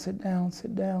down, sit down,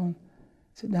 sit down,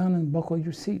 sit down and buckle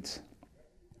your seats.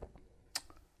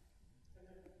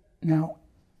 Now,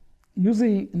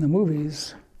 usually in the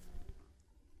movies,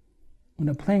 when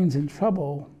a plane's in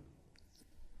trouble,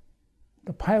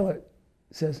 the pilot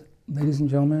says, ladies and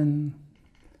gentlemen,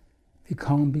 be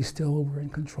calm, be still, we're in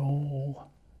control,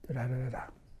 da-da-da-da-da.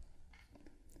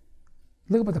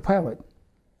 Look at the pilot.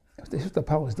 This is what the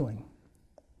pilot was doing.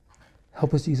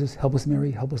 Help us, Jesus, help us,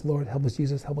 Mary, help us, Lord, help us,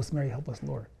 Jesus, help us, Mary, help us,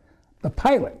 Lord. The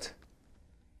pilot.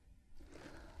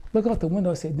 Look out the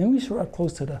window and say, then we sure are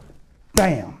close to the,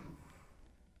 bam.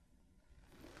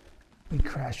 We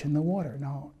crash in the water.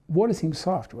 Now, water seems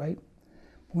soft, right?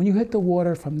 When you hit the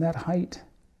water from that height,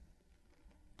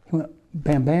 it went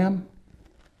bam, bam.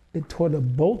 It tore the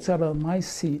bolts out of my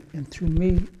seat and threw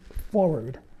me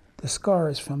forward. The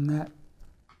scars from that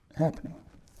happening.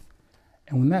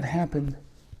 And when that happened,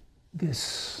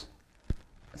 it's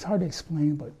hard to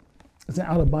explain, but it's an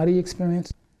out-of-body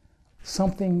experience.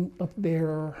 Something up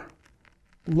there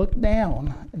looked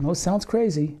down, and it sounds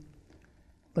crazy,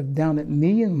 looked down at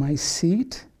me in my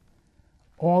seat,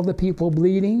 all the people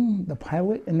bleeding, the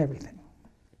pilot, and everything.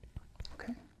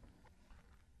 Okay?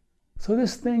 So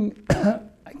this thing,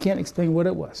 I can't explain what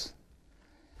it was.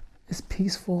 It's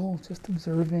peaceful, just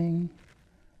observing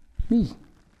me.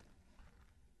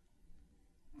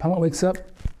 Pilot wakes up,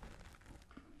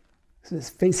 so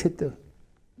his face hit the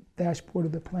dashboard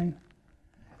of the plane.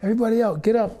 Everybody out,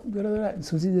 get up, get out of that. And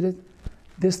so as he did it,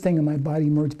 this thing in my body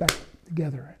merged back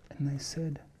together. And I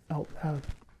said out loud,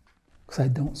 because I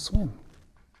don't swim.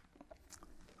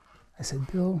 I said,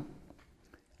 Bill,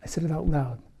 I said it out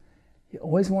loud. You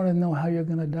always want to know how you're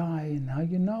going to die and how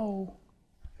you know.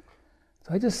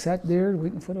 So I just sat there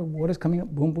waiting for the water's coming up,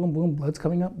 boom, boom, boom, blood's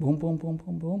coming up, boom, boom, boom,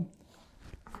 boom, boom.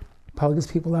 Pilot gets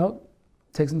people out,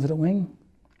 takes them to the wing,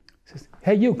 says,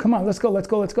 hey, you, come on, let's go, let's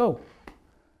go, let's go.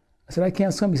 I said, I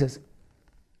can't swim. He says,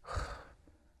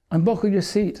 unbuckle your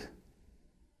seat.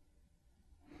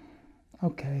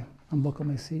 Okay, unbuckle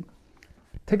my seat.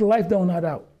 Take the life donut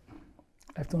out.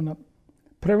 Life donut.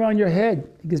 Put it around your head.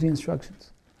 He gives me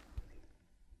instructions.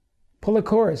 Pull the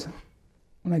cords.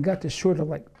 When I got to short of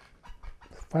like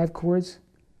 5 cords,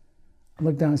 I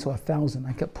looked down and saw 1,000.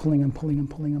 I kept pulling and pulling and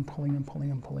pulling and pulling and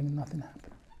pulling and pulling, and nothing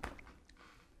happened.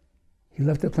 He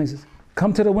left the plane and says,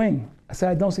 come to the wing. I said,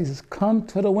 I don't see. He says, come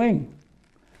to the wing.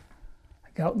 I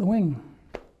got out in the wing.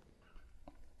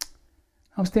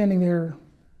 I'm standing there,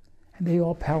 and they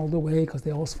all paddled away because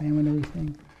they all swam and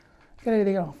everything.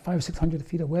 They got 500 or 600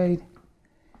 feet away.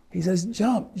 He says,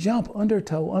 jump, jump,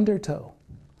 undertow, undertow.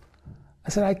 I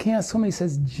said, I can't swim. He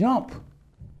says, jump.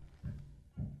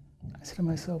 I said to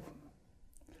myself,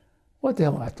 what the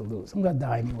hell do I have to lose? I'm going to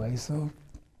die anyway. So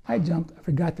I jumped. I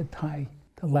forgot to tie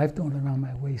the life donut around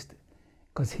my waist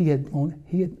because he had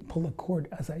pulled a cord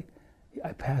as I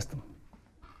passed him.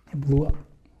 It blew up.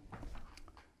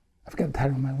 I forgot to tie it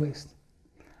around my waist.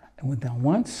 I went down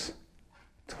once,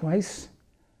 twice.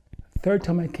 Third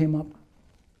time I came up,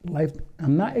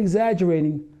 I'm not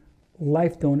exaggerating,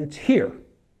 life donuts here.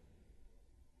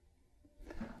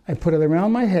 I put it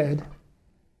around my head,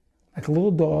 like a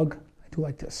little dog. I do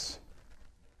like this.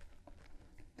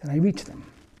 Then I reach them.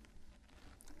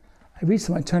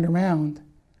 I turn around.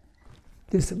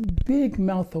 This big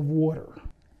mouth of water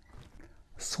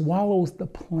swallows the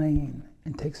plane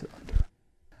and takes it under.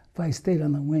 If I stayed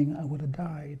on the wing, I would have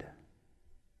died.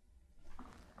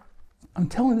 I'm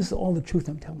telling this is all the truth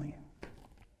I'm telling you.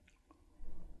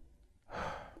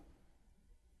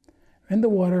 In the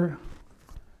water,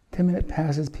 10 minutes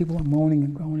passes, people are moaning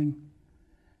and groaning.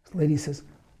 This lady says,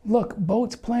 look,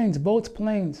 boats, planes, boats,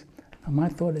 planes. And my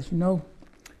thought is,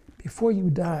 before you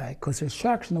die, because there's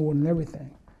sharks in the water and everything,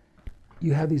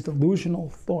 you have these delusional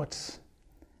thoughts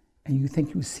and you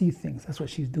think you see things. That's what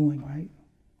she's doing, right?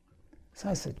 So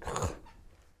I said, ugh.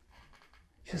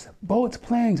 She said, boats,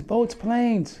 planes, boats,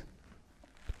 planes.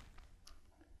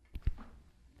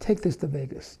 Take this to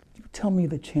Vegas. You tell me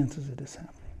the chances of this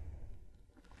happening.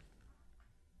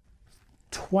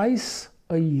 Twice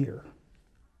a year,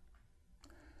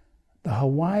 the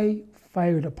Hawaii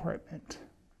Fire Department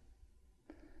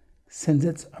sends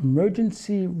its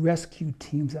emergency rescue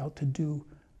teams out to do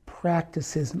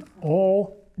practices in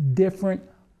all different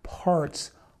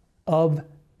parts of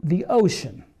the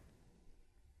ocean.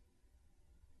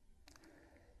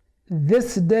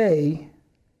 This day,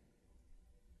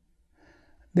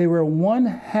 they were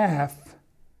 1/2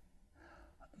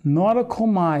 nautical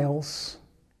miles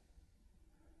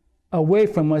away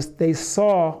from us. They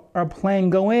saw our plane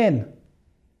go in.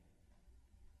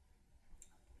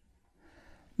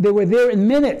 They were there in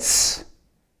minutes.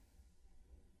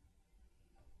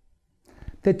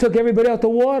 They took everybody out the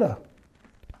water,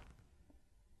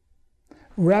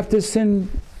 wrapped us in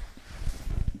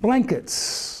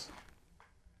blankets,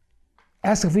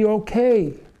 asked if we were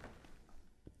okay,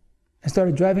 and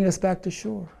started driving us back to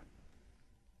shore.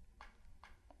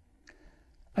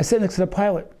 I sat next to the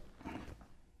pilot,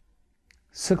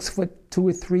 6'2"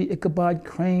 or 3" Ichabod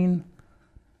Crane,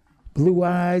 blue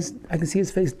eyes. I can see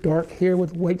his face, dark hair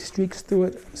with white streaks through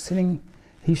it. I'm sitting,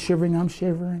 he's shivering, I'm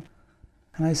shivering.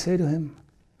 And I say to him,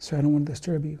 sir, I don't want to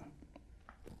disturb you.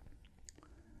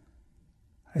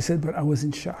 I said, but I was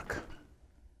in shock.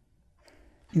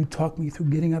 You talked me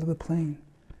through getting out of the plane.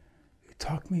 You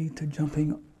talked me to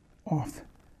jumping off.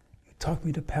 You talked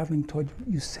me to paddling toward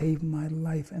you. You saved my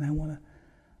life, and I want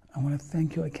to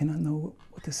thank you. I cannot know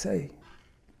what to say.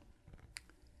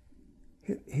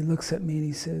 He looks at me and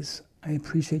he says, I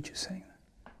appreciate you saying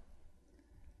that.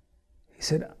 He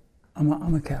said,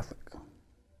 I'm a Catholic.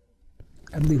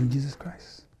 I believe in Jesus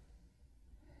Christ.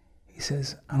 He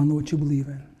says, I don't know what you believe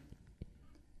in.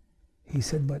 He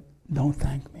said, but don't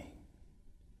thank me.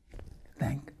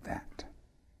 Thank that.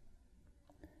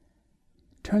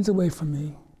 Turns away from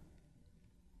me,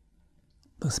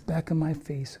 looks back in my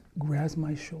face, grabs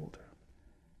my shoulder,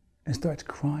 and starts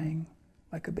crying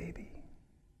like a baby.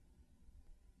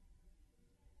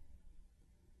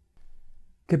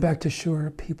 Get back to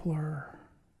shore, people are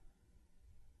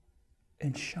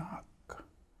in shock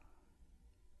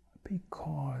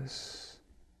because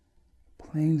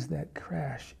planes that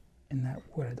crash in that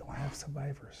water don't have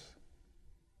survivors.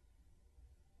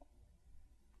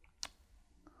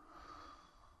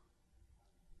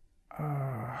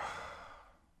 I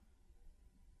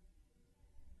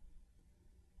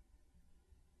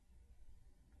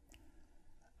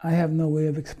have no way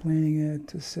of explaining it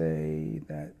to say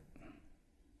that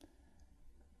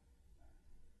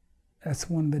that's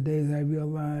one of the days I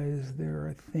realized there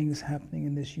are things happening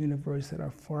in this universe that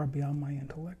are far beyond my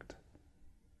intellect.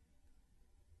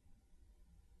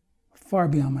 Far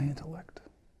beyond my intellect.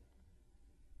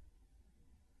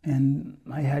 And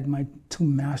I had my 2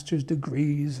 master's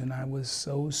degrees and I was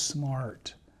so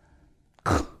smart.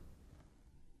 I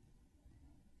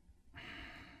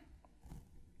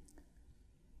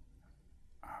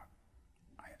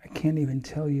can't even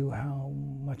tell you how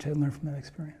much I learned from that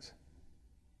experience.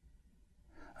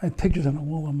 I have pictures on the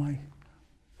wall of my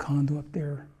condo up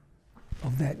there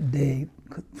of that day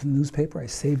from the newspaper. I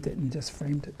saved it and just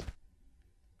framed it.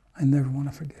 I never want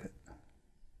to forget it.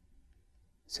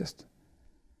 It's just,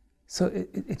 so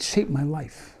it shaped my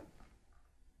life.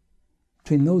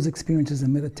 Between those experiences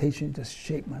and meditation, it just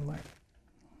shaped my life.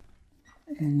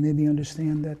 And made me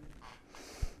understand that,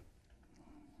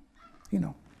 you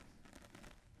know.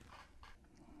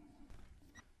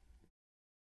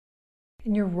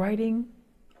 And you're writing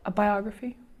a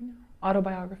biography,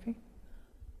 autobiography?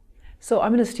 So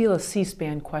I'm going to steal a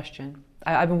C-SPAN question.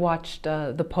 I've watched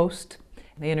The Post.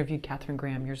 They interviewed Katharine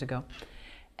Graham years ago.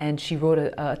 And she wrote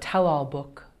a tell-all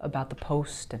book about the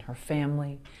Post and her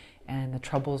family and the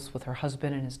troubles with her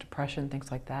husband and his depression,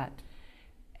 things like that.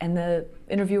 And the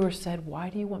interviewer said, why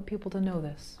do you want people to know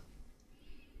this?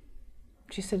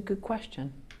 She said, good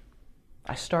question.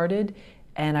 I started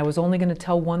and I was only going to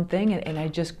tell one thing and I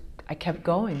kept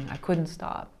going. I couldn't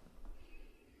stop.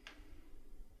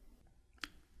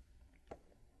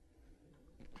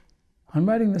 I'm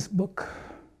writing this book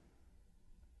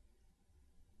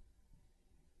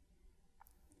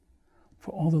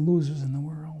for all the losers in the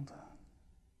world.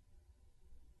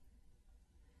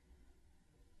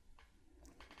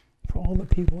 For all the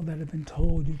people that have been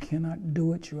told you cannot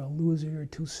do it, you're a loser, you're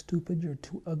too stupid, you're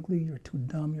too ugly, you're too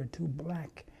dumb, you're too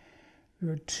black,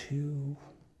 you're too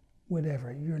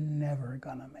whatever, you're never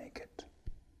gonna make it.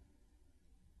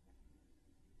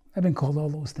 I've been called all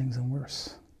those things and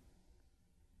worse.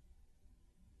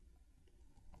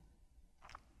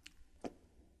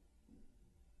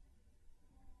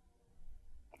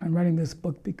 I'm writing this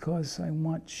book because I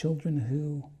want children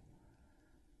who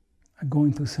are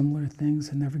going through similar things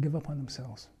and never give up on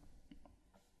themselves.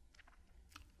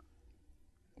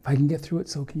 If I can get through it,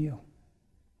 so can you.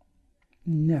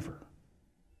 Never,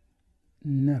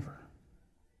 never,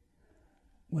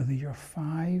 whether you're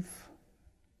 5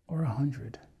 or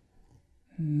 100,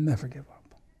 never give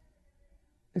up.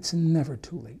 It's never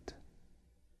too late.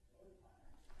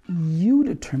 You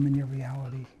determine your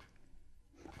reality.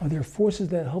 Are there forces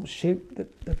that help shape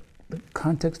the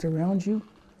context around you?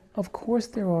 Of course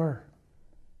there are.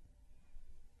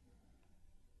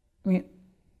 I mean,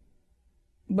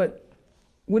 but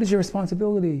what is your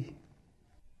responsibility?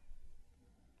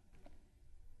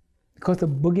 Because the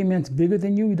boogeyman's bigger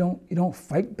than you, you don't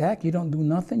fight back, you don't do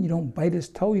nothing, you don't bite his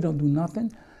toe, you don't do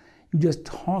nothing. You just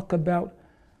talk about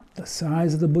the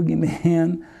size of the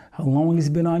boogeyman, how long he's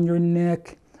been on your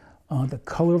neck, the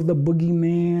color of the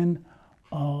boogeyman,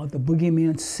 the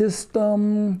boogeyman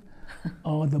system,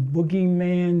 the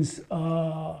boogeyman's,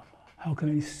 how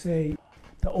can I say,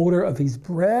 the odor of his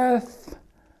breath.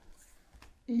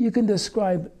 You can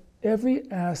describe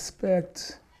every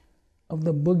aspect of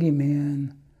the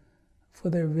boogeyman for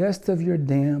the rest of your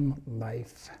damn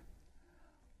life,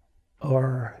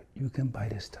 or you can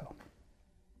bite his toe.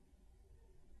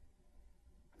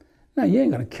 Now, you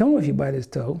ain't gonna kill him if you bite his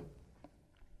toe,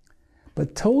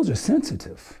 but toes are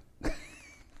sensitive.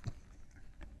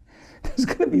 There's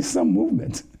gonna be some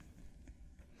movement.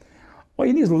 All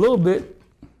you need is a little bit.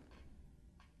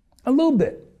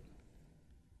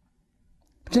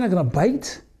 But you're not gonna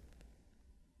bite?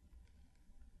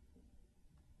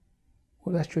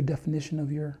 Well, that's your definition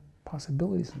of your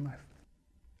possibilities in life.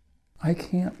 I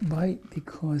can't bite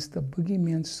because the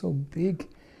boogeyman's so big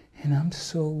and I'm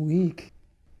so weak.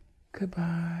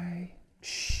 Goodbye.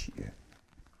 Shit.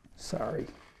 Sorry.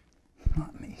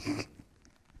 Not me.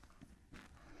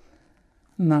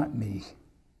 Not me.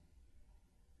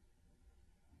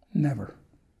 Never.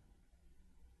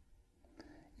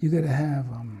 You gotta have,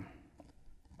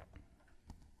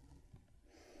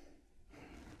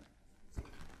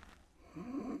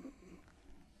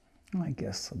 I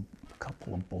guess a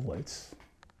couple of bullets.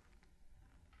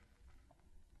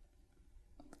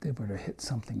 If they were to hit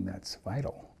something that's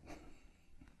vital.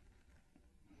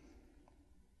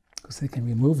 Because they can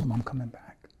remove them, I'm coming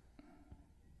back.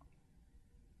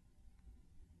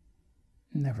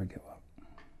 Never give up.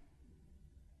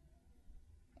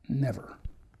 Never.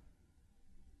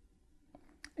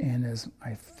 And as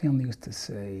my family used to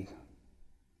say,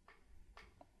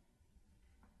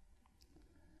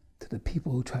 to the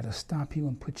people who try to stop you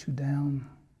and put you down,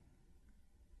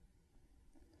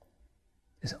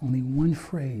 there's only one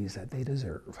phrase that they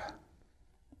deserve,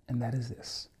 and that is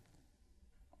this: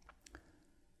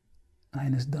 I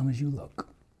ain't as dumb as you look.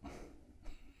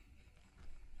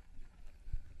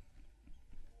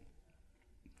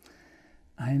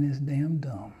 I ain't as damn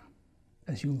dumb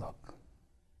as you look.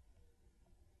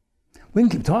 We can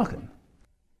keep talking,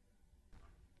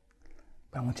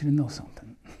 but I want you to know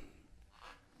something.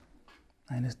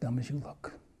 I ain't as dumb as you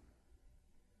look.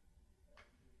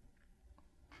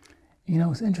 You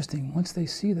know, it's interesting. Once they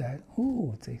see that,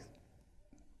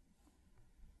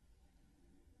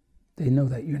 they know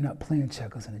that you're not playing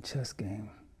checkers in a chess game.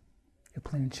 You're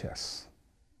playing chess.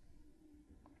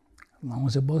 As long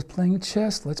as they're both playing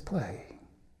chess, let's play.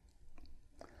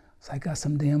 So I got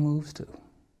some damn moves too.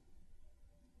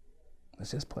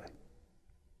 Let's just play.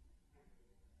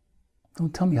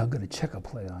 Don't tell me how good a checker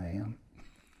player I am.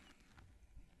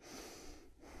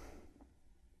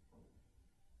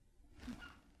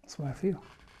 That's what I feel.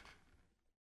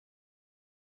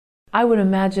 I would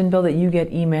imagine, Bill, that you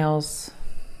get emails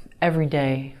every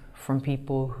day from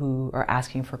people who are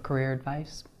asking for career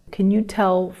advice. Can you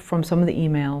tell from some of the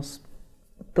emails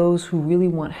those who really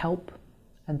want help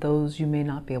and those you may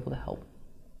not be able to help?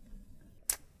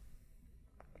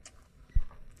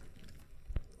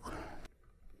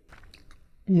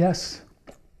 Yes.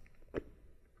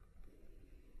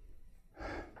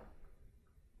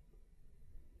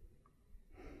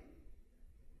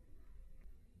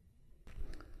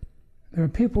 There are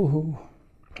people who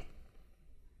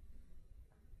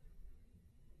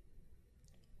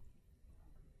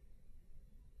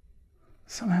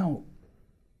somehow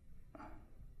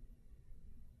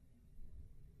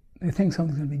they think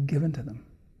something's going to be given to them.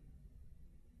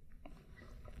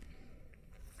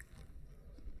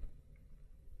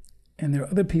 And there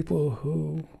are other people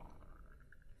who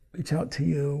reach out to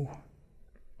you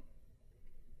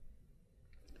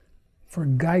for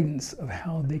guidance of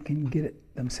how they can get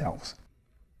it themselves.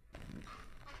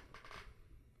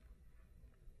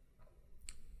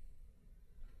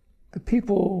 The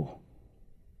people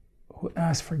who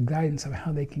ask for guidance of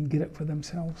how they can get it for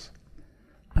themselves,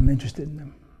 I'm interested in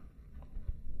them.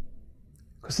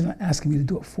 Because they're not asking me to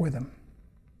do it for them.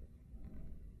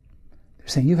 They're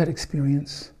saying, you've had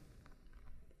experience,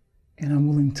 and I'm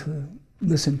willing to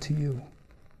listen to you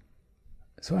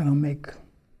so I don't make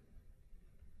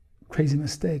crazy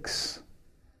mistakes.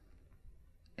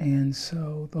 And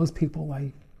so those people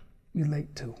I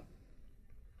relate to,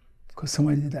 because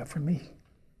somebody did that for me.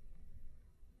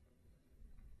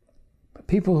 But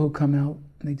people who come out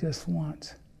and they just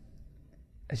want,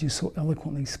 as you so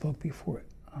eloquently spoke before,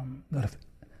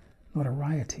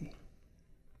 notoriety.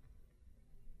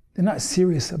 They're not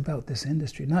serious about this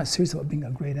industry, not serious about being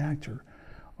a great actor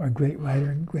or a great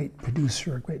writer, a great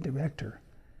producer, or a great director.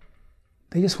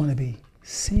 They just want to be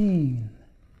seen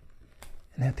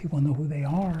and have people know who they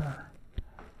are.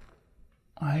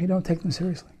 I don't take them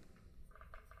seriously.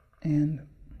 And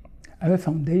I have a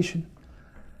foundation.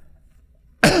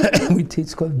 We teach,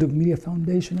 it's called the Duke Media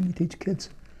Foundation, and we teach kids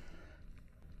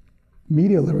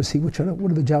media literacy, what are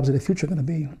the jobs of the future going to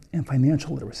be, and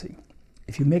financial literacy.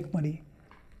 If you make money,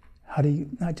 how do you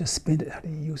not just spend it, how do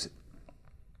you use it?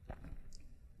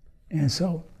 And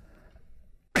so,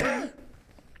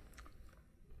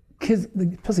 kids,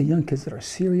 especially young kids that are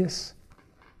serious,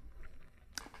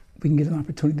 we can get an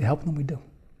opportunity to help them, we do.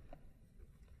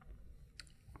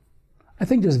 I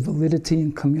think there's validity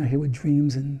in coming out here with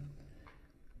dreams and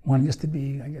wanting us to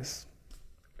be, I guess,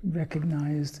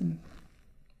 recognized and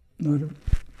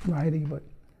notoriety, but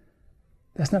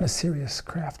that's not a serious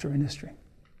craft or industry.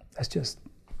 That's just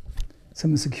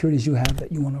some insecurities you have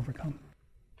that you want to overcome.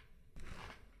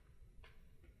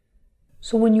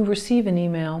 So when you receive an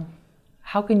email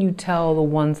how can you tell the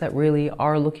ones that really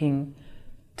are looking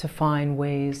to find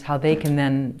ways how they can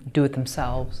then do it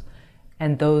themselves,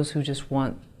 and those who just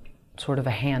want sort of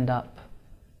a hand up?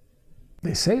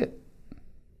 They say it.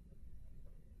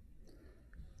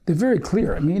 They're very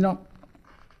clear. I mean, you know,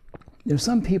 there's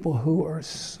some people who are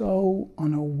so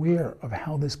unaware of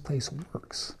how this place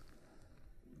works.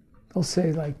 They'll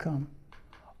say like,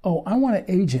 oh, I want an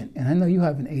agent, and I know you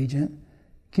have an agent.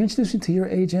 Can you introduce me to your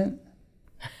agent?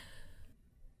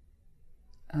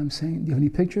 I'm saying, do you have any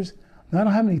pictures? No, I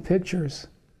don't have any pictures.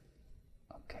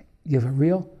 Okay, you have a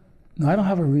reel? No, I don't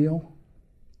have a reel.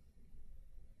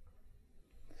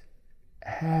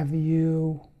 Have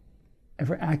you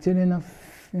ever acted in a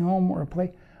film or a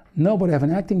play? No, but I have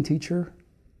an acting teacher.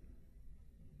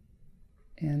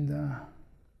 And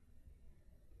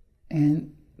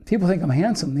people think I'm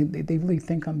handsome. They really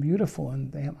think I'm beautiful,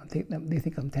 and they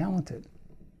think I'm talented.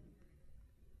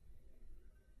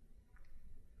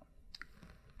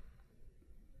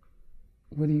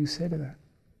 What do you say to that?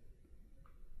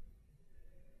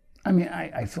 I mean,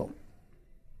 I feel,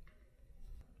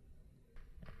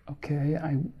 okay,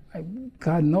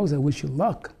 God knows I wish you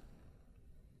luck.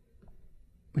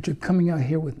 But you're coming out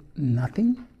here with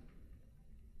nothing?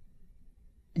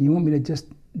 And you want me to just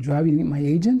drive you to meet my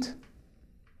agent?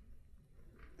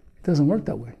 It doesn't work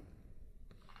that way.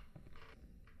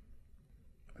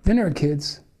 Then there are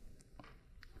kids.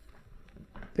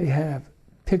 They have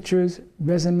pictures,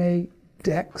 resume,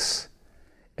 decks.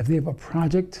 If they have a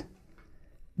project,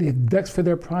 they have decks for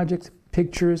their project,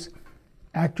 pictures,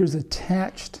 actors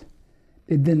attached.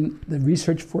 They've done the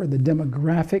research for the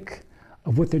demographic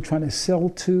of what they're trying to sell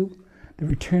to, the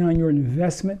return on your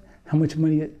investment, how much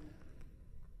money it.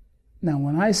 Now,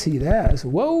 when I see that, I say,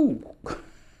 whoa,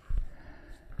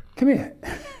 come here,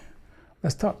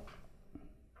 let's talk.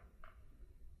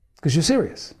 Because you're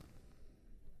serious.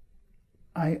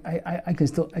 I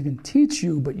can teach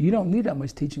you, but you don't need that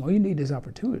much teaching. All you need is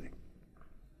opportunity.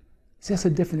 It's just a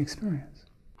different experience.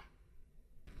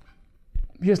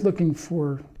 You're just looking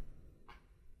for,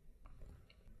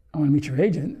 I want to meet your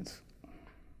agent.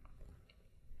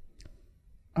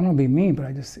 I don't want to be mean, but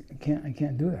I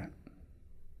can't do that.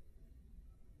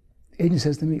 The agent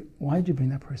says to me, why did you bring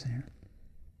that person here?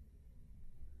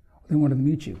 They wanted to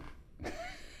meet you.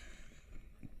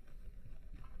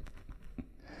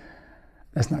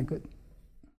 That's not good.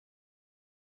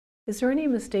 Is there any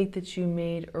mistake that you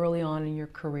made early on in your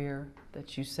career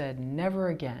that you said never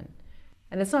again?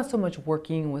 And it's not so much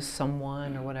working with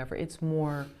someone or whatever, it's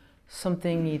more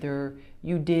something either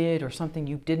you did or something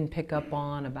you didn't pick up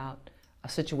on about a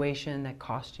situation that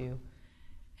cost you,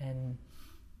 and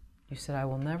you said, I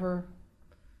will never.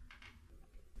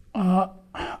 I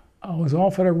was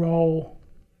offered a role.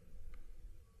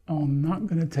 I'm not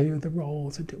going to tell you the role.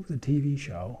 It was a TV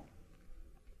show.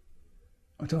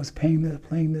 So I was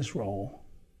playing this role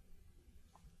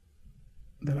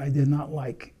that I did not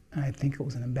like, and I think it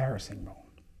was an embarrassing role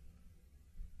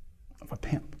of a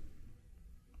pimp.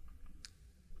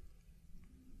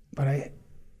 But I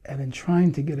have been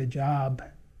trying to get a job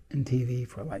in TV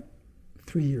for like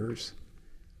 3 years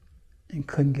and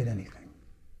couldn't get anything.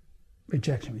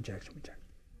 Rejection, rejection, rejection.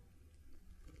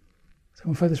 So I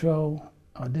went for this role,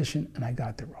 auditioned, and I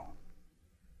got the role.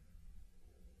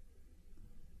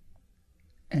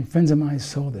 And friends of mine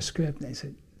saw the script and they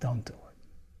said, don't do it.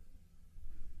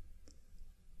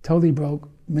 Totally broke,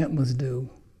 rent was due.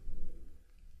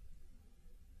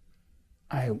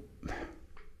 Able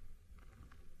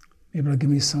to give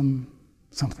me something.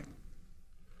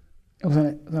 It was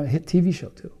on a hit TV show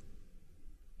too.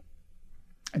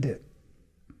 I did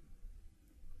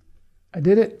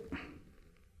it.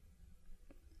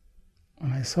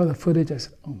 When I saw the footage, I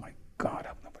said, oh my God, I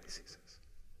hope nobody sees this.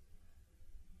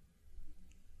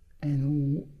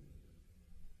 And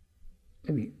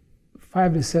maybe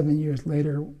 5 to 7 years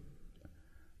later,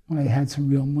 when I had some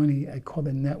real money, I called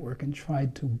the network and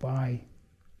tried to buy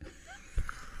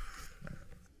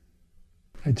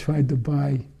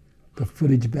the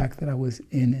footage back that I was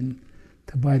in and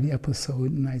to buy the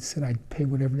episode, and I said I'd pay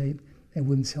whatever they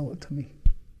wouldn't sell it to me.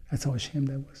 That's how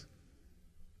ashamed I was.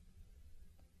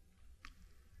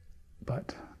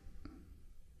 But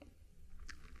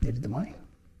needed the money,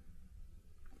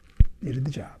 needed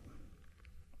the job.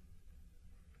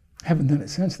 Haven't done it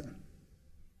since then.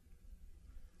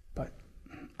 But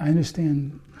I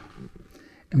understand.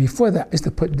 And before that, I used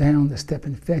to put down the Step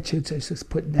and Fetch It. I used to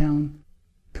put down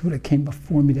people that came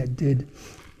before me that did,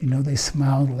 they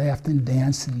smiled, laughed, and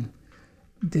danced, and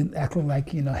did act like,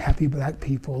 happy black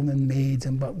people and maids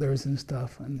and butlers and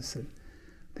stuff. And I said,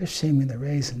 they're shaming the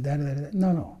race and da-da-da-da.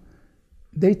 No.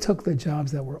 they took the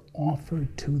jobs that were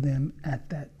offered to them at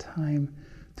that time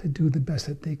to do the best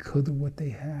that they could with what they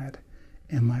had.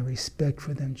 And my respect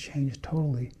for them changed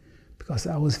totally because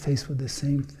I was faced with the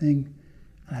same thing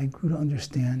and I grew to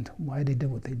understand why they did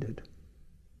what they did.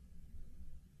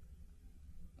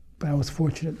 But I was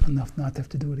fortunate enough not to have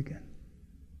to do it again.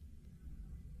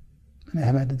 And I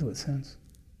haven't had to do it since.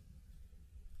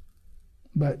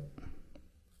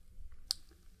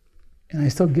 And I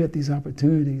still get these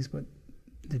opportunities, but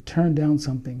to turn down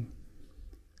something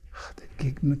that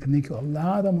can make you a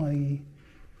lot of money,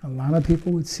 a lot of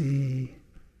people would see,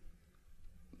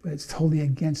 but it's totally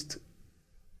against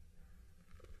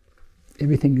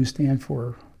everything you stand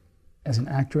for as an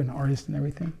actor and artist and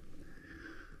everything.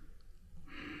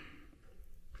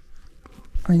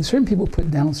 I mean, certain people put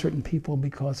down certain people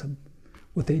because of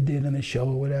what they did in the show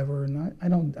or whatever, and I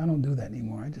don't do that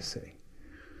anymore. I just say,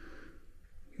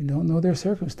 you don't know their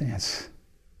circumstance.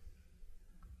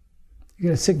 You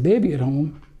got a sick baby at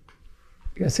home.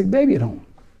 You got a sick baby at home.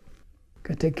 You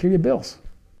got to take care of your bills.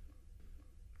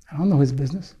 I don't know his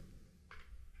business.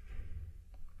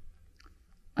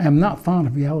 I am not fond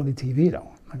of reality TV,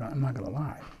 though. I'm not going to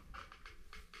lie.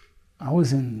 I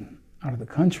was out of the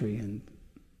country, and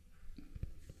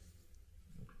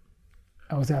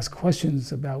I was asked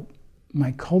questions about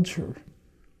my culture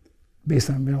based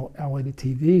on reality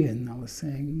TV, and I was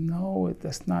saying, no,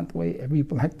 that's not the way every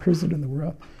black person in the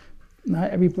world,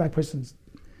 not every black person's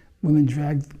women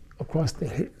dragged across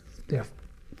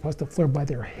across the floor by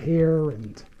their hair,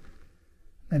 and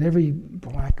not every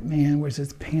black man wears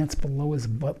his pants below his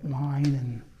butt line,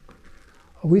 and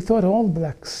we thought all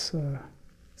blacks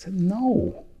said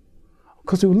no,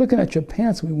 because we were looking at your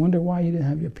pants and we wonder why you didn't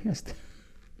have your pants down.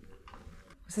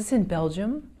 Was this in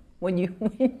Belgium when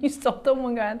you stopped the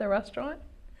one guy at the restaurant?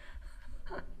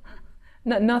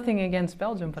 Nothing against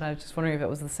Belgium, but I was just wondering if it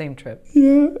was the same trip.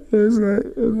 Yeah, it's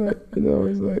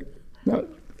like, no,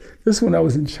 this one I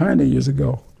was in China years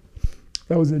ago.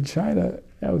 I was in China,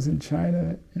 and I was in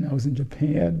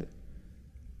Japan,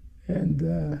 and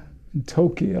in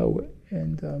Tokyo,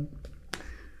 and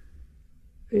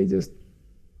they just,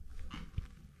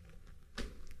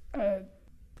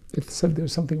 it said there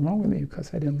was something wrong with me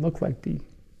because I didn't look like the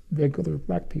regular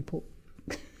black people.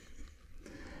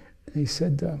 And he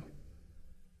said,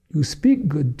 you speak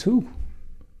good too.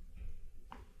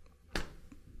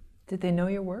 Did they know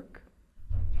your work?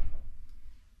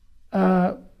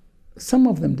 Some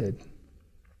of them did.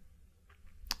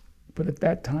 But at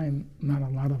that time, not a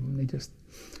lot of them. They just,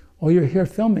 oh, you're here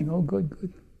filming. Oh, good,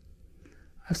 good.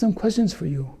 I have some questions for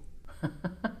you.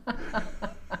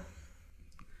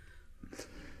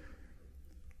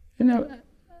 You know,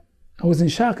 I was in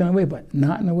shock in a way, but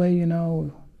not in a way, you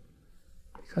know,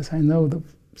 because I know the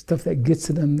stuff that gets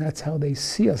to them, that's how they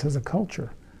see us as a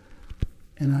culture.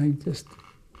 And I just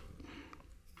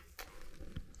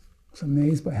was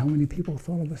amazed by how many people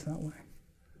thought of us that way.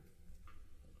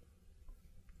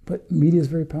 But media is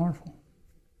very powerful.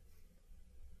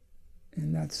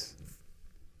 And that's,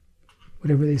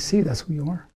 whatever they see, that's who you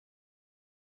are.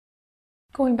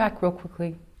 Going back real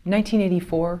quickly,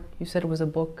 1984, you said it was a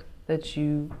book that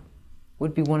you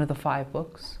would be one of the 5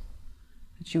 books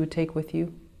that you would take with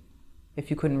you if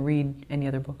you couldn't read any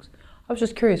other books. I was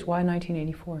just curious, why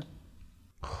 1984?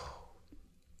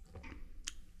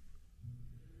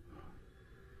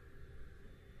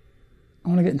 I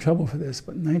want to get in trouble for this,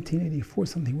 but 1984 is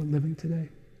something we're living today.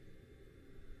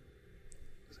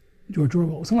 George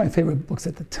Orwell was one of my favorite books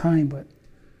at the time, but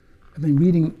I've been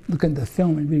looking at the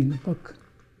film and reading the book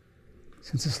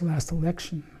since this last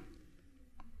election.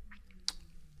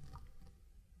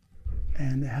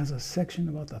 And it has a section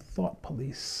about the thought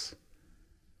police.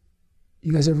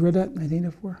 You guys ever read that,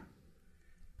 1984?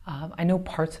 I know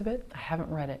parts of it. I haven't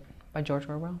read it, by George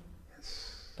Orwell.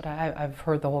 Yes. But I've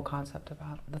heard the whole concept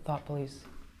about the thought police.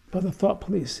 About the thought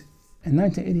police. In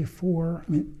 1984,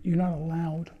 I mean, you're not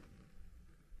allowed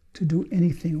to do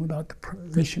anything without the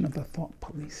permission of the thought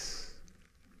police.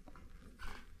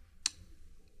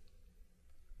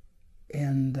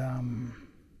 And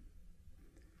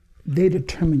they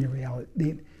determine your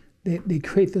reality. They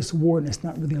create this war, and it's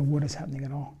not really a war that's happening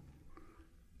at all.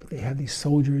 But they have these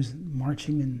soldiers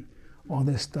marching and all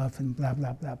this stuff and blah,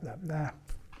 blah, blah, blah, blah.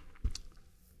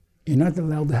 You're not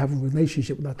allowed to have a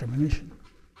relationship without their permission.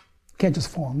 You can't just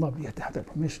fall in love. You have to have their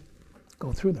permission.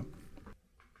 Go through them.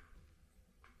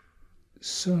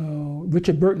 So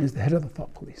Richard Burton is the head of the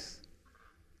thought police.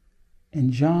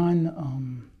 And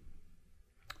John,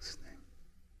 what's his name?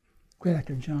 Great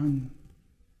actor, John,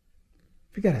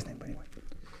 forget his name, but anyway.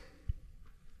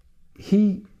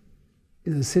 He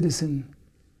is a citizen,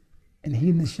 and he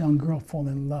and this young girl fall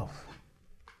in love.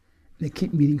 They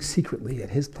keep meeting secretly at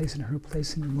his place and her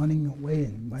place and running away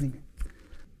and running.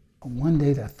 And one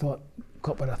day they're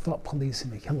caught by the thought police,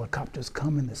 and the helicopters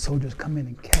come and the soldiers come in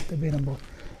and captivate them both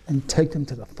and take them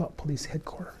to the thought police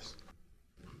headquarters.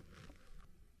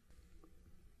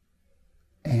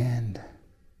 And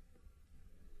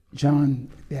John,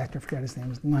 the actor, I forgot his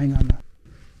name, is lying on the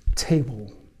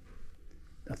table,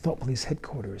 the thought police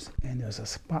headquarters, and there's a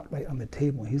spotlight on the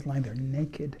table. He's lying there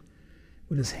naked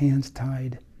with his hands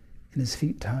tied and his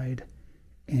feet tied,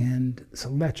 and this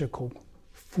electrical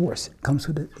force comes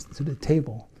to the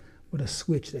table with a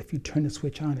switch that if you turn the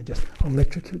switch on, it just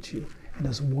electrocutes you, and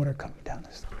there's water coming down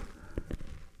and stuff.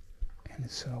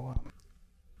 And so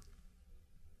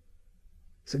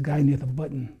there's a guy near the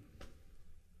button,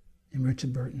 and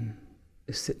Richard Burton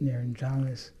is sitting there, and John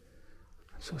is,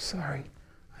 "I'm so sorry,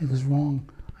 I was wrong.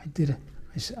 I did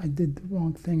the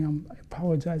wrong thing. I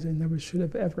apologize. I never should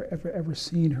have ever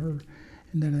seen her."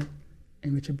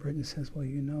 And Richard Burton says, "Well,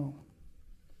 you know,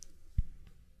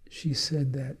 she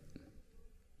said that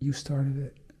you started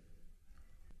it."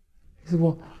 He said,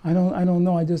 "Well, I don't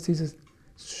know. He says,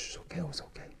 "Shh, okay, it was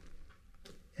okay."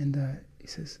 And he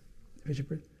says, Richard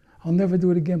Burton, "I'll never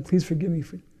do it again. Please forgive me."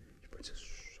 Richard Burton says,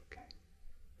 "Shh, okay.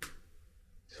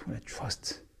 Just want to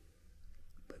trust,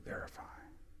 but verify."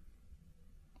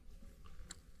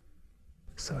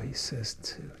 So he says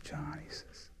to John, he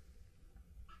says,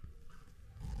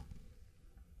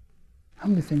 "How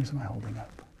many fingers am I holding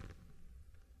up?"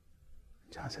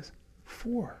 John says,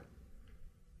 4.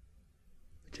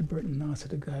 Richard Burton nods to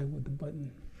the guy with the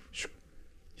button.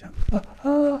 John, Stop.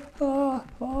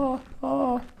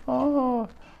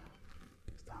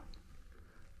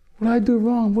 What did I do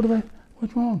wrong?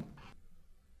 What's wrong?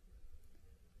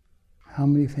 "How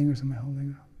many fingers am I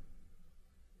holding up?"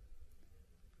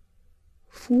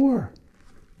 4.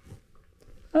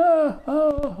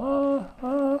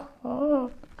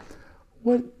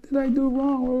 What did I do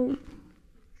wrong?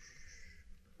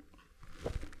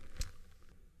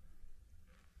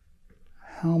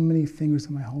 "How many fingers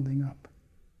am I holding up?"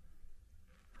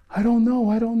 I don't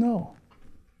know.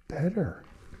 Better.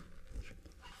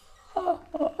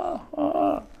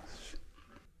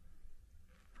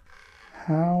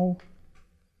 "How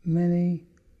many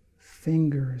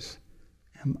fingers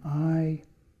am I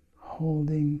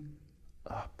holding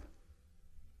up?"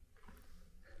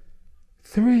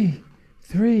 3.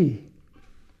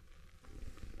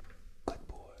 Good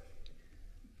boy.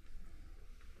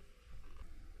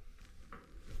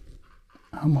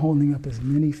 I'm holding up as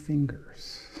many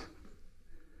fingers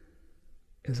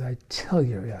as I tell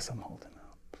you, yes, I'm holding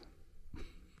up.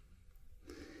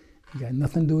 You got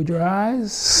nothing to do with your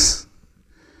eyes,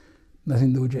 nothing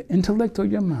to do with your intellect or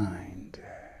your mind.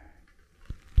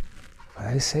 But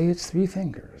I say it's 3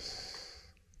 fingers.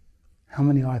 How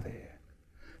many are there?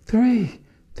 3.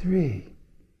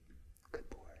 Good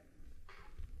boy.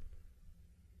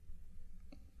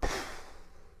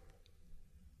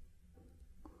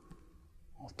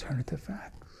 Alternative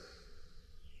facts.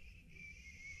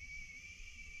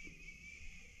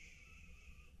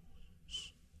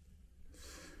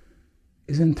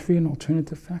 Isn't 3 an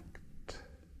alternative fact?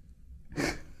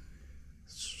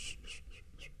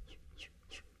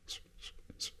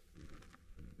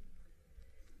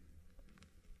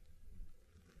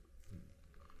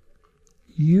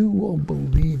 You will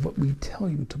believe what we tell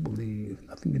you to believe,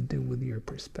 nothing to do with your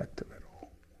perspective at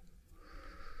all.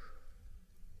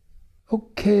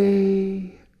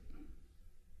 Okay.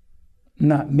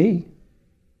 Not me.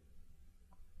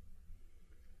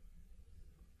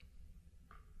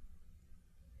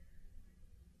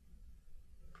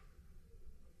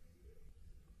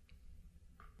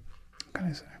 What can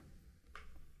I say?